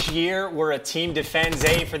twice this year where a team defends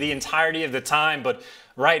A for the entirety of the time, but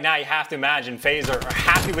right now you have to imagine FaZe are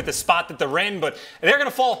happy with the spot that they're in, but they're going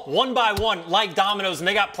to fall one by one like dominoes, and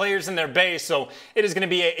they got players in their base, so it is going to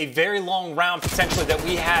be a very long round potentially that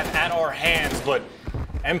we have at our hands, but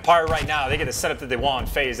Empire right now, they get the setup that they want.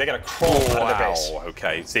 FaZe, they got to crawl out of the base.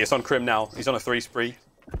 Okay, see, it's on Crim now. He's on a 3 spree,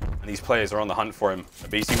 and these players are on the hunt for him.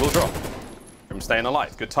 aBeZy will drop. Crim staying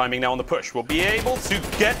alive. Good timing now on the push. We'll be able to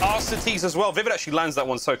get Arcitys as well. Vivid actually lands that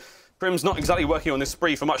one, so Crim's not exactly working on this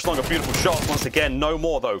spree for much longer. Beautiful shots once again. No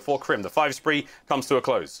more, though, for Crim. The 5 spree comes to a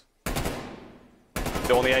close.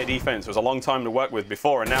 Still on the A defense. It was a long time to work with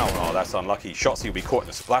before, and now, oh, that's unlucky. Shotzzy will be caught in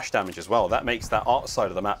the splash damage as well. That makes that art side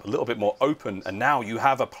of the map a little bit more open, and now you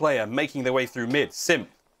have a player making their way through mid. Simp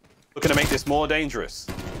looking to make this more dangerous.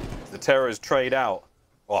 The terrors trade out.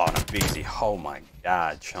 Oh, aBeZy. Oh my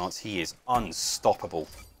God, Chance. He is unstoppable.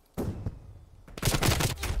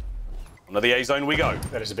 Under the A zone we go.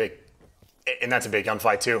 That is a big, and that's a big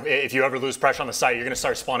gunfight too. If you ever lose pressure on the site, you're going to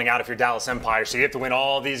start spawning out if you're Dallas Empire. So you have to win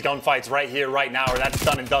all these gunfights right here, right now, or that's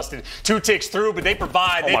done and dusted. 2 ticks through, but they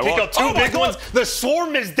provide. They pick up 2 big ones. The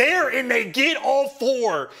swarm is there, and they get all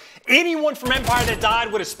 4. Anyone from Empire that died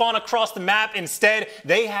would have spawned across the map. Instead,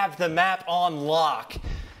 they have the map on lock.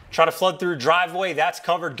 Try to flood through driveway. That's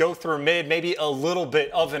covered. Go through mid. Maybe a little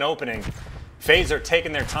bit of an opening. FaZe are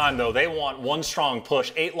taking their time, though. They want one strong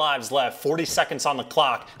push. 8 lives left. 40 seconds on the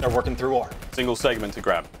clock. They're working through R. Single segment to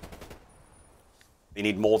grab. They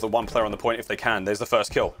need more than one player on the point if they can. There's the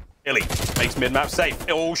first kill. iLLeY makes mid-map safe.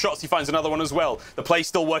 Oh, Shotzzy finds another one as well. The play's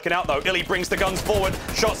still working out, though. iLLeY brings the guns forward.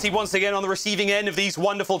 Shotzzy once again on the receiving end of these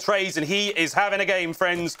wonderful trades, and he is having a game,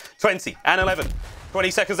 friends. 20 and 11. 20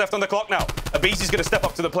 seconds left on the clock now. aBeZy's going to step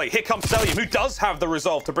up to the plate. Here comes Cellium, who does have the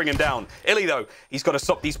resolve to bring him down. iLLeY, though, he's got to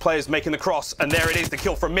stop these players making the cross. And there it is, the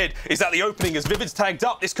kill from mid. Is that the opening as Vivid's tagged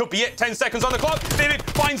up? This could be it. 10 seconds on the clock. Vivid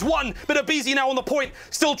finds one, but aBeZy now on the point.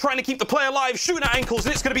 Still trying to keep the play alive, shooting at ankles,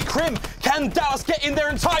 and it's going to be Crim. Can Dallas get in there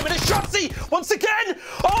in time? And it's Shotzzy once again.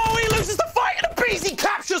 Oh, he loses the fight, and aBeZy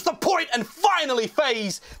captures the point. And finally,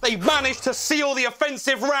 FaZe, they managed to seal the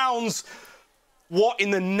offensive rounds. What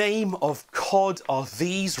in the name of COD are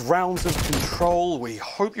these rounds of control? We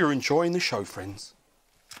hope you're enjoying the show, friends.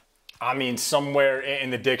 I mean, somewhere in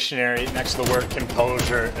the dictionary next to the word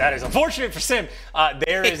composure, that is unfortunate for Simp.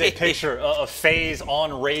 There is a picture of FaZe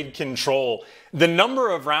on raid control. The number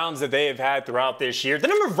of rounds that they have had throughout this year, the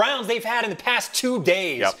number of rounds they've had in the past 2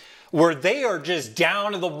 days, where they are just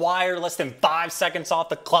down to the wire, less than 5 seconds off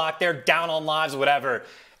the clock, they're down on lives, whatever,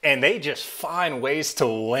 and they just find ways to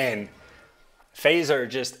win. FaZe are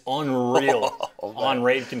just unreal on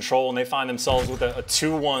raid control, and they find themselves with a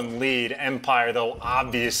 2-1 lead. Empire, though,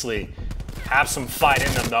 obviously have some fight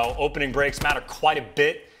in them, though. Opening breaks matter quite a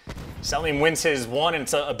bit. Cellium wins his one, and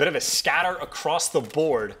it's a bit of a scatter across the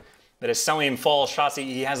board. But as Cellium falls, Shotzzy,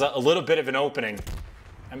 he has a little bit of an opening.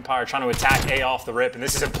 Empire trying to attack A off the rip, and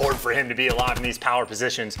this is important for him to be alive in these power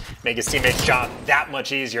positions, make his teammates' job that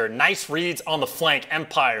much easier. Nice reads on the flank.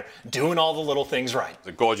 Empire doing all the little things right. It's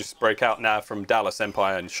a gorgeous breakout now from Dallas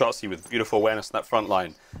Empire, and Shotzzy with beautiful awareness on that front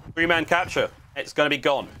line. 3-man capture. It's going to be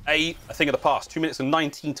gone. A thing of the past. 2 minutes and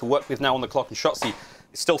 19 to work with now on the clock, and Shotzzy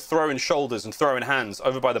is still throwing shoulders and throwing hands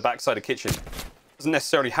over by the backside of Kitchen. Doesn't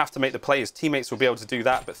necessarily have to make the play. His teammates will be able to do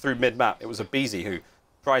that, but through mid-map, it was aBeZy who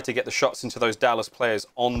tried to get the shots into those Dallas players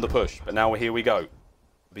on the push. But now here we go.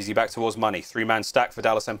 aBeZy back towards money. 3-man stack for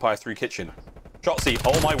Dallas Empire through Kitchen. Shotzzy,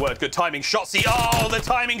 oh my word, good timing. Shotzzy, oh, the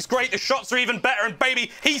timing's great. The shots are even better, and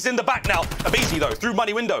baby, he's in the back now. aBeZy, though, through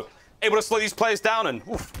money window, able to slow these players down, and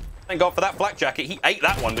oof, thank God for that black jacket. He ate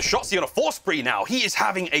that one. The Shotzzy on a 4 spree now. He is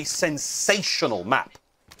having a sensational map.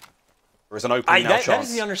 There is an opening now, that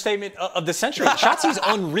is the understatement of the century. Shotzzy's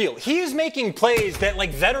unreal. He is making plays that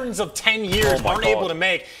like veterans of 10 years aren't able to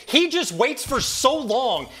make. He just waits for so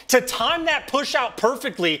long to time that push out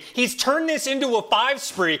perfectly. He's turned this into a 5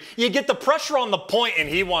 spree. You get the pressure on the point, and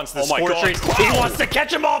he wants the score treat. He wants to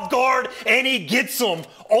catch him off guard, and he gets him.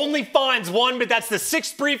 Only finds one, but that's the 6th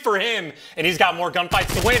spree for him, and he's got more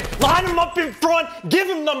gunfights to win. Line him up in front, give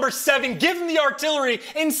him number 7, give him the artillery,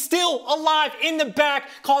 and still alive in the back,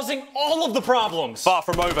 causing all of the problems. Far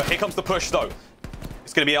from over. Here comes the push, though.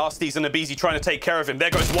 It's going to be Arcitys and aBeZy trying to take care of him.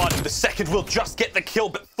 There goes one. The second will just get the kill,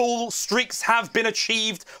 but full streaks have been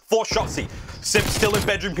achieved for Shotzzy. Simp still in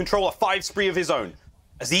bedroom control, a 5 spree of his own.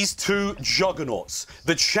 As these two juggernauts,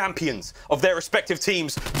 the champions of their respective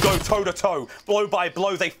teams, go toe-to-toe, blow by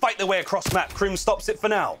blow. They fight their way across map. Crim stops it for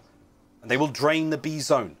now, and they will drain the B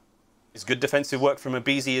zone. His good defensive work from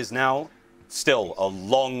aBeZy is now still a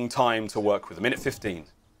long time to work with. A minute 15.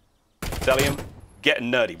 Cellium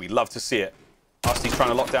getting nerdy. We love to see it. Arcitys trying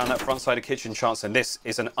to lock down that front side of kitchen chance, and this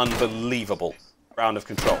is an unbelievable round of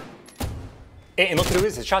control. And look at who it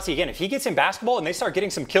is. It's Shotzzy again. If he gets in basketball and they start getting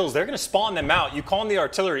some kills, they're going to spawn them out. You call them the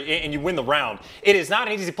artillery and you win the round. It is not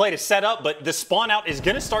an easy play to set up, but the spawn out is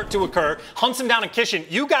going to start to occur. Hunts him down in kitchen.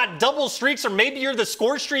 You got double streaks, or maybe you're the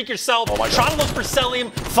score streak yourself. Trying to look for Cellium,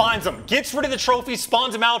 finds him, gets rid of the trophy,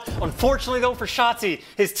 spawns him out. Unfortunately, though, for Shotzzy,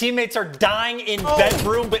 his teammates are dying in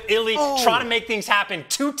bedroom, but iLLeY trying to make things happen.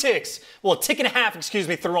 2 ticks. Well, a tick and a half, excuse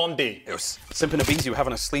me, through on B. It was Simp and aBeZy were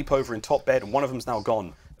having a sleepover in top bed, and one of them's now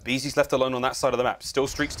gone. aBeZy's left alone on that side of the map. Still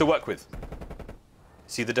streaks to work with.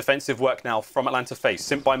 See the defensive work now from Atlanta FaZe.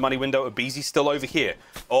 Simp by money window. aBeZy still over here.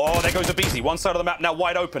 Oh, there goes aBeZy. One side of the map now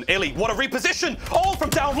wide open. iLLeY, what a reposition. Oh, from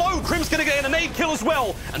down low. Crim's going to get an nade kill as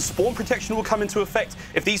well. And spawn protection will come into effect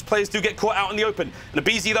if these players do get caught out in the open. And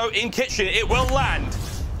aBeZy, though, in kitchen. It will land.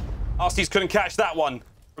 Arcitys couldn't catch that one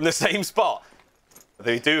from the same spot.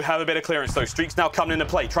 They do have a bit of clearance, though. Streaks now coming into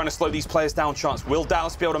play, trying to slow these players down. Chance. Will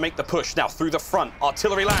Dallas be able to make the push now through the front?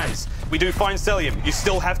 Artillery lands. We do find Cellium. You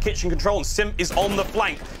still have kitchen control, and Simp is on the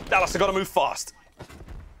flank. Dallas have got to move fast.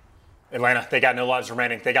 Atlanta, they got no lives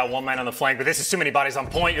remaining. They got 1 man on the flank, but this is too many bodies on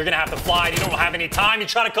point. You're going to have to fly. You don't have any time. You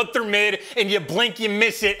try to cut through mid, and you blink, you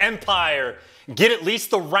miss it. Empire get at least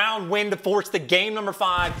the round win to force the game number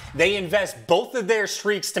 5. They invest both of their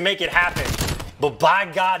streaks to make it happen. But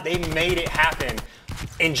by God, they made it happen.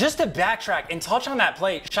 And just to backtrack and touch on that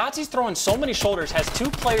play, Shotzzy's throwing so many shoulders, has 2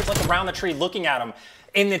 players like around the tree looking at him,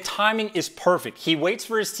 and the timing is perfect. He waits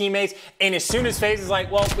for his teammates, and as soon as FaZe is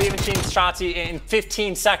like, well, we haven't seen Shotzzy in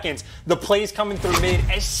 15 seconds, the play's coming through mid.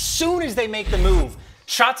 As soon as they make the move,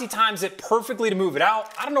 Shotzzy times it perfectly to move it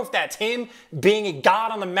out. I don't know if that's him being a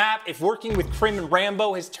god on the map, if working with Crim and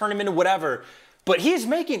Rambo has turned him into whatever, but he is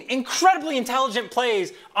making incredibly intelligent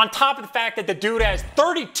plays on top of the fact that the dude has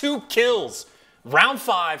 32 kills. Round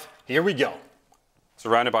 5, here we go.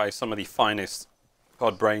 Surrounded by some of the finest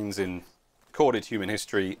COD brains in recorded human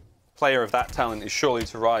history, a player of that talent is surely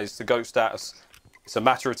to rise to GOAT status. It's a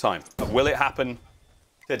matter of time. But will it happen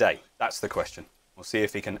today? That's the question. We'll see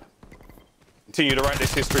if he can continue to write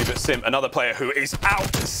this history. But Simp, another player who is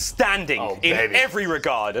outstanding in every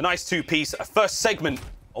regard. A nice 2-piece, a first segment.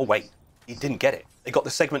 Oh, wait, he didn't get it. They got the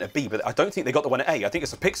segment at B, but I don't think they got the one at A. I think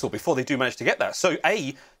it's a pixel before they do manage to get that. So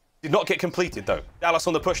A did not get completed, though. Dallas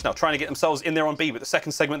on the push now, trying to get themselves in there on B, but the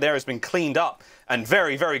second segment there has been cleaned up, and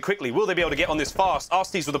very, very quickly. Will they be able to get on this fast?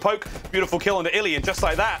 Arcitys with the poke. Beautiful kill on the iLLeY, and just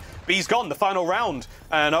like that, B's gone, the final round.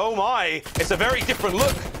 And oh my, it's a very different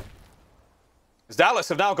look. As Dallas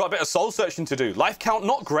have now got a bit of soul searching to do. Life count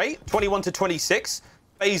not great, 21 to 26.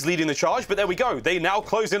 FaZe leading the charge, but there we go. They now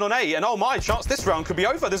close in on A, and oh my, chance this round could be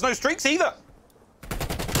over. There's no streaks either.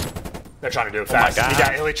 They're trying to do it fast. He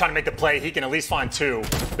got iLLeY trying to make the play. He can at least find 2.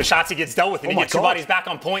 The Shotzzy gets dealt with, and you get 2 bodies back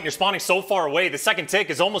on point. You're spawning so far away. The second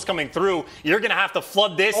tick is almost coming through. You're going to have to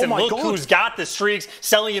flood this, and look who's got the streaks.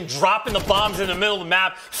 Cellium dropping the bombs in the middle of the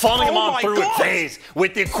map, funneling them on through at FaZe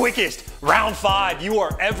with the quickest round 5 you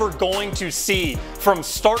are ever going to see. From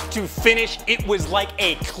start to finish, it was like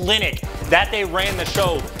a clinic that they ran the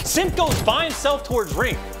show. Simp goes by himself towards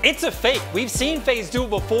ring. It's a fake. We've seen FaZe do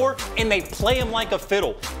it before, and they play him like a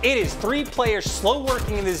fiddle. It is 3 players slow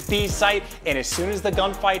working in this B site, and as soon as the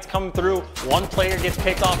gunfights come through, 1 player gets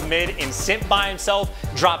picked off mid, and Simp by himself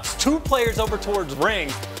drops 2 players over towards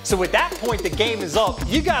ring. So at that point, the game is up.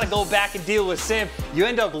 You got to go back and deal with Simp. You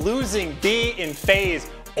end up losing B in FaZe,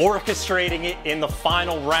 orchestrating it in the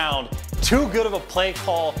final round. Too good of a play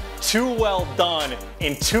call, too well done,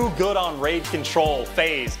 and too good on raid control.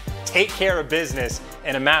 FaZe take care of business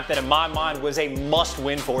in a map that in my mind was a must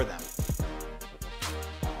win for them.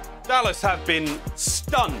 Dallas have been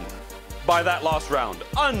stunned by that last round.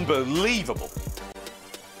 Unbelievable.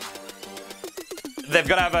 They've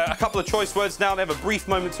got to have a couple of choice words now. They have a brief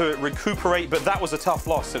moment to recuperate, but that was a tough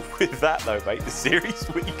loss. And with that, though, mate, the series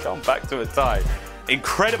will come back to a tie.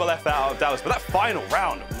 Incredible effort out of Dallas, but that final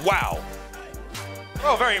round, wow.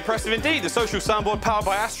 Well, very impressive indeed. The social soundboard powered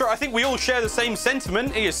by Astra. I think we all share the same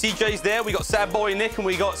sentiment. Here, CJ's there. We got Sad Boy Nick, and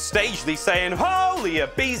we got Stagely saying, "Holy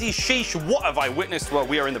aBeZy, sheesh, what have I witnessed?" Well,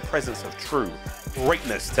 we are in the presence of true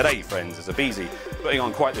greatness today, friends, as aBeZy putting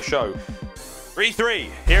on quite the show. 3-3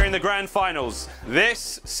 here in the grand finals.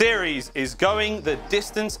 This series is going the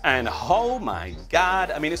distance, and oh my God.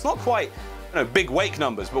 I mean, it's not quite, you know, big wake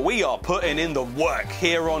numbers, but we are putting in the work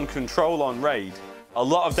here on Control on Raid. A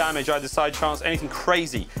lot of damage either side, chance, anything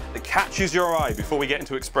crazy that catches your eye before we get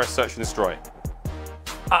into Express Search and Destroy.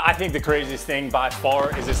 I think the craziest thing by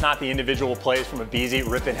far is it's not the individual plays from aBeZy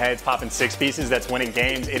ripping heads, popping 6 pieces that's winning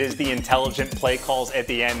games. It is the intelligent play calls at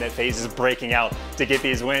the end that FaZe is breaking out to get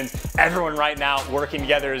these wins. Everyone right now working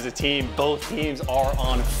together as a team. Both teams are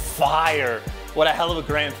on fire. What a hell of a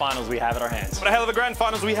grand finals we have in our hands. What a hell of a grand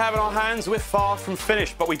finals we have in our hands. We're far from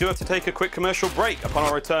finished, but we do have to take a quick commercial break. Upon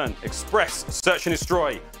our return, Express, Search and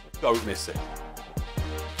Destroy. Don't miss it.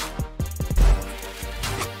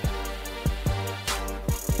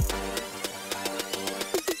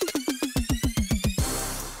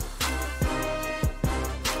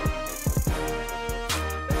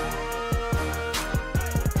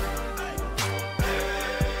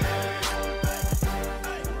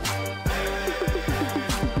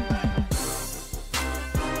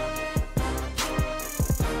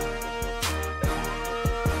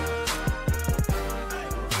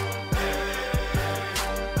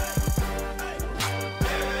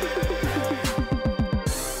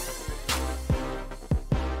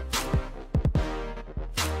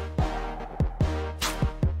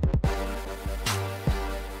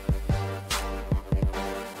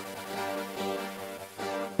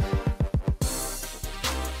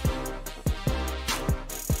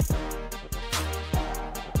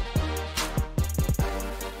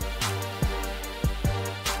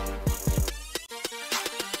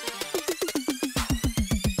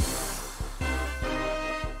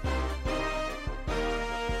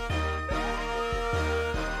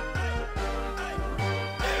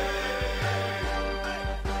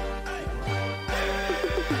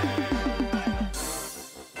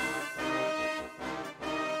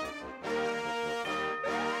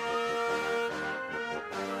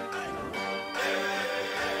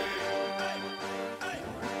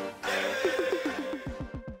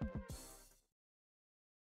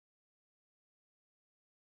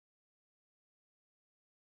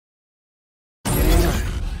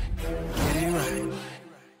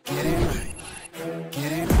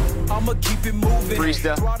 Keep it moving.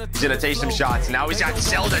 Priestahh, he's gonna take some shots. Now he's got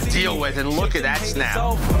Cell to deal with, and look at that snap.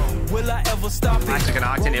 Will I ever stop it? Magic and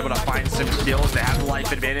Octane able to find some kills. They have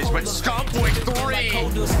life advantage, but Scump with 3.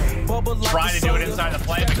 Trying to do it inside the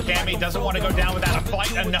play, but Cammy doesn't want to go down without a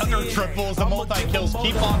fight. Another triple as the multi-kills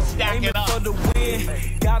keep on stacking up.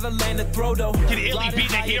 Gotta land the throw though. Can iLLeY be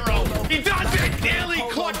the hero? He does it! iLLeY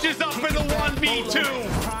clutches up in the 1v2.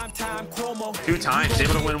 2 times,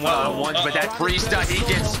 able to win one-on-ones, but that Priestahh, he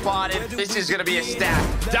gets spotted. This is gonna be a stack.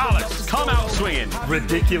 Dallas, come out swinging.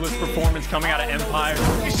 Ridiculous performance coming out of Empire.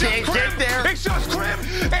 Can't get there. Big shots, Crim,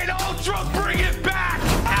 and Ultra bring it back.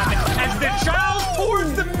 As the child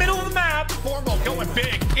towards the middle of the map. Formal going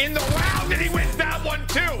big in the round, and he wins that one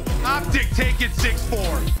too. OpTic take it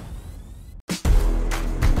 6-4.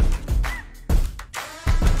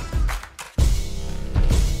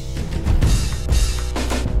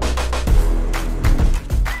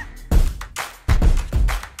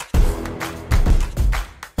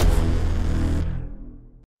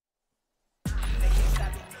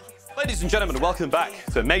 Ladies and gentlemen, welcome back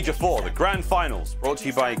to Major 4, the Grand Finals, brought to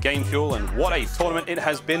you by GameFuel, and what a tournament it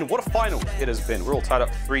has been, what a final it has been. We're all tied up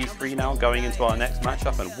 3-3 now going into our next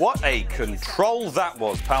matchup, and what a control that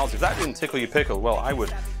was, pals. If that didn't tickle your pickle, well, I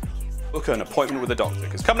would book an appointment with a doctor,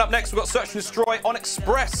 because coming up next, we've got Search and Destroy on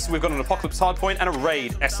Express. We've got an Apocalypse Hardpoint and a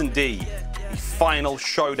Raid S&D. The final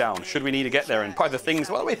showdown, should we need to get there. And by the things,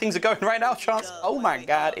 well, the way things are going right now, chance, oh my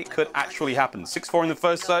god, it could actually happen. 6-4 in the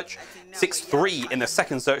first search, 6-3 in the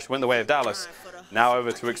second search went the way of Dallas. Now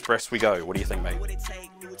over to Express we go. What do you think, mate?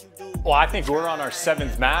 Well, I think we're on our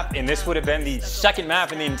 7th map, and this would have been the 2nd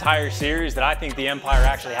map in the entire series that I think the Empire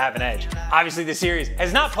actually have an edge. Obviously, the series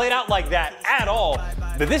has not played out like that at all,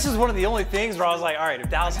 but this is one of the only things where I was like, all right, if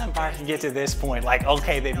Dallas Empire can get to this point, like,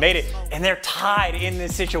 okay, they've made it, and they're tied in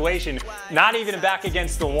this situation, not even back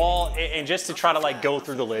against the wall, and just to try to, like, go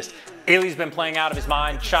through the list. iLLeY's been playing out of his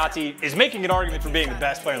mind. Shotzzy is making an argument for being the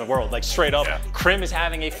best player in the world, like, straight up. Yeah. Crim is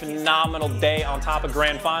having a phenomenal day on top of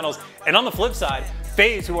Grand Finals, and on the flip side,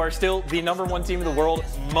 FaZe, who are still the #1 team in the world,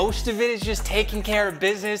 most of it is just taking care of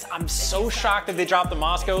business. I'm so shocked that they dropped the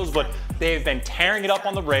Moscows, but they've been tearing it up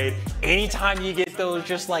on the raid. Anytime you get those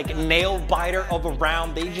just like nail biter of a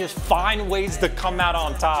round, they just find ways to come out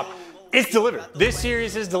on top. It's delivered. This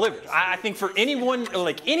series is delivered. I think for anyone,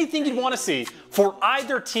 like anything you'd want to see for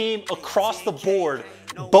either team across the board,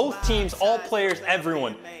 both teams, all players,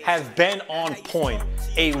 everyone have been on point.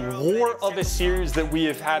 A war of a series that we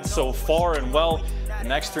have had so far, and well, the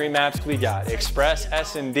next 3 maps we got Express,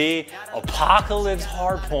 S&D, Apocalypse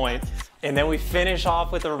Hardpoint, And then we finish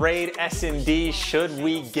off with a raid S&D should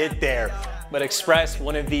we get there. But Express,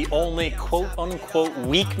 one of the only quote-unquote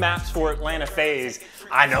weak maps for Atlanta FaZe,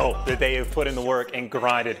 I know that they have put in the work and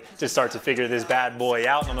grinded to start to figure this bad boy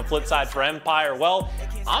out. On the flip side for Empire, well,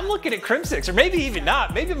 I'm looking at Crimsix, or maybe even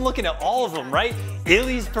not. Maybe I'm looking at all of them, right?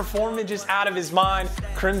 iLLeY's performance is out of his mind.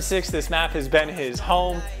 Crimsix, this map has been his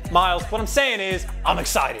home. Miles, what I'm saying is, I'm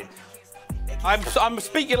excited. I'm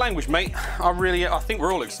speak your language, mate. I think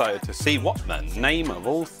we're all excited to see what the name of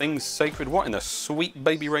all things sacred, what in the sweet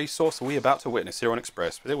baby ray sauce are we about to witness here on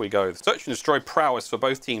Express. But there we go. The search and destroy prowess for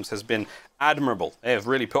both teams has been admirable. They have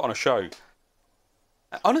really put on a show.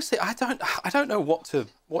 Honestly, I don't know what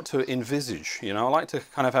to envisage. You know, I like to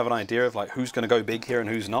kind of have an idea of like who's going to go big here and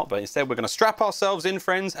who's not. But instead, we're going to strap ourselves in,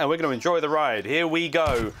 friends, and we're going to enjoy the ride. Here we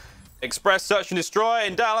go. Express search and destroy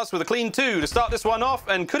in Dallas with a clean 2 to start this one off.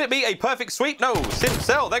 And could it be a perfect sweep? No. Simp,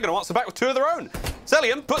 Cell, they're going to answer back with 2 of their own.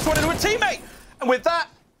 Cellium puts one into a teammate. And with that,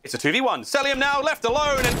 it's a 2v1. Cellium now left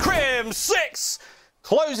alone, and Crimsix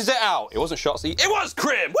closes it out. It wasn't Shotzzy, it was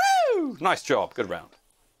Crim. Woo! Nice job. Good round.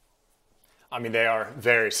 I mean, they are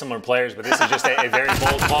very similar players, but this is just a very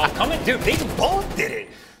bold call. Coming, dude, they both did it.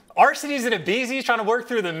 Arcitys and aBeZy trying to work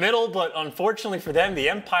through the middle, but unfortunately for them, the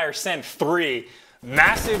Empire sent 3.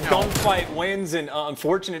 Massive gunfight wins, and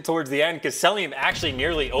unfortunate towards the end because Cellium actually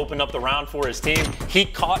nearly opened up the round for his team. He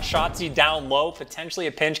caught Shotzzy down low. Potentially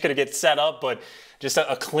a pinch could have get set up, but just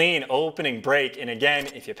a clean opening break. And again,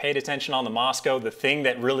 if you paid attention on the Moscow, the thing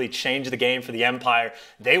that really changed the game for the Empire,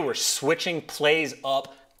 they were switching plays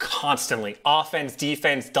up constantly. Offense,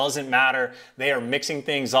 defense, doesn't matter. They are mixing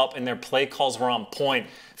things up and their play calls were on point.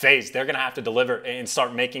 FaZe, they're going to have to deliver and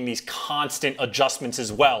start making these constant adjustments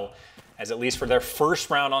as well. As at least for their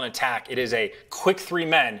first round on attack, it is a quick 3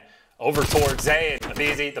 men over towards Zay and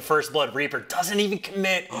aBeZy. The First Blood Reaper doesn't even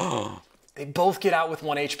commit. They both get out with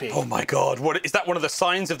 1 HP. Oh my God, what is that? One of the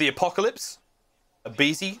signs of the apocalypse?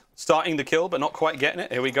 aBeZy starting the kill, but not quite getting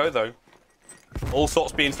it. Here we go, though. All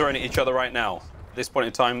sorts being thrown at each other right now. At this point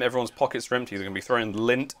in time, everyone's pockets are empty. They're going to be throwing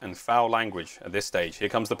lint and foul language at this stage. Here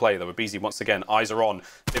comes the play, though. aBeZy once again, eyes are on.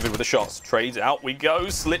 Vivid with the shots. Trades, out we go.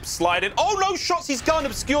 Slip, sliding. Oh no, Shotzzy's gun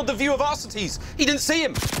obscured the view of Arcitys. He didn't see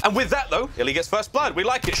him. And with that, though, iLLeY gets first blood. We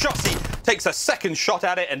like it. Shotzzy takes a second shot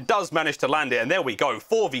at it and does manage to land it. And there we go,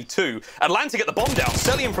 4v2. Atlanta get the bomb down.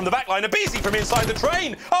 Cellium from the backline. aBeZy from inside the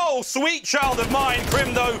train. Oh, sweet child of mine.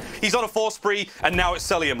 Crim, though, he's on a 4 spree. And now it's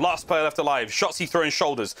Cellium. Last player left alive. Shotzzy throwing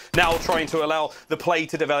shoulders. Now trying to allow the play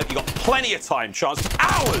to develop. You got plenty of time, chance,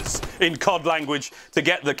 hours in COD language to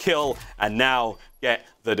get the kill, and now get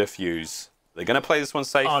the defuse. They're going to play this one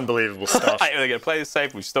safe. Unbelievable stuff. They're going to play this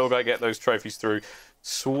safe. We've still got to get those trophies through.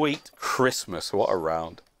 Sweet Christmas. What a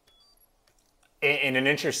round. And an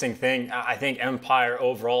interesting thing, I think Empire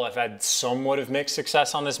overall have had somewhat of mixed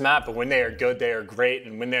success on this map, but when they are good, they are great.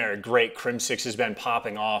 And when they are great, Crimsix has been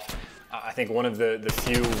popping off. I think one of the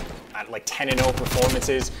few like 10-0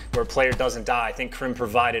 performances where a player doesn't die, I think Crim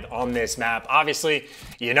provided on this map. Obviously,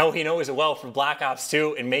 you know he knows it well from Black Ops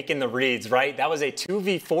 2 and making the reads, right? That was a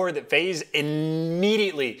 2v4 that FaZe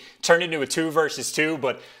immediately turned into a 2 versus 2,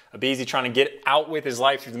 but aBeZy trying to get out with his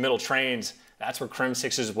life through the middle trains. That's where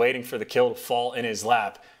Crimsix is waiting for the kill to fall in his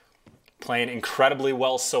lap. Playing incredibly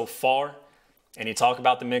well so far. And you talk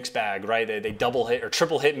about the mixed bag, right? They double hit or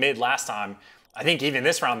triple hit mid last time. I think even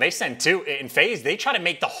this round, they sent 2. In FaZe, they try to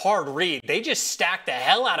make the hard read. They just stack the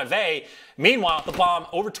hell out of A. Meanwhile, the bomb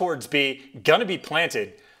over towards B, gonna be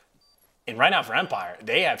planted. And right now for Empire,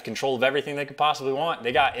 they have control of everything they could possibly want.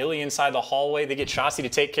 They got iLLeY inside the hallway. They get Shotzzy to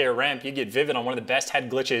take care of ramp. You get Vivid on one of the best head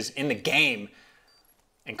glitches in the game.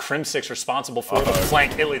 And Crimsix responsible for the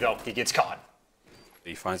flank. iLLeY, though, he gets caught.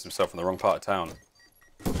 He finds himself in the wrong part of town.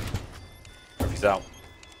 He's out.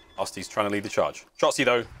 Arcitys trying to lead the charge. Shotzzy,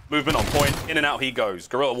 though, movement on point. In and out he goes.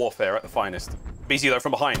 Guerrilla warfare at the finest. aBeZy, though,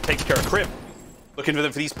 from behind, takes care of Crim. Looking for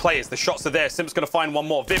them for these players. The shots are there. Simp's going to find one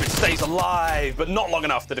more. Vivid stays alive, but not long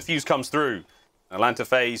enough. The defuse comes through. Atlanta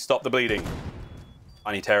FaZe stop the bleeding.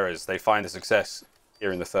 Tiny Terrors, they find the success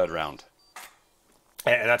here in the 3rd round.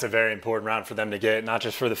 And that's a very important round for them to get, not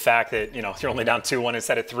just for the fact that, you know, you're only down 2-1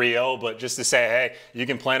 instead of 3-0, but just to say, hey, you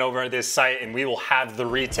can plant over at this site and we will have the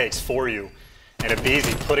retakes for you. And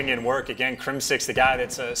aBeZy putting in work. Again, Crimsix, the guy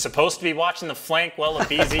that's supposed to be watching the flank. Well,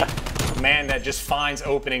 aBeZy, a man that just finds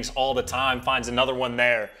openings all the time, finds another one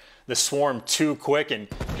there. The swarm too quick and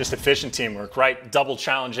just efficient teamwork, right? Double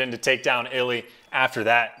challenge in to take down iLLeY. After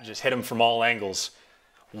that, just hit him from all angles.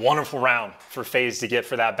 Wonderful round for FaZe to get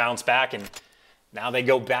for that bounce back. And now they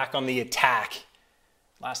go back on the attack.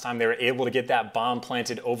 Last time they were able to get that bomb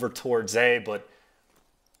planted over towards A, but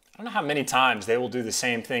I don't know how many times they will do the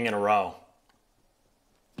same thing in a row.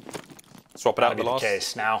 Swap it out the last.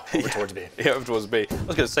 Case now over towards B. Yeah, over towards B. I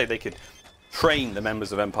was going to say they could train the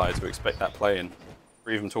members of Empire to expect that play and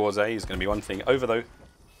move them towards A is going to be one thing. Over though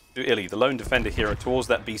to iLLeY, the lone defender here towards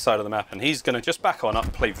that B side of the map, and he's going to just back on up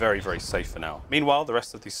and play very, very safe for now. Meanwhile, the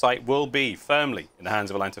rest of the site will be firmly in the hands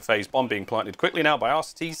of Atlanta FaZe. Bomb being planted quickly now by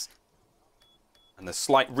Arcitys. And the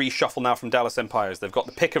slight reshuffle now from Dallas Empires. They've got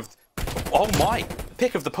the pick of, oh my, the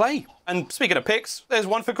pick of the play. And speaking of picks, there's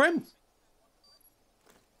one for Grim.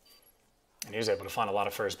 And he was able to find a lot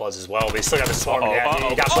of first bloods as well, but he still got the swarm. You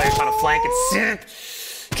got players trying to flank, and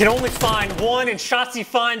Simp can only find one, and Shotzzy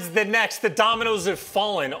finds the next. The dominoes have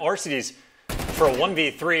fallen. Arcitys for a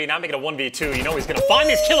 1v3, now making a 1v2. You know he's gonna find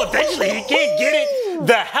this kill eventually. He can't get it.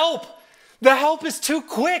 The help is too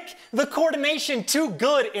quick. The coordination too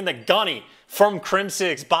good in the gunny from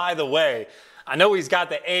Crimsix, by the way. I know he's got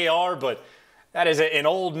the AR, but that is an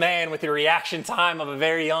old man with the reaction time of a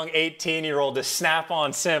very young 18-year-old to snap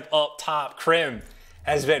on Simp up top. Crim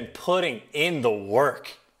has been putting in the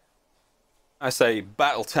work. I say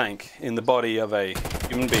battle tank in the body of a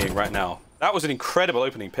human being right now. That was an incredible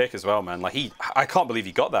opening pick as well, man. Like I can't believe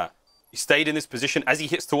he got that. He stayed in this position. As he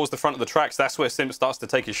hits towards the front of the tracks, that's where Simp starts to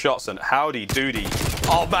take his shots, and howdy doody.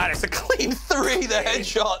 Oh man, it's a clean 3, the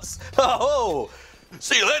headshots. Oh,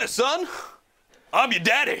 see you later, son. I'm your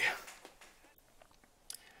daddy.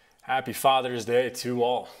 Happy Father's Day to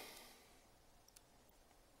all.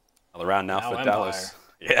 Another round now for Empire. Dallas.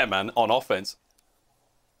 Yeah, man, on offense.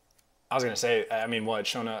 I was going to say, I mean,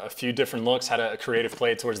 shown a few different looks, had a creative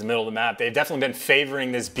play towards the middle of the map. They've definitely been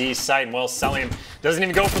favoring this B site, and well, Cellium doesn't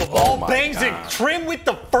even go for the ball. Bangs it. Crim with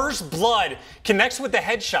the first blood, connects with the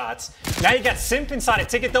headshots. Now you got Simp inside a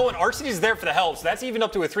ticket, though, and Arcitys is there for the help, so that's even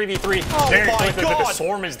up to a 3v3. Very quickly, but the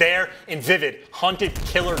Swarm is there, and Vivid, hunted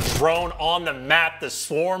killer drone on the map. The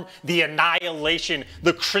Swarm, the annihilation,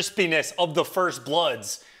 the crispiness of the first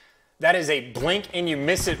bloods. That is a blink and you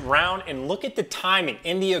miss it round, and look at the timing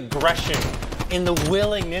and the aggression and the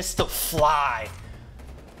willingness to fly.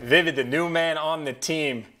 Vivid, the new man on the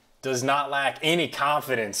team, does not lack any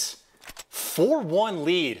confidence. 4-1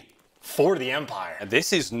 lead for the Empire. And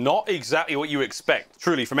this is not exactly what you expect,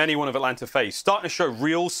 truly, from anyone of Atlanta FaZe. Starting to show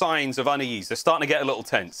real signs of unease. They're starting to get a little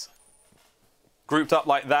tense. Grouped up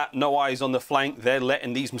like that, no eyes on the flank, they're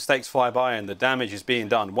letting these mistakes fly by, and the damage is being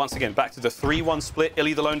done. Once again, back to the 3-1 split.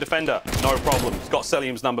 iLLeY, the lone defender, no problem. He's got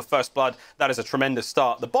Cellium's number, first blood. That is a tremendous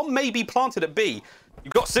start. The bomb may be planted at B.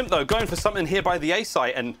 You've got Simp, though, going for something here by the A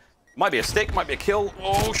site, and might be a stick, might be a kill.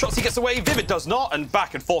 Oh, Shotzzy gets away. Vivid does not, and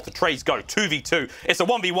back and forth the trades go. 2v2. It's a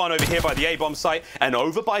 1v1 over here by the A-bomb site, and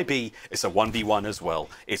over by B, it's a 1v1 as well.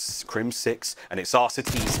 It's Crimsix, and it's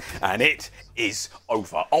Arcitys, and it is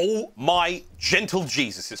over. Oh my gentle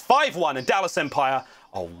Jesus. It's 5-1, and Dallas Empire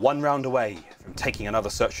are 1 round away from taking another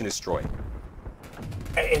search and destroy.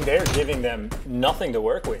 And they're giving them nothing to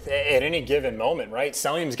work with at any given moment, right?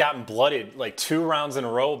 Cellium's gotten blooded like 2 rounds in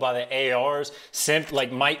a row by the ARs. Simp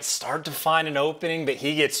might start to find an opening, but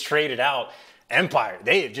he gets traded out. Empire,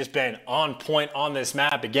 they have just been on point on this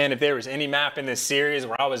map. Again, if there was any map in this series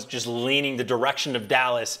where I was just leaning the direction of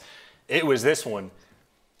Dallas, it was this one.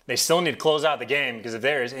 They still need to close out the game, because if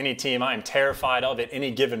there is any team I am terrified of at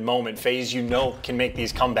any given moment, FaZe, you know, can make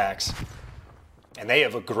these comebacks. And they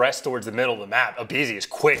have aggressed towards the middle of the map. aBeZy is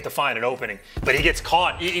quick to find an opening, but he gets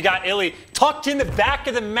caught. You got iLLeY tucked in the back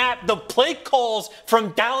of the map. The play calls from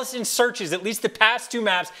Dallas in searches, at least the past 2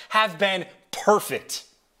 maps, have been perfect.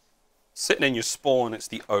 Sitting in your spawn, it's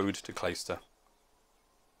the ode to Clayster.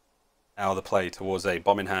 Now the play towards A,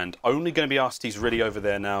 bomb in hand. Only going to be Arcitys really over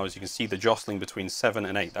there now, as you can see the jostling between 7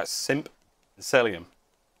 and 8. That's Simp and Cellium.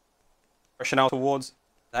 Pressure now towards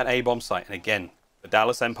that A-bomb site, and again, the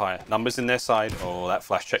Dallas Empire, numbers in their side. Oh, that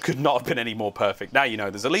flash check could not have been any more perfect. Now you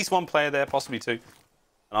know there's at least 1 player there, possibly 2. And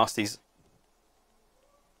Arcitys,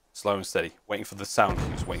 slow and steady, waiting for the sound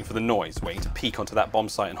cues, waiting for the noise, waiting to peek onto that bomb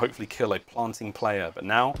site and hopefully kill a planting player. But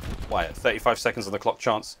now, Wyatt, 35 seconds on the clock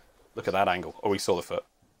chance. Look at that angle. Oh, we saw the foot.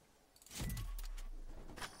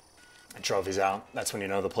 And trophy's out. That's when you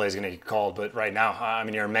know the play is going to get called. But right now, I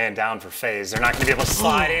mean, you're a man down for FaZe. They're not going to be able to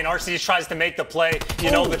slide in. Arcitys tries to make the play.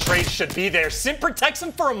 You know the trade should be there. Simp protects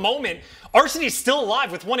him for a moment. Arcitys still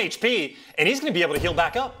alive with 1 HP, and he's going to be able to heal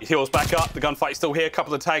back up. He heals back up. The gunfight's still here. A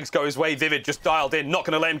couple of tags go his way. Vivid just dialed in. Not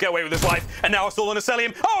going to let him get away with his life. And now it's all on a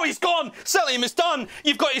Cellium. Oh, he's gone. Cellium is done.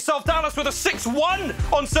 You've got yourself Dallas with a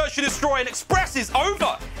 6-1 on Search and Destroy, and Express is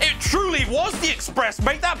over. It truly was the Express,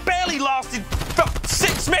 mate. That barely lasted for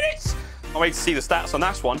 6 minutes. I'll wait to see the stats on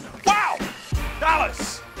that one. Wow!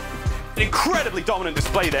 Dallas! An incredibly dominant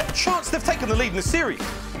display there. A chance they've taken the lead in the series.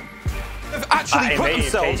 They've actually put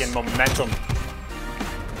themselves... taken momentum.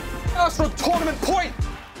 That's for a tournament point.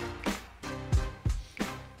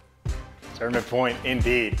 Tournament point,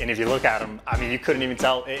 indeed. And if you look at them, I mean, you couldn't even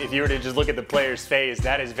tell. If you were to just look at the player's FaZe,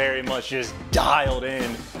 that is very much just dialed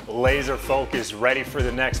in, laser focused, ready for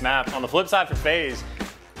the next map. On the flip side for FaZe,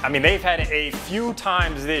 I mean, they've had a few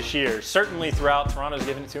times this year, certainly throughout. Toronto's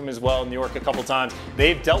given it to them as well, New York a couple times.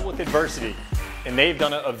 They've dealt with adversity, and they've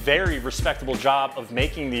done a very respectable job of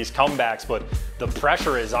making these comebacks, but the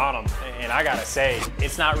pressure is on them. And I gotta say,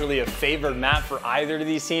 it's not really a favored map for either of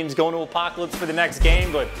these teams going to Apocalypse for the next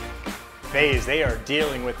game, but FaZe, they are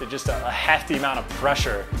dealing with just a hefty amount of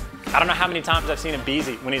pressure. I don't know how many times I've seen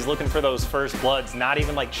aBeZy when he's looking for those first bloods, not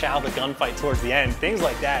even like chow the gunfight towards the end, things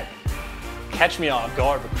like that. Catch me off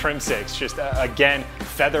guard, but Crimsix just, again,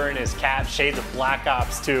 feather in his cap, shades of Black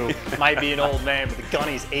Ops 2. Might be an old man, but the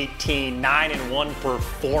gunny's 18, 9-1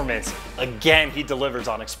 performance. Again, he delivers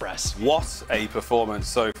on Express. What a performance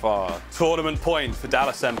so far. Tournament point for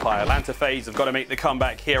Dallas Empire. Atlanta FaZe have got to make the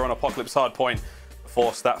comeback here on Apocalypse Hardpoint to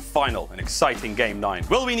force that final and exciting Game 9.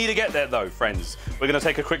 Will we need to get there, though, friends? We're going to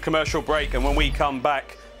take a quick commercial break, and when we come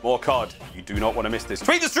back, more COD. You do not want to miss this.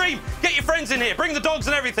 Tweet the stream! Get your friends in here! Bring the dogs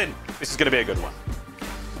and everything! This is going to be a good one.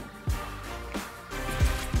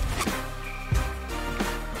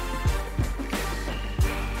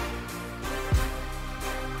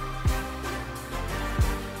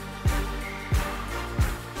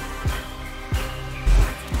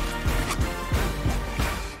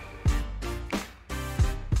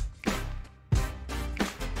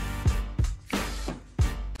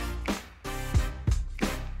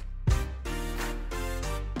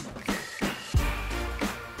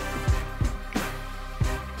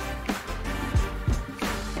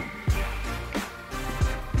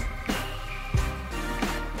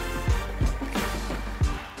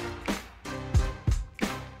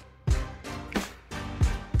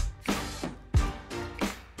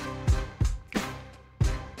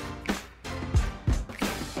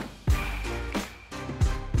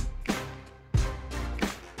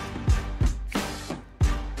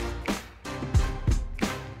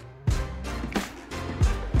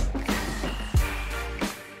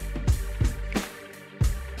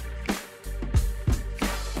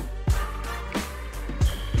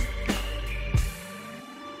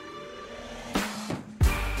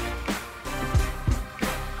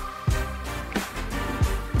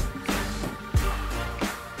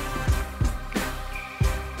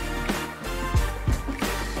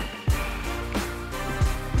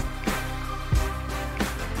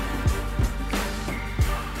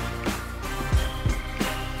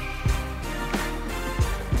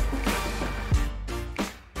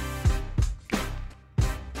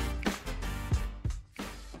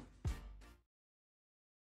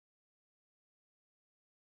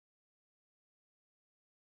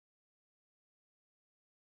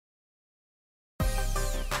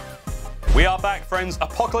 We are back, friends.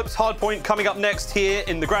 Apocalypse Hardpoint coming up next here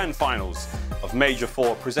in the grand finals of Major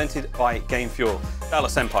 4, presented by Game Fuel.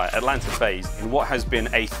 Dallas Empire, Atlanta FaZe, in what has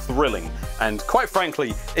been a thrilling and, quite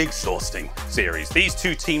frankly, exhausting series. These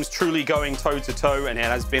two teams truly going toe-to-toe, and it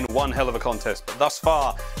has been one hell of a contest. But thus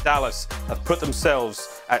far, Dallas have put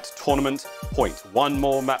themselves at tournament point. One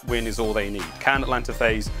more map win is all they need. Can Atlanta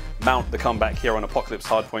FaZe mount the comeback here on Apocalypse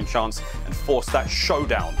Hardpoint chance and force that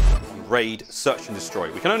showdown? Raid, search and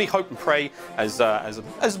destroy. We can only hope and pray as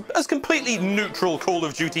completely neutral Call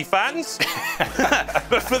of Duty fans.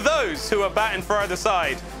 But for those who are batting for either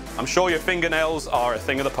side, I'm sure your fingernails are a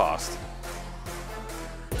thing of the past.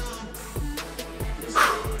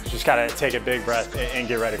 Just gotta take a big breath and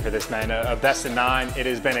get ready for this, man. A best of 9. It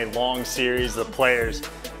has been a long series. The players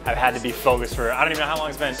have had to be focused for, I don't even know how long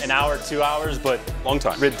it's been, an hour, 2 hours, but long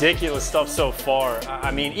time. Ridiculous stuff so far. I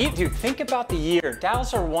mean, dude, think about the year.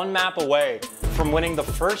 Dallas are one map away from winning the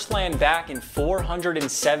first LAN back in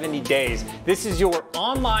 470 days. This is your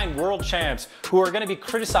online world champs who are gonna be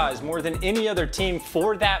criticized more than any other team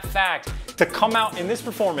for that fact, to come out in this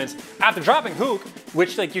performance after dropping Huke,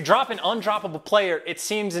 which, like, you drop an undroppable player, it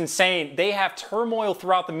seems insane. They have turmoil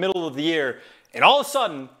throughout the middle of the year, and all of a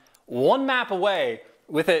sudden, one map away,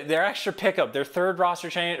 with their extra pickup, their third roster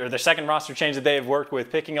change, or their second roster change that they have worked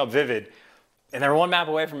with, picking up Vivid, and they're one map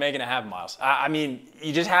away from making a half miles. I mean,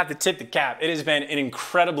 you just have to tip the cap. It has been an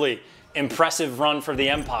incredibly impressive run for the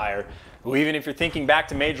Empire, who, even if you're thinking back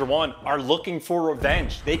to Major 1, are looking for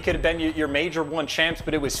revenge. They could have been your Major 1 champs,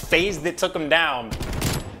 but it was FaZe that took them down.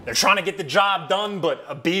 They're trying to get the job done, but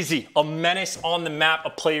aBeZy, a menace on the map, a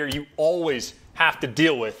player you always have to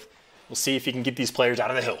deal with. We'll see if he can get these players out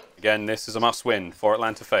of the hill. Again, this is a must-win for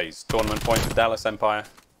Atlanta FaZe. Tournament point for Dallas Empire.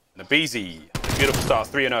 And aBeZy, beautiful start,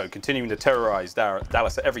 3-0, continuing to terrorize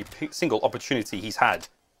Dallas at every single opportunity he's had.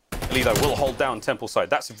 iLLeY, though, will hold down Temple side.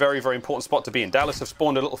 That's a very, very important spot to be in. Dallas have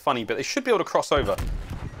spawned a little funny, but they should be able to cross over.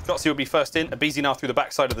 Shotzzy will be first in, aBeZy now through the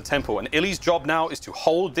backside of the Temple, and iLLeY's job now is to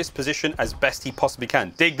hold this position as best he possibly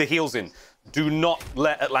can. Dig the heels in. Do not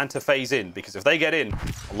let Atlanta FaZe in, because if they get in,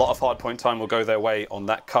 a lot of hardpoint time will go their way on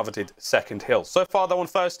that coveted second hill. So far, though, on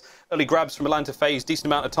first, early grabs from Atlanta FaZe, decent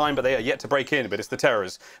amount of time, but they are yet to break in. But it's the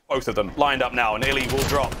Terrors, both of them lined up now, and iLLeY will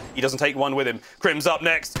drop. He doesn't take one with him. Crim's up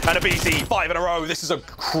next, and aBeZy, 5 in a row. This is a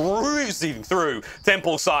cruising through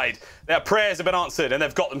Temple side. Their prayers have been answered, and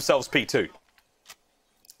they've got themselves P2.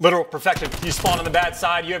 Literal perfection. You spawn on the bad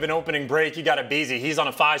side, you have an opening break, you got aBeZy. He's on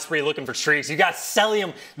a 5 spree looking for streaks. You got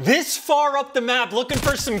Cellium this far up the map looking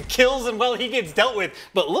for some kills, and well, he gets dealt with.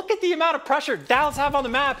 But look at the amount of pressure Dallas have on the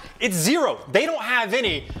map. It's 0. They don't have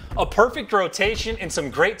any. A perfect rotation and some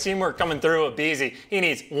great teamwork coming through aBeZy. He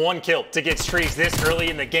needs 1 kill to get streaks this early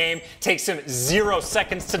in the game. Takes him 0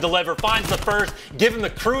 seconds to deliver. Finds the first, give him the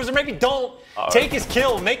cruise, or maybe don't. Take his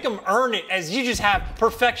kill, make him earn it, as you just have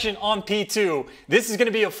perfection on P2. This is going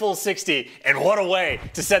to be a full 60, and what a way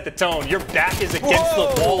to set the tone. Your back is against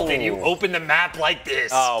the wall, and you open the map like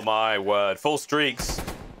this. Oh my word, full streaks.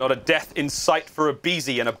 Not a death in sight for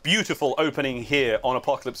aBeZy, and a beautiful opening here on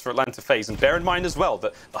Apocalypse for Atlanta FaZe. And bear in mind as well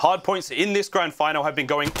that the hard points in this grand final have been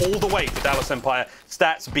going all the way for Dallas Empire.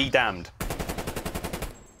 Stats be damned.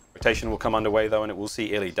 Rotation will come underway though, and it will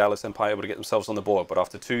see iLLeY. Dallas Empire able to get themselves on the board, but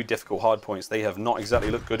after 2 difficult hard points, they have not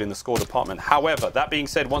exactly looked good in the score department. However, that being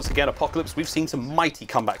said, once again, Apocalypse, we've seen some mighty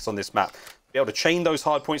comebacks on this map. Be able to chain those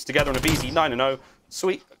hard points together on aBeZy, 9-0.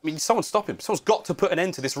 Sweet. I mean, someone stop him. Someone's got to put an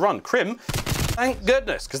end to this run. Crim, thank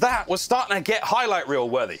goodness, because that was starting to get highlight reel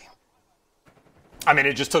worthy. I mean,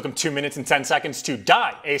 it just took him 2 minutes and 10 seconds to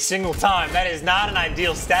die a single time. That is not an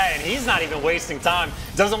ideal stat, and he's not even wasting time.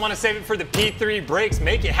 Doesn't want to save it for the P3 breaks.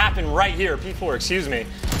 Make it happen right here. P4, excuse me.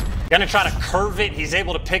 Gonna try to curve it. He's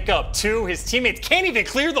able to pick up 2. His teammates can't even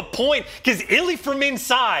clear the point because iLLeY from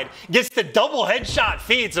inside gets the double headshot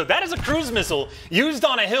feed. So that is a cruise missile used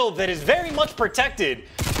on a hill that is very much protected.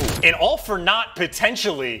 And all for naught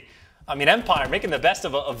potentially. I mean, Empire making the best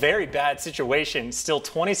of a very bad situation. Still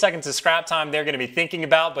 20 seconds of scrap time they're going to be thinking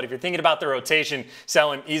about. But if you're thinking about the rotation,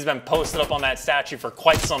 Cellium, he's been posted up on that statue for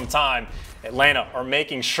quite some time. Atlanta are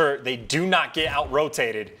making sure they do not get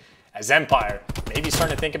out-rotated. As Empire maybe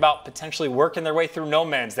starting to think about potentially working their way through no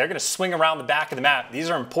man's. They're going to swing around the back of the map. These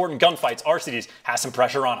are important gunfights. Arcitys has some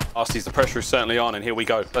pressure on him. Arcitys, the pressure is certainly on, and here we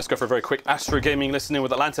go. Let's go for a very quick Astro Gaming listening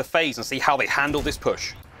with Atlanta FaZe and see how they handle this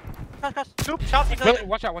push. Shotzzy,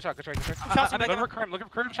 watch out, good trade. Look for Crim,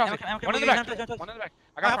 Shotzzy. One in the back.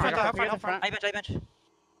 I got front. iBench.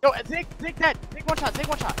 Yo, take that. Take one shot.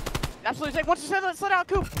 Absolutely take one shot. Slow down,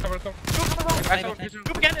 Coop.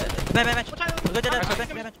 Coop again. Bench. Push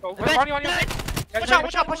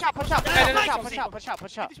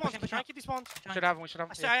out. Keep these spawns. Should have him. I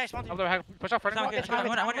spawned him. Push out front. I'm gonna get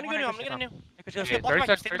a new. Stay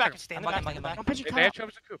back. I'm pitching. They have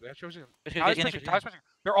chosen Coop.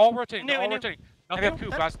 They're all rotating. Nothing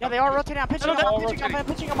Coop. Yeah, they are rotating. I'm pitching. I'm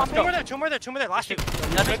pitching. Two more there. Last 2.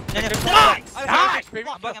 Nice. Keep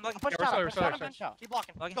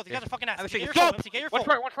blocking. Go. These guys are fucking ass. Get your full.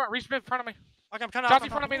 One front. Reach in front of me. Okay, I'm trying to. Shotzzy in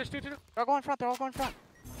front of me. There's 2. They're all going front.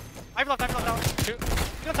 I've left. Shoot.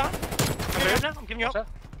 You down? I'm giving you up.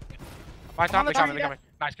 My time, they got me.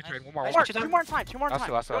 Nice, good trade. One more. 2 more time.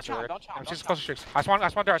 Last. I'm just close to streaks. I spawned there.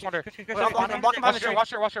 I'm blocking behind the street. Watch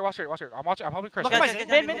here. I'm helping Chris.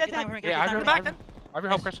 Yeah, I have your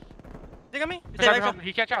help, Chris. Dig on me.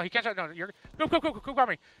 He can't out. No, you're Coop got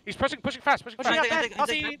me. He's pushing fast.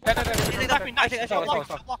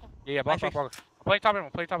 Yeah, block. Play top in,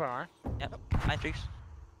 alright? Yep. Nice streaks.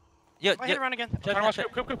 Hit around again.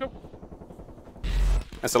 Coop.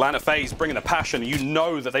 That's Atlanta FaZe bringing the passion. You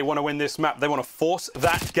know that they want to win this map. They want to force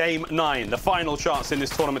that game 9, the final chance in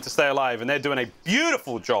this tournament to stay alive. And they're doing a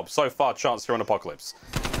beautiful job so far, chance here on Apocalypse.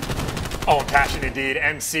 Oh, passion indeed.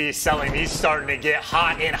 MC Cellium, he's starting to get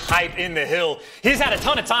hot and hype in the hill. He's had a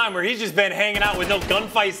ton of time where he's just been hanging out with no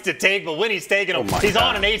gunfights to take, but when he's taking them, he's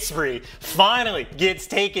on an 8 spree. Finally gets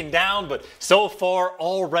taken down, but so far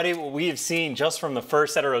already what we have seen just from the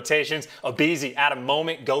first set of rotations, aBeZy at a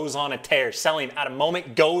moment goes on a tear. Cellium at a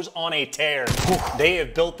moment goes on a tear. They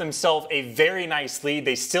have built themselves a very nice lead.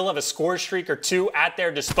 They still have a score streak or 2 at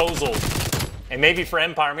their disposal. And maybe for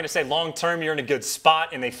Empire, I'm going to say long-term, you're in a good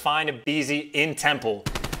spot, and they find aBeZy in Temple.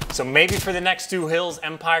 So maybe for the next 2 hills,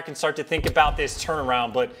 Empire can start to think about this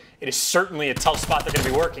turnaround, but it is certainly a tough spot they're going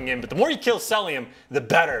to be working in. But the more you kill Cellium, the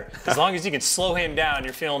better. As long as you can slow him down,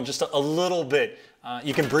 you're feeling just a little bit,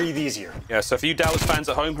 you can breathe easier. Yeah, so for you Dallas fans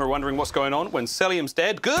at home who are wondering what's going on, when Cellium's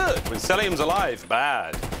dead, good. When Cellium's alive,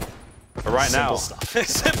 bad. But right now, stuff.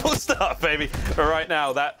 simple stuff, baby. But right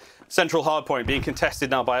now, that central hardpoint being contested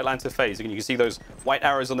now by Atlanta FaZe. Again, you can see those white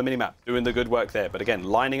arrows on the minimap doing the good work there. But again,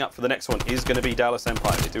 lining up for the next one is going to be Dallas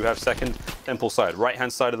Empire. They do have second temple side,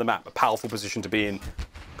 right-hand side of the map. A powerful position to be in.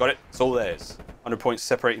 Got it. It's all theirs. 100 points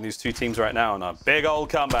separating these two teams right now. And a big old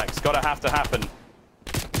comeback's got to have to happen.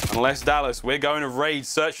 Unless Dallas, we're going to raid,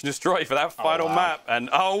 search, and destroy for that final map. And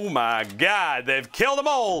oh my God, they've killed them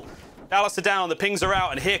all. Dallas are down, the pings are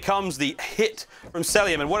out, and here comes the hit from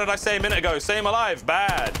Cellium. And what did I say a minute ago? Same alive,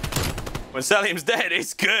 bad. When Cellium's dead,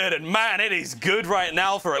 it's good. And man, it is good right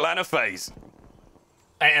now for Atlanta FaZe.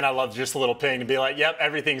 And I love just a little ping to be like, yep,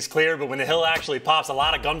 everything's clear. But when the hill actually pops, a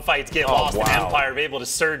lot of gunfights get lost, and Empire are able to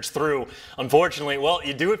surge through. Unfortunately, well,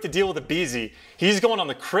 you do have to deal with aBeZy. He's going on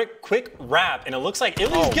the quick wrap, and it looks like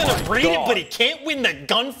iLLeY's going to read it, but he can't win the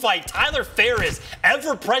gunfight. Tyler Ferris,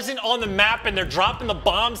 ever present on the map, and they're dropping the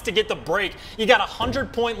bombs to get the break. You got a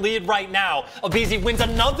 100-point lead right now. aBeZy wins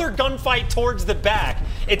another gunfight towards the back.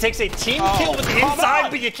 It takes a team kill with the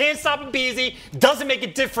inside, but you can't stop aBeZy. Doesn't make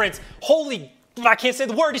a difference. Holy, I can't say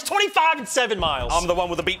the word. He's 25-7 miles. I'm the one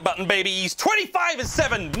with the beat button, baby. He's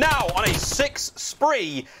 25-7 now on a 6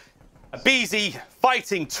 spree. aBeZy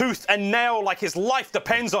fighting tooth and nail like his life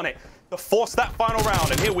depends on it to force that final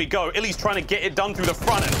round. And here we go. iLLeY's trying to get it done through the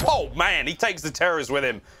front. And oh, man, he takes the terrors with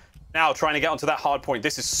him. Now trying to get onto that hard point.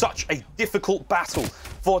 This is such a difficult battle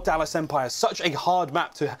for Dallas Empire. Such a hard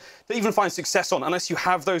map to even find success on unless you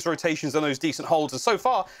have those rotations and those decent holds. And so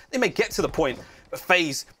far, they may get to the point. But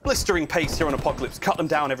FaZe, blistering pace here on Apocalypse. Cut them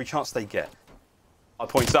down every chance they get. Hard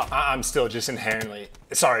points up. I'm still just inherently,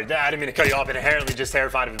 sorry, I didn't mean to cut you off, but inherently just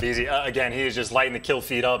terrified of aBeZy. Again, he is just lighting the kill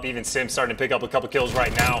feed up. Even Simp starting to pick up a couple kills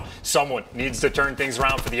right now. Someone needs to turn things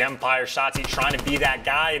around for the Empire. Shotzzy trying to be that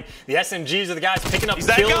guy, and the SMGs are the guys picking up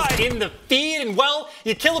kills in the feed. And well,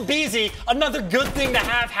 you kill aBeZy, another good thing to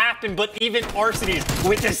have happen, but even Arcitys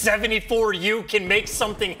with the 74 U can make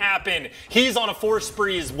something happen. He's on a 4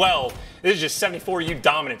 spree as well. This is just 74 U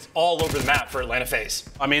dominance all over the map for Atlanta FaZe.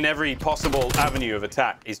 I mean, every possible avenue of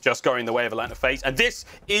attack is just going the way of Atlanta FaZe, and this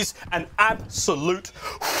is an absolute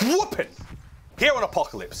whooping here on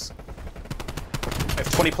Apocalypse. We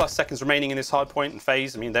have 20 plus seconds remaining in this hard point, and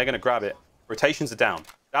FaZe, I mean, they're going to grab it. Rotations are down.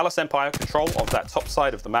 Dallas Empire, control of that top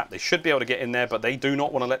side of the map. They should be able to get in there, but they do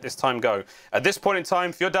not want to let this time go. At this point in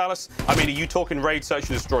time, if you're Dallas, I mean, are you talking raid, search,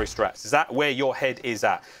 and destroy strats? Is that where your head is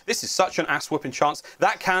at? This is such an ass-whooping chance.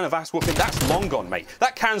 That can of ass-whooping, that's long gone, mate.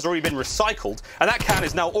 That can's already been recycled, and that can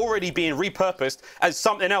is now already being repurposed as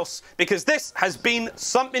something else, because this has been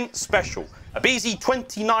something special. aBeZy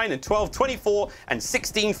 29 and 12, 24 and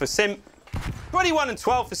 16 for Simp, 21 and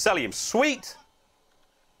 12 for Cellium. Sweet.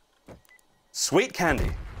 Sweet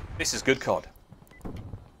candy. This is good COD.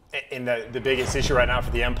 And the biggest issue right now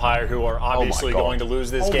for the Empire, who are obviously going to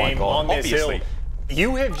lose this game on this hill,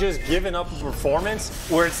 you have just given up a performance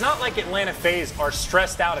where it's not like Atlanta FaZe are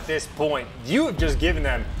stressed out at this point. You have just given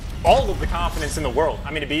them all of the confidence in the world.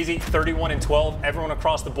 I mean, aBeZy 31 and 12, everyone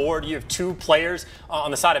across the board. You have 2 players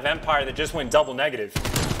on the side of Empire that just went double negative.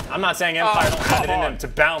 I'm not saying Empire don't have it in them to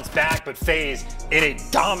bounce back, but FaZe, in a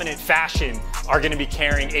dominant fashion, are going to be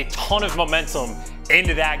carrying a ton of momentum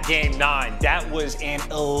into that game 9. That was an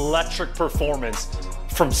electric performance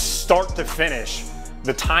from start to finish.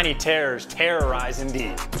 The Tiny Terrors terrorize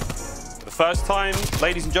indeed. For the first time,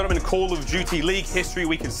 ladies and gentlemen, in Call of Duty League history,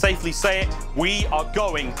 we can safely say it, we are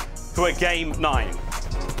going to a game 9.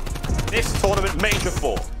 This tournament, Major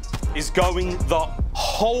 4, is going the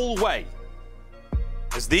whole way,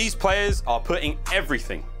 as these players are putting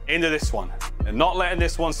everything into this one and not letting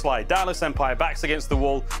this one slide. Dallas Empire backs against the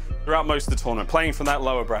wall throughout most of the tournament, playing from that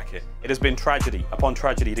lower bracket. It has been tragedy upon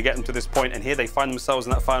tragedy to get them to this point, and here they find themselves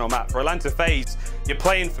in that final map. For Atlanta FaZe, you're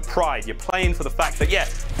playing for pride. You're playing for the fact that, yeah,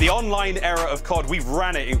 the online era of COD, we've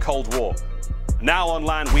ran it in Cold War. Now on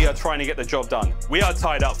LAN, we are trying to get the job done. We are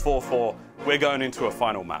tied up 4-4. We're going into a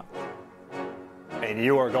final map. And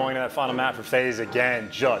you are going to that final map for FaZe again,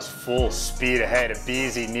 just full speed ahead.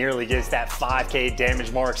 aBeZy nearly gets that 5K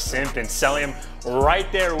damage mark. Simp and Cellium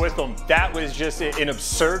right there with them. That was just an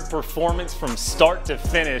absurd performance from start to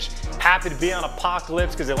finish. Happy to be on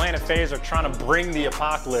Apocalypse because Atlanta FaZe are trying to bring the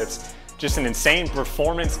Apocalypse. Just an insane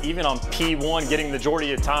performance, even on P1, getting the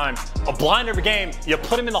majority of time. A blind every game, you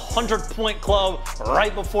put him in the 100-point club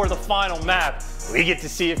right before the final map. We get to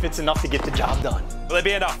see if it's enough to get the job done. Will it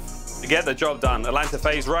be enough to get the job done? Atlanta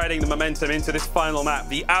FaZe riding the momentum into this final map,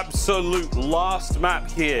 the absolute last map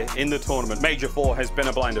here in the tournament. Major 4 has been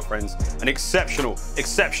a blinder, friends. An exceptional,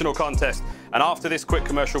 exceptional contest. And after this quick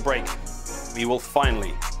commercial break, we will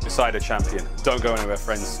finally decide a champion. Don't go anywhere,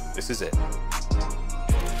 friends. This is it.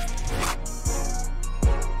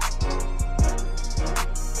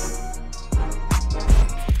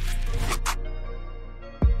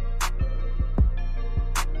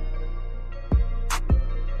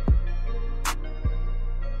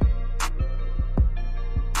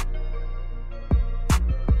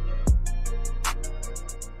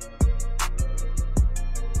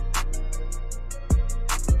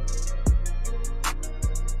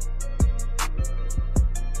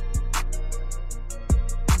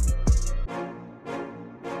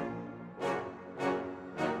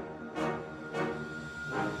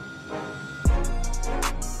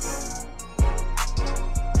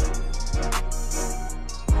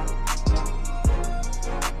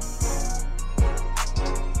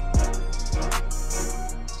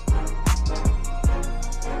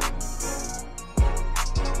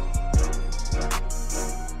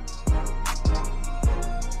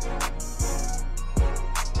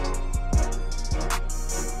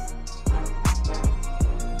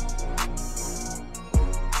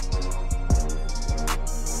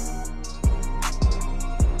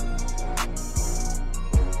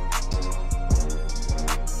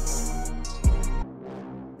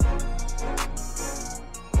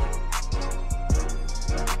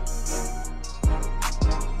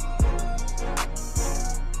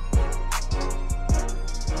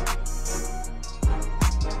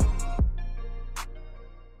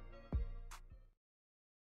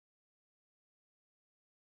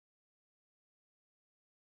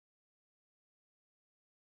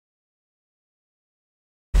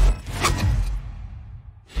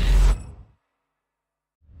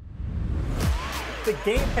 the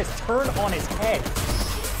game has turned on its head.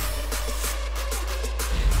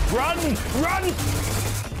 Run! Run!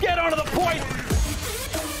 Get onto the point!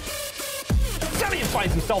 Cellium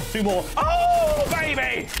finds himself 2 more. Oh,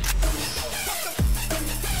 baby!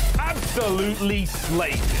 Absolutely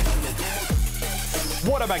slayed.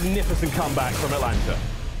 What a magnificent comeback from Atlanta.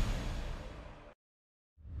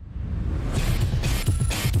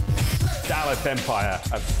 Dallas Empire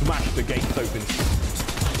have smashed the gates open.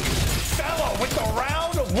 Fella with the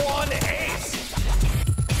round 1 ace.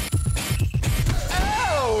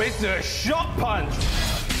 Oh, it's a shot punch.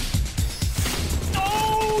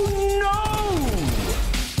 Oh,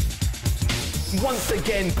 no! Once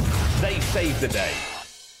again, they saved the day.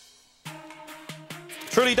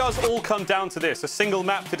 Truly does all come down to this, a single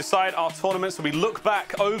map to decide our tournament. So we look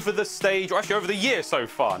back over the stage, or actually over the year so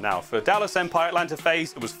far now. For Dallas Empire, Atlanta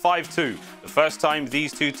FaZe, it was 5-2. The first time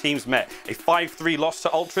these two teams met. A 5-3 loss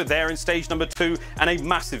to Ultra there in stage number 2, and a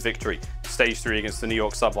massive victory, stage 3 against the New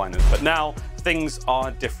York Subliners. But now, things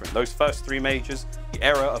are different. Those first 3 majors, the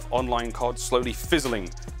era of online COD slowly fizzling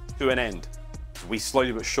to an end. We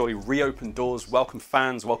slowly but surely reopen doors, welcome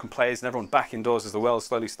fans, welcome players, and everyone back indoors as the world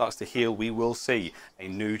slowly starts to heal. We will see a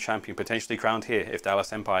new champion potentially crowned here if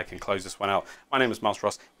Dallas Empire can close this one out. My name is Mouse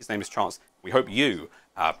Ross, his name is Chance. We hope you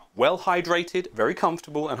are well hydrated, very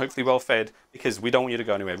comfortable, and hopefully well fed, because we don't want you to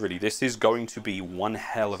go anywhere, really. This is going to be one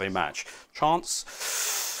hell of a match.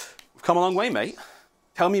 Chance, we've come a long way, mate.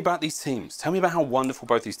 Tell me about these teams. Tell me about how wonderful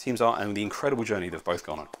both these teams are and the incredible journey they've both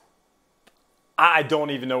gone on. I don't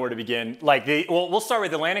even know where to begin. Like, well, we'll start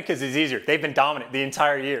with Atlanta because it's easier. They've been dominant the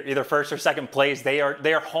entire year, either first or second place.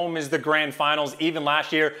 Their home is the grand finals. Even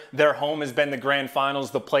last year, their home has been the grand finals.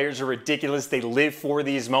 The players are ridiculous. They live for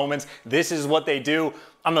these moments. This is what they do.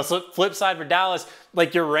 On the flip side for Dallas,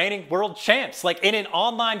 like, your reigning world champs, like, in an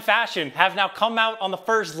online fashion, have now come out on the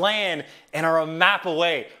first LAN and are a map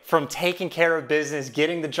away from taking care of business,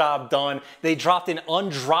 getting the job done. They dropped an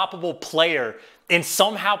undroppable player and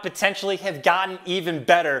somehow potentially have gotten even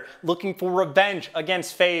better, looking for revenge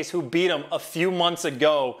against FaZe, who beat them a few months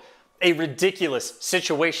ago. A ridiculous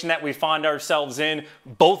situation that we find ourselves in.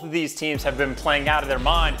 Both of these teams have been playing out of their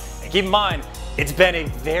mind. And keep in mind, it's been a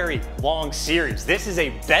very long series. This is a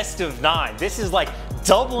best of 9. This is like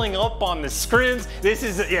doubling up on the scrims. This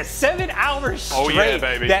is 7 hours straight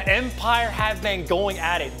that Empire have been going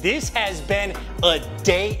at it. This has been a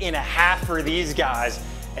day and a half for these guys.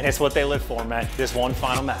 And it's what they live for, man. This one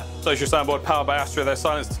final map. Social soundboard powered by Astra. Their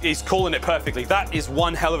silence, he's calling it perfectly. That is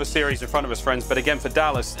one hell of a series in front of us, friends. But again, for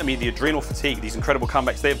Dallas, I mean, the adrenal fatigue, these incredible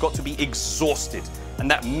comebacks, they've got to be exhausted. And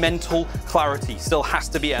that mental clarity still has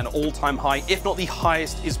to be at an all-time high, if not the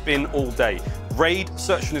highest it's been all day. Raid,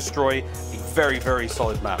 Search and Destroy, a very, very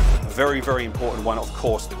solid map. A very, very important one, of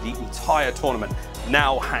course. The entire tournament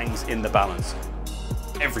now hangs in the balance.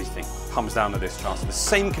 Everything comes down to this chance. The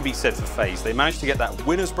same can be said for FaZe. They managed to get that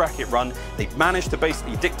winner's bracket run. They managed to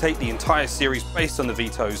basically dictate the entire series based on the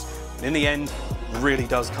vetoes. And in the end, it really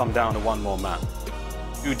does come down to one more map.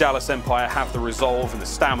 Do Dallas Empire have the resolve and the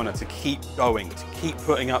stamina to keep going, to keep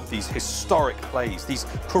putting up these historic plays, these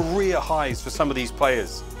career highs for some of these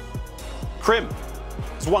players? Crim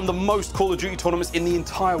has won the most Call of Duty tournaments in the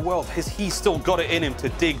entire world. Has he still got it in him to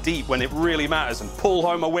dig deep when it really matters and pull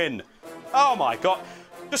home a win? Oh my God.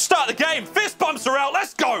 Just start the game. Fist bumps are out.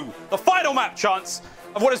 Let's go. The final map chance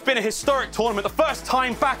of what has been a historic tournament. The first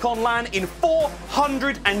time back on LAN in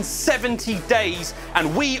 470 days.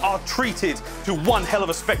 And we are treated to one hell of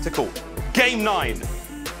a spectacle. Game 9.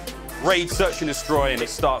 Raid, Search and Destroy, and it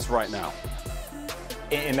starts right now.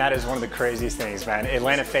 And that is one of the craziest things, man.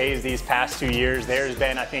 Atlanta FaZe these past 2 years, there's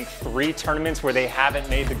been, I think, 3 tournaments where they haven't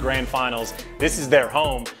made the grand finals. This is their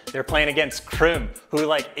home. They're playing against Crim, who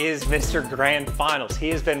is Mr. Grand Finals. He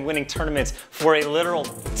has been winning tournaments for a literal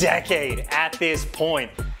decade at this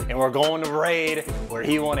point. And we're going to Raid, where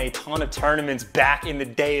he won a ton of tournaments back in the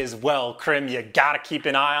day as well. Crim, you gotta keep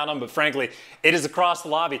an eye on him, but frankly, it is across the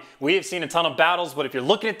lobby. We have seen a ton of battles, but if you're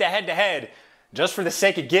looking at the head-to-head, just for the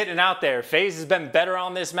sake of getting out there, FaZe has been better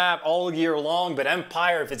on this map all year long, but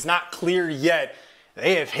Empire, if it's not clear yet,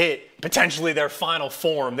 they have hit potentially their final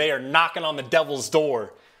form. They are knocking on the devil's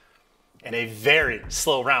door in a very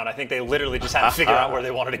slow round. I think they literally just had to figure out where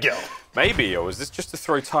they wanted to go. Maybe, or is this just to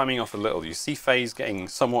throw timing off a little? You see FaZe getting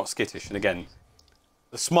somewhat skittish, and again,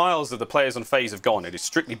 the smiles of the players on FaZe have gone. It is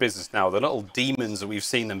strictly business now. The little demons that we've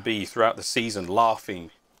seen them be throughout the season, laughing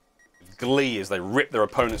glee as they rip their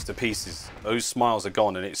opponents to pieces. Those smiles are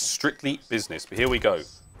gone and it's strictly business. But here we go.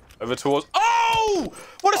 Over towards... Oh!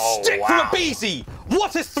 What a stick from aBeZy!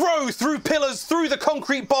 What a throw through pillars, through the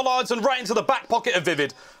concrete bollards and right into the back pocket of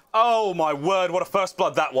Vivid. Oh my word, what a first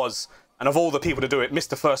blood that was. And of all the people to do it,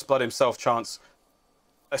 Mr. First Blood himself, Chance.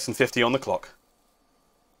 Less than 50 on the clock.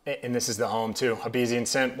 And this is the home too. aBeZy and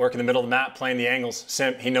Simp work in the middle of the map, playing the angles.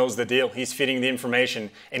 Simp, he knows the deal. He's feeding the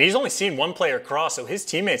information. And he's only seen one player cross, so his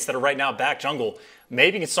teammates that are right now back jungle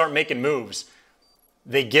maybe can start making moves.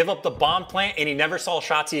 They give up the bomb plant, and he never saw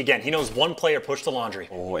Shotzzy again. He knows one player pushed the laundry.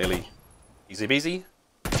 Oh, iLLeY. Easy aBeZy.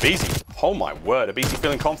 aBeZy. Oh my word, aBeZy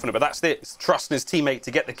feeling confident, but that's it. It's trusting his teammate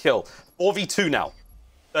to get the kill. 4v2 now.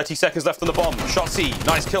 30 seconds left on the bomb. Shotzzy,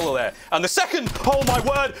 nice kill there. And the second, oh my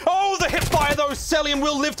word. Oh, the hip fire though. Cellium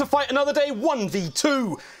will live to fight another day.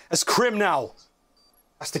 1v2 as Crim now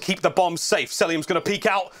has to keep the bomb safe. Cellium's going to peek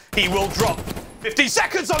out. He will drop. 50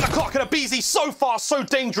 seconds on the clock, and aBeZy so far so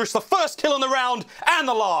dangerous. The first kill on the round and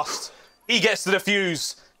the last. He gets the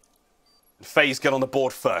defuse. And FaZe get on the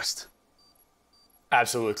board first.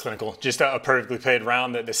 Absolutely clinical. Just a perfectly played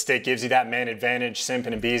round. The stick gives you that man advantage. Simp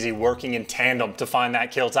and aBeZy working in tandem to find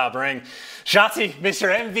that kill top ring. Shotzzy, Mr.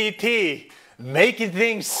 MVP, making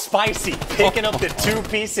things spicy, picking up the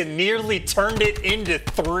two-piece and nearly turned it into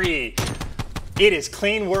 3. It is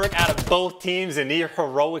clean work out of both teams and near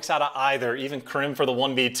heroics out of either. Even Crim for the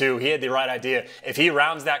 1v2. He had the right idea. If he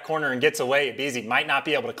rounds that corner and gets away, aBeZy might not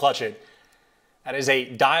be able to clutch it. That is a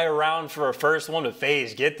dire round for a first one, but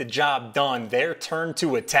FaZe get the job done. Their turn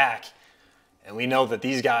to attack. And we know that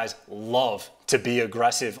these guys love to be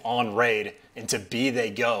aggressive on raid, and to B they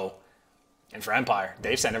go. And for Empire,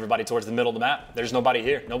 they've sent everybody towards the middle of the map. There's nobody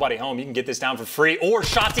here, nobody home. You can get this down for free, or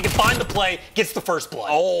Shotzzy can find the play, gets the first blood.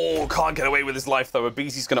 Oh, can't get away with his life though.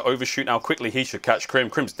 aBeZy's going to overshoot now quickly. He should catch Crim.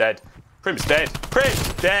 Crim's dead. Crim's dead.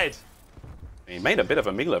 Crim's dead. He made a bit of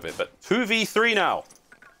a meal of it, but 2v3 now.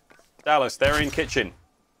 Dallas, they're in kitchen.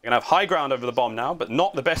 They're going to have high ground over the bomb now, but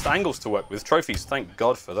not the best angles to work with. Trophies, thank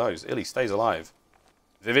God for those. iLLeY stays alive.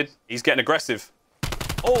 Vivid, he's getting aggressive.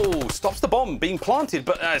 Oh, stops the bomb being planted,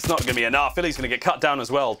 but it's not going to be enough. iLLeY's going to get cut down as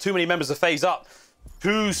well. Too many members of FaZe up.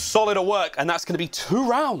 Too solid a work, and that's going to be 2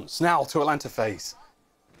 rounds now to Atlanta FaZe.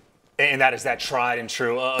 And that is that tried and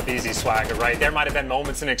true aBeZy swagger, right? There might have been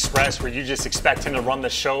moments in Express where you just expect him to run the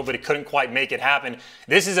show, but he couldn't quite make it happen.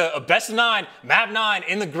 This is a best of 9, map 9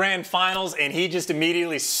 in the grand finals, and he just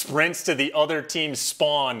immediately sprints to the other team's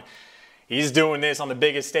spawn. He's doing this on the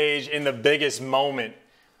biggest stage in the biggest moment.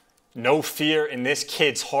 No fear in this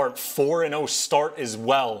kid's heart. 4-0 start as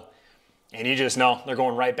well. And you just know they're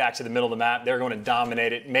going right back to the middle of the map. They're going to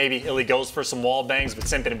dominate it. Maybe iLLeY goes for some wall bangs, but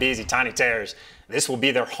Simp and aBeZy, tiny tears. This will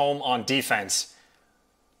be their home on defense.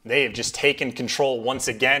 They have just taken control once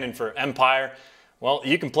again. And for Empire, well,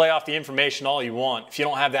 you can play off the information all you want. If you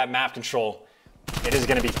don't have that map control, it is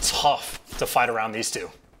going to be tough to fight around these two.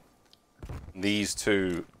 These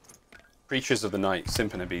two creatures of the night,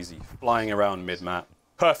 Simp and aBeZy, flying around mid-map.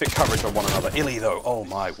 Perfect coverage of one another. iLLeY, though, oh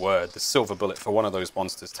my word. The silver bullet for one of those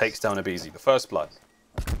monsters takes down aBeZy. The first blood.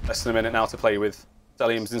 Less than a minute now to play with.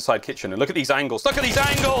 Cellium's inside kitchen. And look at these angles. Look at these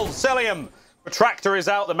angles! Cellium! Retractor is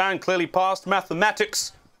out. The man clearly passed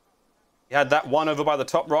mathematics. He had that one over by the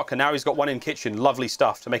top rock, and now he's got one in kitchen. Lovely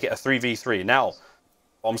stuff to make it a 3v3. Now,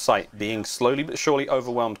 bomb site being slowly but surely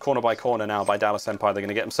overwhelmed corner by corner now by Dallas Empire. They're going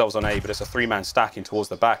to get themselves on A, but it's a 3-man stacking towards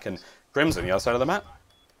the back, and Grim's on the other side of the map.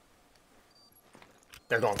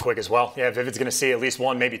 They're going quick as well. Yeah, Vivid's going to see at least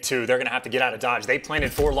 1, maybe 2. They're going to have to get out of dodge. They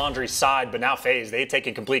planted for Laundry's side, but now FaZe, they've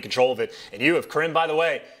taken complete control of it. And you have Crim, by the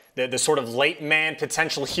way, the sort of late man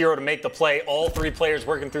potential hero to make the play. All 3 players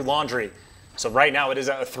working through Laundry. So right now it is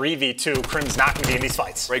a 3v2. Crim's not going to be in these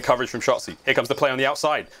fights. Great coverage from Shotzzy. Here comes the play on the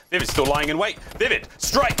outside. Vivid's still lying in wait. Vivid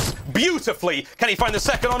strikes beautifully. Can he find the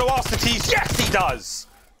second onto Arcitys? Yes, he does.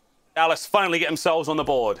 Dallas finally get themselves on the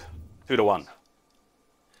board. 2-1.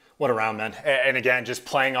 What a round, man. And again, just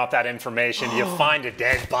playing off that information, you find a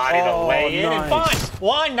dead body to lay in, and fine.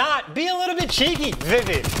 Why not? Be a little bit cheeky,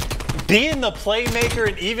 Vivid. Being the playmaker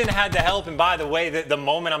and even had the help. And by the way, the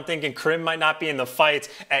moment I'm thinking Crim might not be in the fight,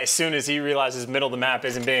 as soon as he realizes middle of the map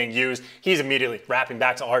isn't being used, he's immediately wrapping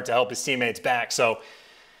back to Art to help his teammates back. So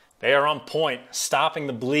they are on point, stopping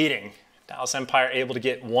the bleeding. Dallas Empire able to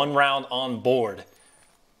get 1 round on board.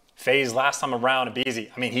 FaZe last time around,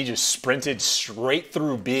 aBeZy, I mean, he just sprinted straight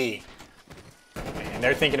through B. And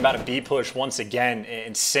they're thinking about a B push once again.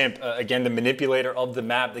 And Simp, again, the manipulator of the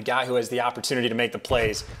map, the guy who has the opportunity to make the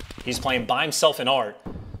plays. He's playing by himself in Art.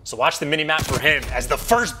 So watch the mini-map for him as the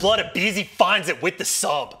first blood aBeZy finds it with the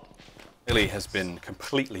sub. iLLeY has been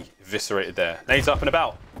completely eviscerated there. Nades up and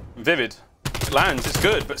about. Vivid. It lands, it's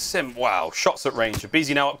good, but Simp, wow, shots at range.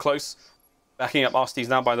 aBeZy now up close. Backing up Arcitys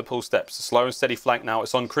now by the pool steps. A slow and steady flank now.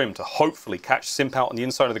 It's on Crim to hopefully catch Simp out on the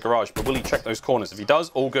inside of the garage. But will he check those corners? If he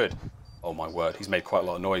does, all good. Oh my word, he's made quite a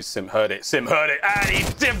lot of noise. Simp heard it. Simp heard it, and he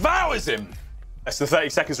devours him. That's the 30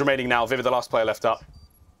 seconds remaining now. Vivid, the last player left up.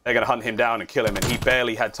 They're going to hunt him down and kill him, and he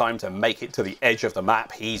barely had time to make it to the edge of the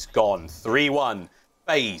map. He's gone. 3-1.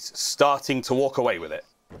 FaZe starting to walk away with it.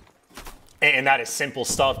 And that is simple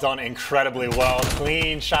stuff done incredibly well.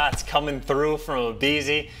 Clean shots coming through from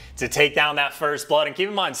aBeZy to take down that first blood. And keep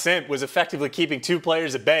in mind, Simp was effectively keeping 2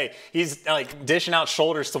 players at bay. He's like dishing out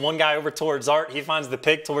shoulders to one guy over towards Art. He finds the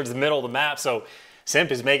pick towards the middle of the map. So Simp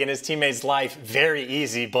is making his teammates' life very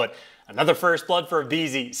easy. But another first blood for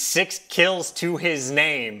aBeZy. 6 kills to his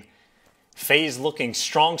name. FaZe looking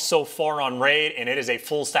strong so far on raid, and it is a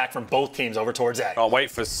full stack from both teams over towards A. Can't wait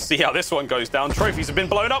to see how this one goes down. Trophies have been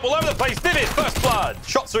blown up all over the place. Vivid, first blood.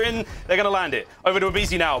 Shots are in. They're going to land it. Over to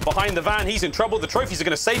aBeZy now. Behind the van, he's in trouble. The trophies are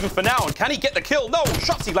going to save him for now. And can he get the kill? No,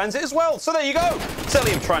 Shotzzy lands it as well. So there you go.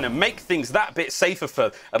 Cellium trying to make things that bit safer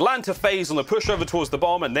for Atlanta FaZe on the push over towards the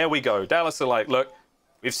bomb. And there we go. Dallas are like, look,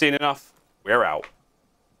 we've seen enough. We're out.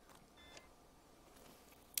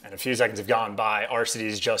 And a few seconds have gone by.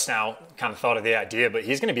 Arcitys just now kind of thought of the idea, but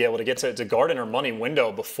he's going to be able to get to garden or money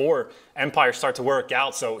window before Empire start to work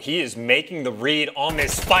out. So he is making the read on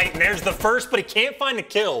this fight. And there's the first, but he can't find the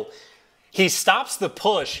kill. He stops the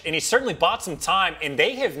push, and he certainly bought some time. And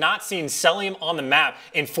they have not seen Cellium on the map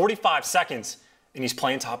in 45 seconds. And he's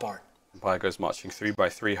playing top art. Empire goes marching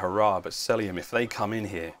 3-by-3, hurrah. But Cellium, if they come in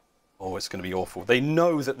here, oh, it's going to be awful. They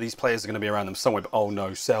know that these players are going to be around them somewhere, but oh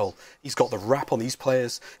no, Cell. He's got the wrap on these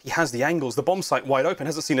players. He has the angles, the bomb site wide open,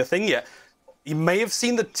 hasn't seen a thing yet. He may have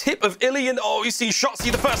seen the tip of iLLeY, and oh, you see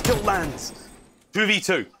Shotzzy, the first kill lands.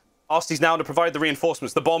 2v2. Arcitys now to provide the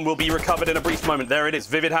reinforcements. The bomb will be recovered in a brief moment. There it is.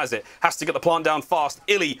 Vivid has it. Has to get the plant down fast.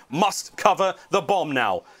 iLLeY must cover the bomb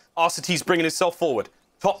now. Arcitys bringing himself forward.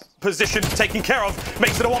 Top position taken care of,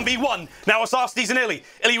 makes it a 1v1. Now it's Arcitys and iLLeY.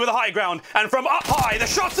 iLLeY with a high ground, and from up high, the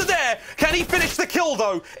shots are there. Can he finish the kill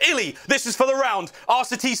though? iLLeY, this is for the round.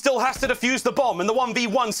 Arcitys still has to defuse the bomb, and the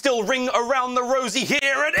 1v1 still ring around the rosy here,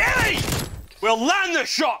 and iLLeY will land the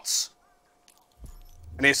shots.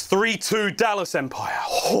 And it's 3-2 Dallas Empire.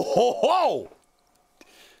 Ho, ho, ho.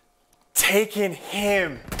 Taking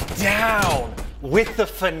him down. With the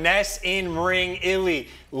finesse in ring, iLLeY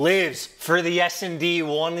lives for the S&D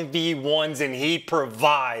 1v1s, and he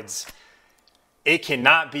provides. It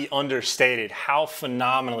cannot be understated how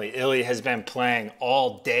phenomenally iLLeY has been playing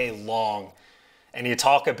all day long. And you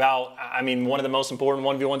talk about, I mean, one of the most important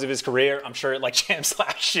 1v1s of his career. I'm sure at like champs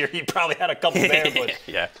last year, he probably had a couple there, but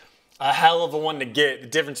yeah. A hell of a one to get. The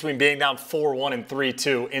difference between being down 4-1 and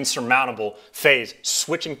 3-2, insurmountable. FaZe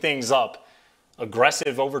switching things up,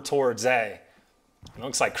 aggressive over towards A. It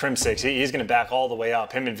looks like Crimsix, he's going to back all the way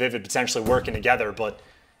up. Him and Vivid potentially working together, but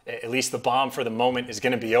at least the bomb for the moment is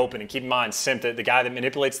going to be open. And keep in mind, Simp, the guy that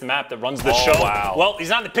manipulates the map, that runs the show. Wow. Well, he's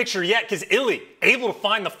not in the picture yet because iLLeY able to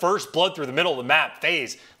find the first blood through the middle of the map.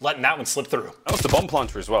 FaZe letting that one slip through. That was the bomb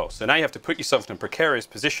planter as well. So now you have to put yourself in a precarious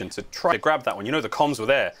position to try to grab that one. You know the comms were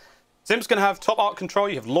there. Simp's going to have top arc control.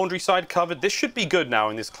 You have laundry side covered. This should be good now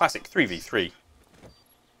in this classic 3v3.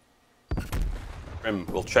 Grim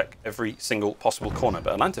will check every single possible corner,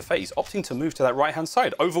 but Atlanta FaZe opting to move to that right-hand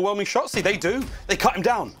side. Overwhelming Shotzzy, they do. They cut him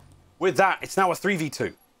down. With that, it's now a 3v2.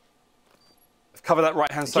 They've covered that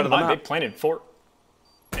right-hand side of the map. They planted for,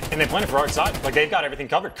 and they planted for our side. Like, they've got everything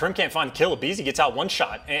covered. Crim can't find the kill. aBeZy gets out one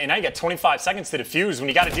shot, and now you got 25 seconds to defuse when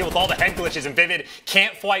you got to deal with all the head glitches, and Vivid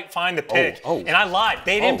can't quite find the pick. And I lied.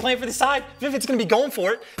 They didn't plan for the side. Vivid's going to be going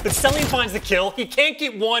for it, but Cellium finds the kill. He can't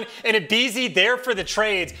get one, and aBeZy there for the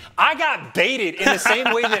trades. I got baited in the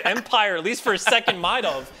same way that Empire, at least for a second, might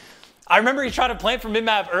have. I remember he tried to plant for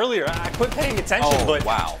mid-map earlier. I quit paying attention,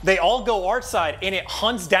 but they all go art side, and it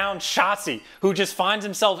hunts down Shotzzy, who just finds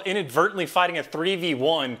himself inadvertently fighting a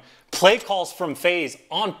 3v1. Play calls from FaZe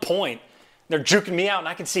on point. They're juking me out, and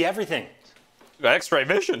I can see everything. You got X-ray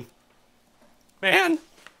vision. Man.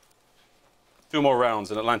 2 more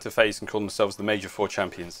rounds, and Atlanta FaZe can call themselves the Major 4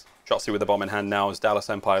 champions. Shotzzy with the bomb in hand now as Dallas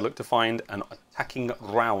Empire look to find an attacking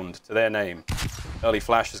round to their name. Early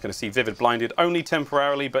flash is going to see Vivid blinded only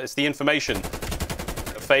temporarily, but it's the information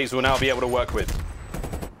that FaZe will now be able to work with.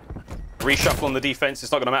 Reshuffle on the defense,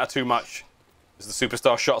 it's not going to matter too much, as the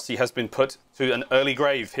superstar Shotzzy has been put to an early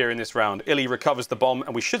grave here in this round. iLLeY recovers the bomb,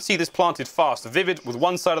 and we should see this planted fast. Vivid with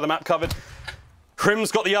one side of the map covered.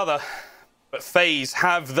 Crim's got the other, but FaZe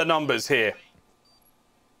have the numbers here.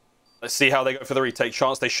 Let's see how they go for the retake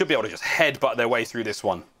chance. They should be able to just headbutt their way through this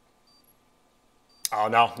one. Oh,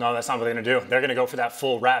 no, that's not what they're going to do. They're going to go for that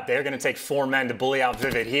full wrap. They're going to take 4 men to bully out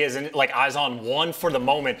Vivid. He isn't like eyes on 1 for the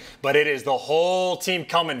moment, but it is the whole team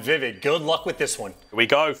coming Vivid. Good luck with this one. Here we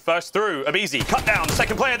go. First through, aBeZy, cut down.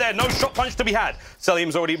 Second player there, no shot punch to be had.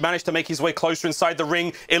 Cellium's already managed to make his way closer inside the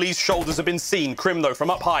ring. iLLeY's shoulders have been seen. Crim, though, from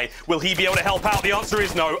up high. Will he be able to help out? The answer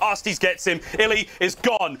is no. Arcitys gets him. iLLeY is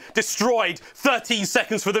gone, destroyed. 13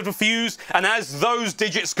 seconds for the defuse, and as those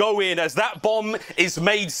digits go in, as that bomb is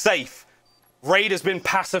made safe, Raid has been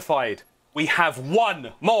pacified. We have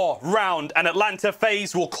 1 more round, and Atlanta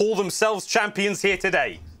FaZe will call themselves champions here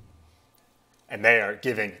today. And they are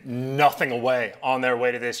giving nothing away on their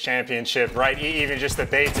way to this championship, right? Even just the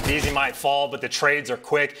baits, aBeZy might fall, but the trades are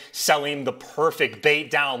quick. Cellium, the perfect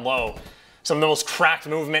bait down low. Some of the most cracked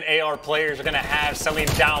movement AR players are going to have.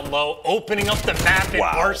 Cellium down low, opening up the map, and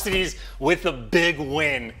Arcitys with a big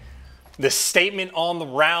win. The statement on the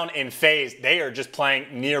round in FaZe, they are just playing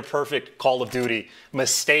near perfect Call of Duty,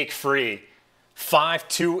 mistake-free.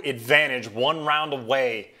 5-2 advantage, 1 round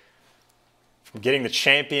away from getting the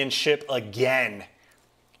championship again.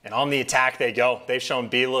 And on the attack they go. They've shown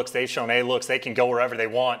B looks, they've shown A looks. They can go wherever they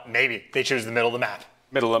want. Maybe they choose the middle of the map.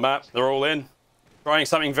 Middle of the map, they're all in. Trying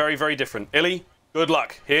something very, very different. iLLeY, good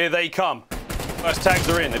luck. Here they come. First tags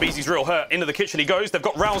are in. aBeZy's real hurt. Into the kitchen he goes. They've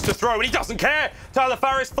got rounds to throw, and he doesn't care. Tyler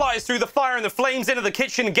Farris flies through the fire and the flames into the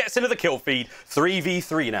kitchen and gets into the kill feed.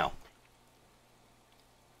 3v3 now.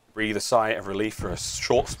 Breathe a sigh of relief for a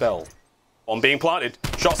short spell. Bomb being planted.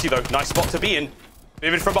 Shotzzy, though. Nice spot to be in.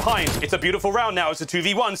 Vivid from behind. It's a beautiful round now. It's a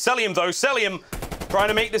 2v1. Cellium, though. Cellium trying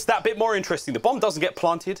to make this that bit more interesting. The bomb doesn't get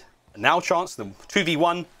planted. And now chance the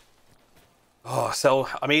 2v1. Oh, so,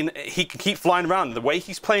 I mean, he can keep flying around. The way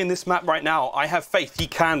he's playing this map right now, I have faith he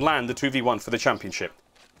can land the 2v1 for the championship.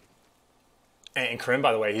 And Crim,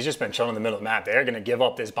 by the way, he's just been chilling in the middle of the map. They're going to give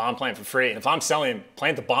up this bomb plant for free. And if I'm Cellium,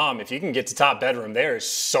 plant the bomb. If you can get to top bedroom, there is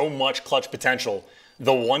so much clutch potential.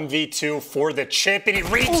 The 1v2 for the chip, and he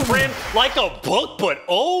reads Crim like a book, but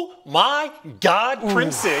oh my God,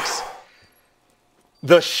 Crimsix.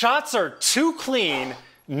 The shots are too clean,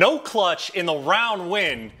 no clutch in the round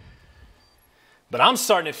win. But I'm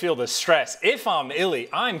starting to feel the stress. If I'm iLLeY,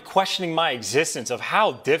 I'm questioning my existence of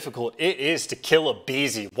how difficult it is to kill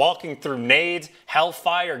aBeZy. Walking through nades,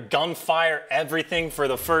 hellfire, gunfire, everything for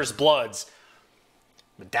the first bloods.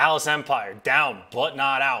 The Dallas Empire down, but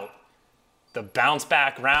not out. The bounce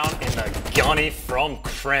back round and the gunny from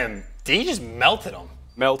Crim. D just melted him.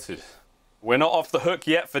 Melted. We're not off the hook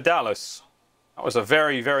yet for Dallas. That was a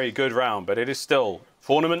very, very good round, but it is still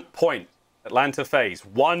tournament point. Atlanta FaZe,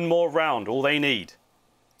 1 more round, all they need.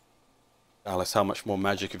 Dallas, how much more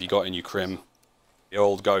magic have you got in you, Crim? The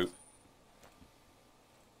old goat.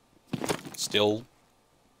 Still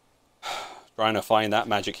trying to find that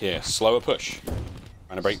magic here. Slower push.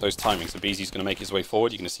 Trying to break those timings. aBeZy's going to make his way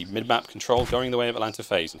forward. You're going to see mid-map control going the way of Atlanta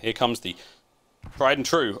FaZe. And here comes the tried and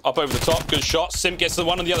true. Up over the top, good shot. Simp gets the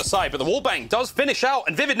one on the other side, but the wallbang does finish out.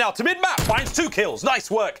 And Vivid now to mid-map finds 2 kills. Nice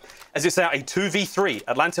work. As it's now a 2v3.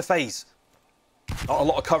 Atlanta FaZe. Not a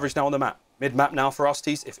lot of coverage now on the map. Mid-map now for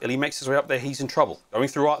Arcitys. If iLLeY makes his way up there, he's in trouble. Going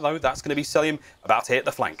through Art, though, that's going to be Cellium about to hit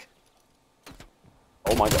the flank.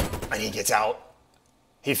 Oh, my God. And he gets out.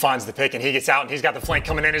 He finds the pick, and he gets out, and he's got the flank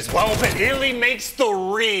coming in as well. But iLLeY makes the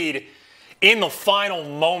read in the final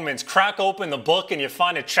moments. Crack open the book, and you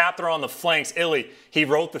find a chapter on the flanks. iLLeY, he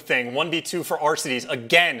wrote the thing. 1v2 for Arcitys.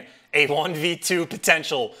 Again, a 1v2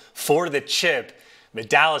 potential for the chip. But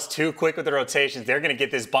Dallas too quick with the rotations. They're going to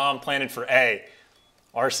get this bomb planted for A.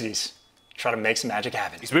 Arcitys try to make some magic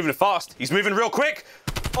happen. He's moving fast. He's moving real quick.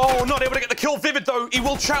 Oh, not able to get the kill. Vivid, though. He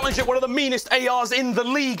will challenge it. One of the meanest ARs in the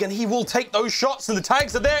league, and he will take those shots, and the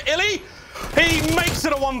tags are there. iLLeY, he makes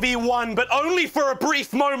it a 1v1, but only for a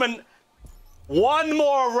brief moment. 1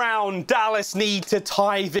 more round. Dallas need to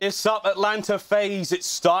tie this up. Atlanta FaZe, it's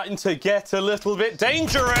starting to get a little bit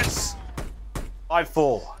dangerous.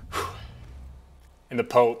 5-4. And the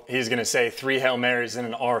Pope, he's going to say 3 Hail Marys and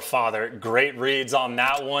an Our Father. Great reads on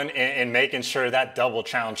that one and making sure that double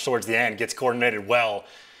challenge towards the end gets coordinated well.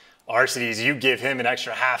 Arcitys, you give him an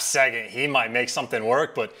extra half second, he might make something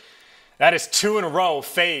work, but that is 2 in a row.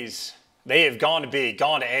 FaZe, they have gone to B,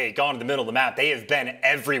 gone to A, gone to the middle of the map. They have been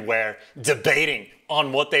everywhere debating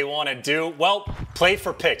on what they want to do. Well, play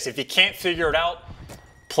for picks. If you can't figure it out,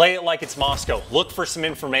 play it like it's Moscow. Look for some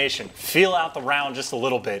information. Feel out the round just a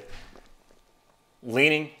little bit.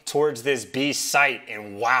 Leaning towards this B site,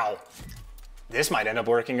 and wow, this might end up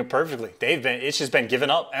working perfectly. It's just been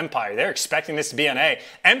given up. Empire, they're expecting this to be an A.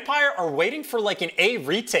 Empire are waiting for like an A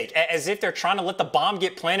retake, as if they're trying to let the bomb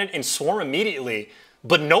get planted and swarm immediately,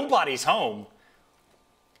 but nobody's home.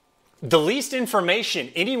 the least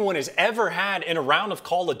information anyone has ever had in a round of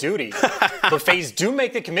Call of Duty. But FaZe do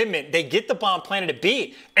make the commitment. They get the bomb planted at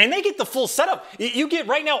B, and they get the full setup. You get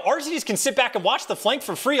right now, Arcitys can sit back and watch the flank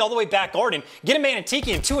for free all the way back garden, get a man in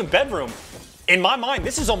Tiki and 2 in bedroom. In my mind,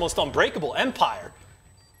 this is almost unbreakable empire.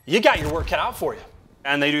 You got your work cut out for you.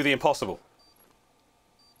 And they do the impossible.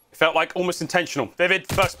 It felt like almost intentional. Vivid,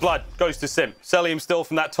 first blood, goes to Simp. Cellium still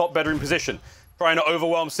from that top bedroom position. Trying to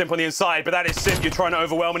overwhelm Simp on the inside, but that is Simp you're trying to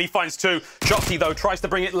overwhelm, and he finds 2. Shotzzy, though, tries to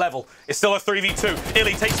bring it level. It's still a 3v2.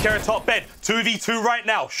 iLLeY takes care of top bed. 2v2 right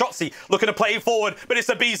now. Shotzzy looking to play forward, but it's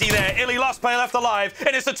aBeZy there. iLLeY, last player left alive,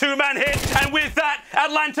 and it's a 2-man hit. And with that,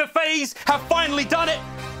 Atlanta FaZe have finally done it.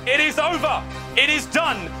 It is over. It is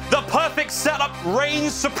done. The perfect setup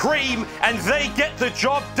reigns supreme, and they get the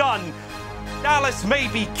job done. Dallas may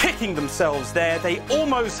be kicking themselves there. They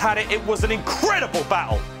almost had it. It was an incredible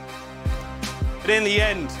battle. But in the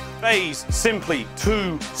end, FaZe simply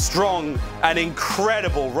too strong. An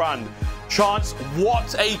incredible run. Chance,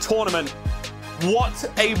 what a tournament.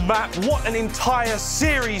 What a map. What an entire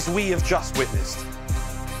series we have just witnessed.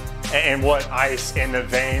 And what ice in the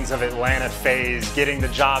veins of Atlanta FaZe, getting the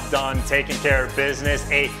job done, taking care of business.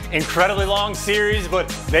 A incredibly long series, but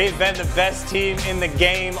they've been the best team in the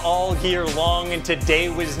game all year long, and today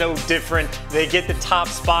was no different. They get the top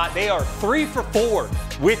spot. They are 3 for 4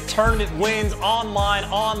 with tournament wins. Online,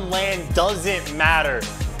 on LAN, doesn't matter.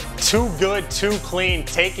 Too good, too clean,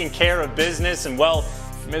 taking care of business, and well,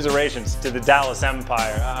 commiserations to the Dallas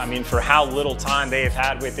Empire. I mean, for how little time they have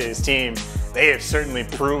had with his team, they have certainly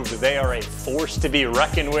proved that they are a force to be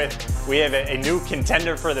reckoned with. We have a new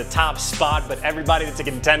contender for the top spot, but everybody that's a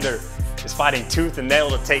contender is fighting tooth and nail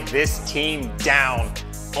to take this team down.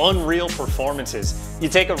 Unreal performances. You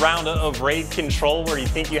take a round of raid control where you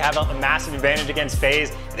think you have a massive advantage against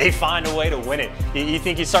FaZe, they find a way to win it. You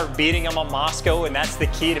think you start beating them on Moscow and that's the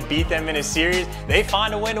key to beat them in a series, they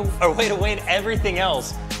find a way to win everything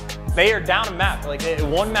else. They are down a map, like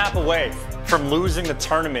 1 map away from losing the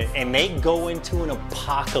tournament, and they go into an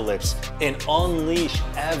apocalypse and unleash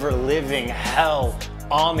ever-living hell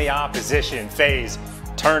on the opposition. FaZe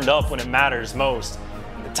turned up when it matters most.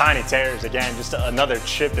 And the Tiny Terrors, again, just another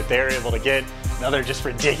chip that they're able to get, another just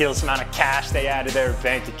ridiculous amount of cash they add to their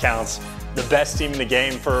bank accounts. The best team in the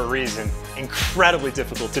game for a reason. Incredibly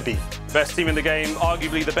difficult to beat. Best team in the game,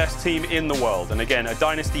 arguably the best team in the world. And again, a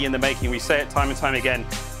dynasty in the making. We say it time and time again.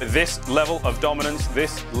 This level of dominance,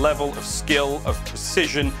 this level of skill, of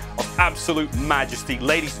precision, of absolute majesty.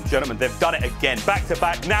 Ladies and gentlemen, they've done it again. Back to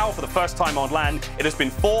back now for the first time on LAN. It has been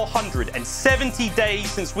 470 days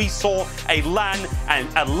since we saw a LAN, and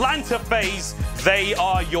Atlanta FaZe, they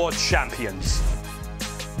are your champions.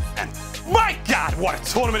 And my God, what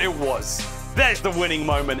a tournament it was. There's the winning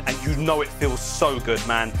moment, and you know it feels so good,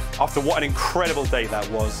 man. After what an incredible day that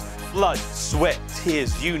was. Blood, sweat,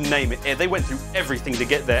 tears, you name it. They went through everything to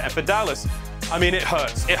get there. And for Dallas, I mean, it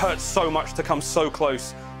hurts. It hurts so much to come so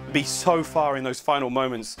close, be so far in those final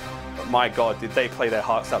moments. But my God, did they play their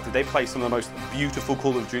hearts out? Did they play some of the most beautiful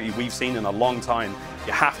Call of Duty we've seen in a long time?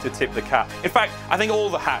 You have to tip the cap. In fact, I think all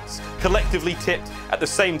the hats collectively tipped at the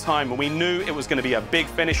same time, and we knew it was going to be a big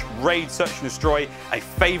finish, raid, search and destroy, a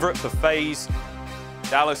favorite for FaZe.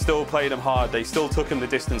 Dallas still played them hard. They still took him the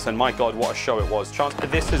distance, and my God, what a show it was. Chance,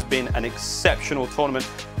 this has been an exceptional tournament.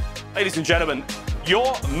 Ladies and gentlemen,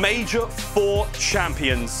 your Major 4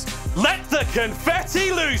 champions. Let the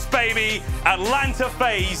confetti loose, baby. Atlanta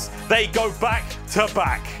FaZe, they go back to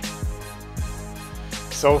back.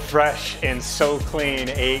 So fresh and so clean,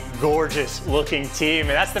 a gorgeous looking team.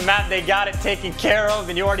 And that's the map they got it taken care of,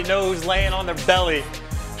 and you already know who's laying on their belly.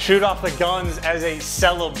 Shoot off the guns as a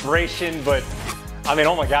celebration, but I mean,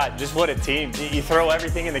 oh my God, just what a team. You throw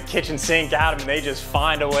everything in the kitchen sink at them and they just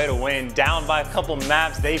find a way to win. Down by a couple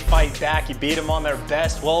maps, they fight back. You beat them on their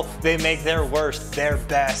best, well, they make their worst their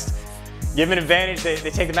best. Give them an advantage,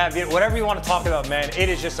 they take the map, whatever you want to talk about, man. It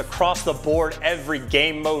is just across the board, every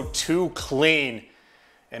game mode too clean.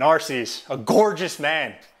 And Arcitys, a gorgeous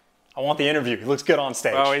man. I want the interview. He looks good on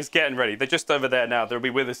stage. Oh, he's getting ready. They're just over there now. They'll be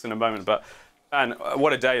with us in a moment. But, man,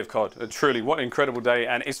 what a day of COD. Truly, what an incredible day.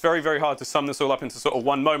 And it's very, very hard to sum this all up into sort of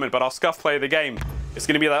one moment. But our scuff play of the game, it's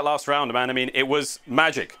going to be that last round, man. I mean, it was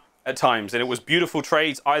magic at times. And it was beautiful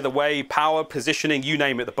trades either way. Power, positioning, you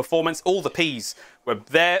name it. The performance, all the P's were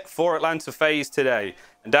there for Atlanta FaZe today.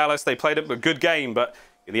 And Dallas, they played a good game. But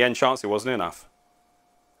in the end, Chance, it wasn't enough.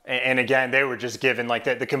 And again, they were just given like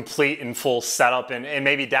the complete and full setup, and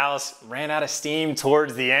maybe Dallas ran out of steam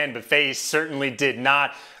towards the end, but FaZe certainly did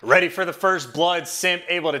not. Ready for the first blood, Simp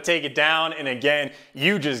able to take it down, and again,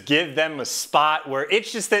 you just give them a spot where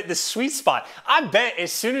it's just the sweet spot. I bet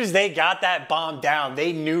as soon as they got that bomb down,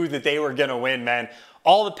 they knew that they were gonna win, man.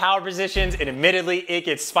 All the power positions, and admittedly, it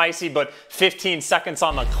gets spicy, but 15 seconds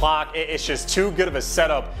on the clock, it's just too good of a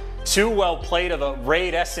setup. Too well played of a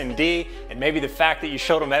raid S&D, and maybe the fact that you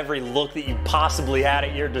showed them every look that you possibly had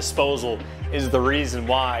at your disposal is the reason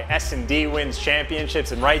why S&D wins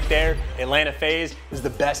championships, and right there, Atlanta FaZe is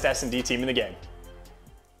the best S&D team in the game.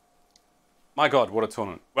 My God, what a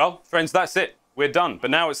tournament. Well, friends, that's it. We're done.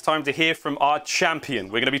 But now it's time to hear from our champion.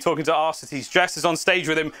 We're going to be talking to Arcitys. Jess is on stage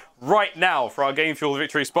with him right now for our Game Fuel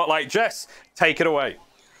Victory Spotlight. Jess, take it away.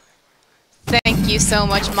 Thank you so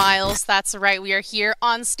much, Miles. That's right. We are here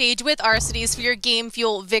on stage with Arcitys for your Game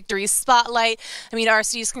Fuel Victory Spotlight. I mean,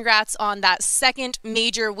 Arcitys, congrats on that second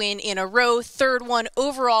major win in a row, third one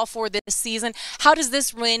overall for this season. How does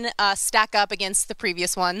this win stack up against the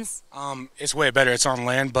previous ones? It's way better. It's on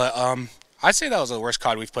LAN, but I'd say that was the worst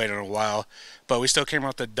COD we've played in a while. But we still came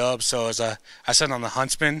out the dub, so as I said on the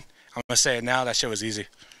Huntsman, I'm going to say it now, that shit was easy.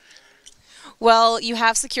 Well, you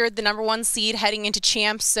have secured the #1 seed heading into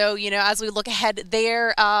champs. So, you know, as we look ahead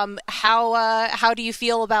there, how do you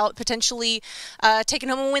feel about potentially taking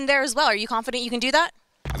home a win there as well? Are you confident you can do that?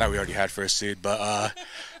 I thought we already had first seed, but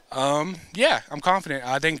yeah, I'm confident.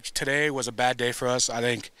 I think today was a bad day for us. I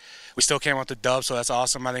think we still came out the dub, so that's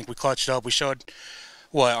awesome. I think we clutched up. We showed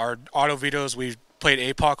what our auto vetoes. We played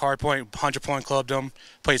APOC hardpoint, 100-point clubbed them,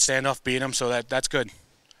 played standoff, beat them. So that's good.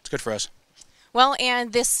 It's good for us. Well,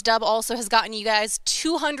 and this dub also has gotten you guys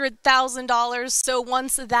 $200,000. So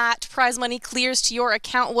once that prize money clears to your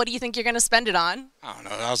account, what do you think you're going to spend it on? I don't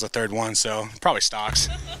know. That was the third one, so probably stocks.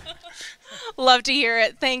 Love to hear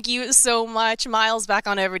it. Thank you so much. Miles, back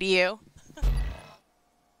on over to you.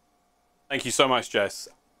 Thank you so much, Jess.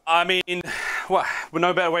 I mean, well,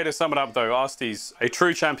 no better way to sum it up, though. Arcitys, a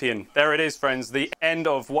true champion. There it is, friends. The end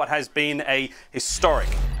of what has been a historic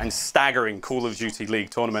and staggering Call of Duty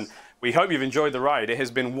League tournament. We hope you've enjoyed the ride. It has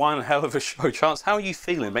been one hell of a show. Chance, how are you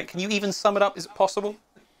feeling, mate? Can you even sum it up? Is it possible?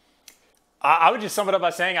 I would just sum it up by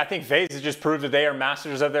saying I think FaZe has just proved that they are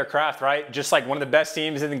masters of their craft, right? Just like one of the best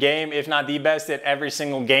teams in the game, if not the best at every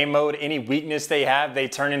single game mode. Any weakness they have, they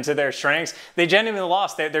turn into their strengths. They genuinely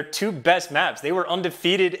lost their two best maps. They were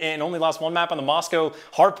undefeated and only lost one map on the Moscow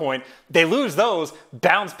hardpoint. They lose those,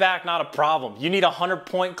 bounce back, not a problem. You need a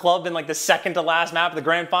 100-point club in like the second to last map of the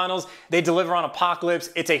grand finals. They deliver on Apocalypse.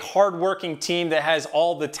 It's a hardworking team that has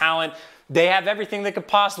all the talent. They have everything they could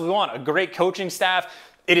possibly want. A great coaching staff.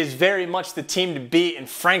 It is very much the team to beat, and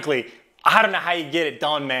frankly, I don't know how you get it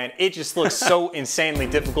done, man. It just looks so insanely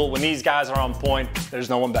difficult. When these guys are on point, there's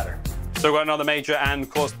no one better. So we've got another major and,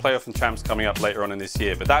 of course, playoff and champs coming up later on in this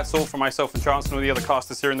year. But that's all from myself and Chance and all the other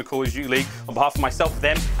casters here in the Call of Duty League. On behalf of myself,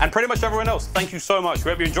 them, and pretty much everyone else, thank you so much.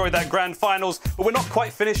 We hope you enjoyed that grand finals. But we're not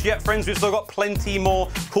quite finished yet, friends. We've still got plenty more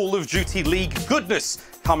Call of Duty League goodness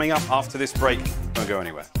coming up after this break. Don't go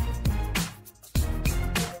anywhere.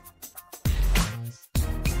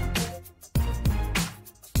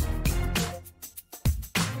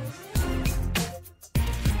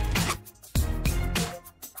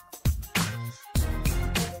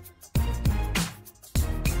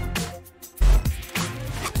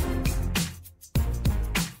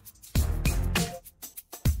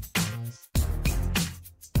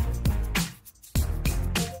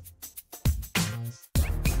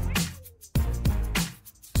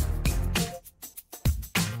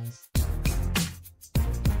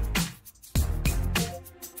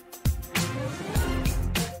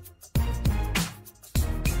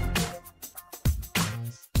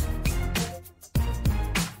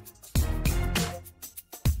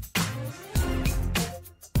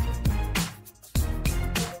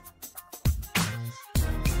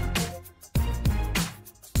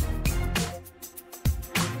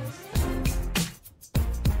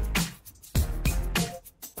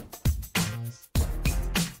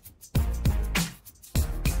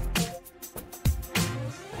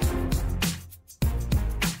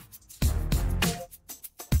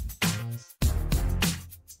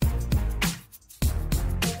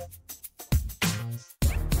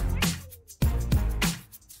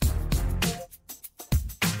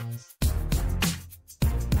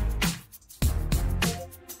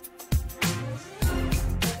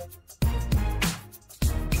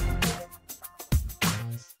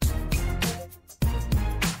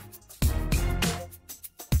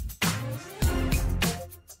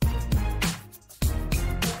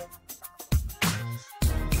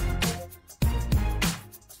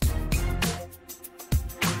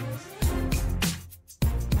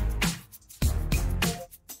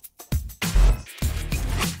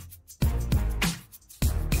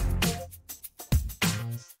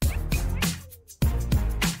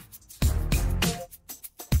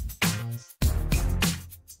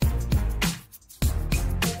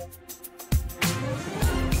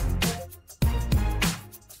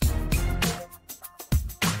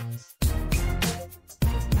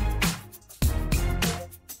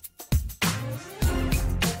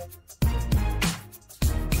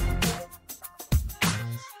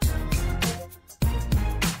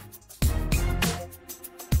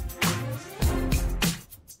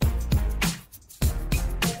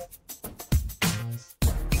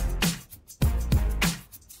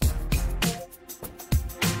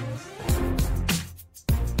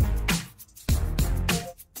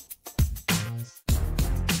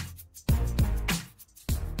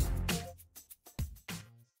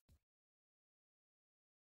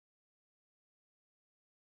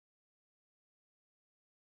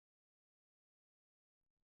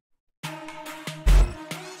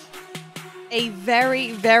 A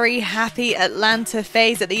very, very happy Atlanta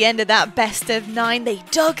FaZe at the end of that best of 9. They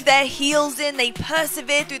dug their heels in, they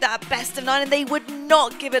persevered through that best of 9, and they would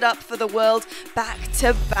not give it up for the world.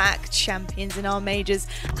 Back-to-back champions in our majors.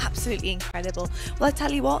 Absolutely incredible. Well, I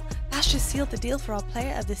tell you what, that's just sealed the deal for our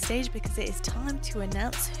player of the stage, because it is time to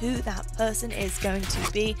announce who that person is going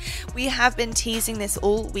to be. We have been teasing this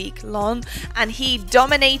all week long, and he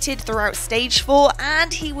dominated throughout stage 4,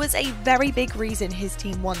 and he was a very big reason his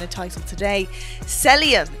team won the title today.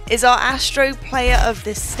 Cellium is our Astro player of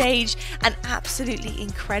this stage, an absolutely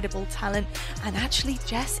incredible talent, and actually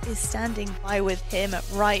Jess is standing by with him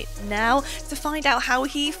right now to find out how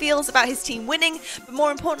he feels about his team winning, but more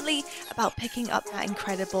importantly about picking up that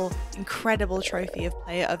incredible trophy of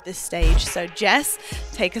player of this stage. So Jess,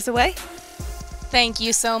 take us away. Thank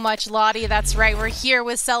you so much, Lottie. That's right, we're here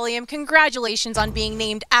with Cellium. Congratulations on being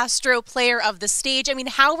named Astro player of the stage. I mean,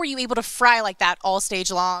 how were you able to fry like that all stage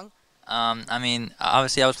long? I mean,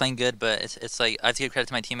 obviously I was playing good, but it's like I have to give credit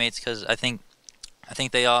to my teammates, because I think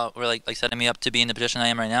they all were like setting me up to be in the position I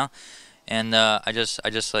am right now, and I just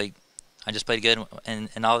played good,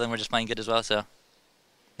 and all of them were just playing good as well. So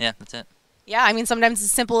yeah, that's it. Yeah, I mean, sometimes it's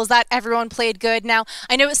as simple as that. Everyone played good. Now,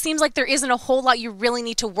 I know it seems like there isn't a whole lot you really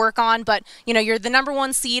need to work on, but, you know, you're the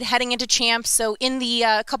 #1 seed heading into champs, so in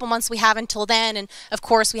the couple months we have until then, and, of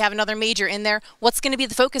course, we have another major in there, what's going to be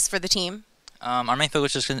the focus for the team? Our main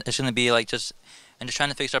focus is going to be, like, just trying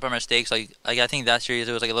to fix up our mistakes. Like I think that series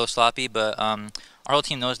it was, like, a little sloppy, but our whole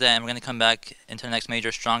team knows that, and we're going to come back into the next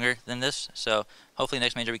major stronger than this, so hopefully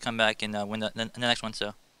next major we come back and win the next one,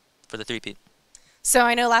 so for the three-peat. So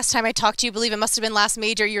I know last time I talked to you, I believe it must have been last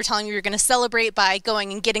major, you were telling me you were going to celebrate by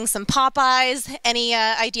going and getting some Popeyes. Any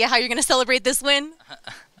idea how you're going to celebrate this win?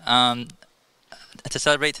 To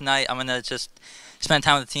celebrate tonight, I'm going to just spend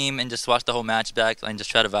time with the team and just watch the whole match back and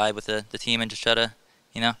just try to vibe with the team and just try to,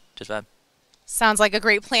 you know, just vibe. Sounds like a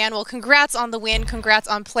great plan. Well, congrats on the win. Congrats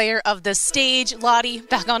on player of the stage. Lottie,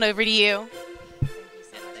 back on over to you.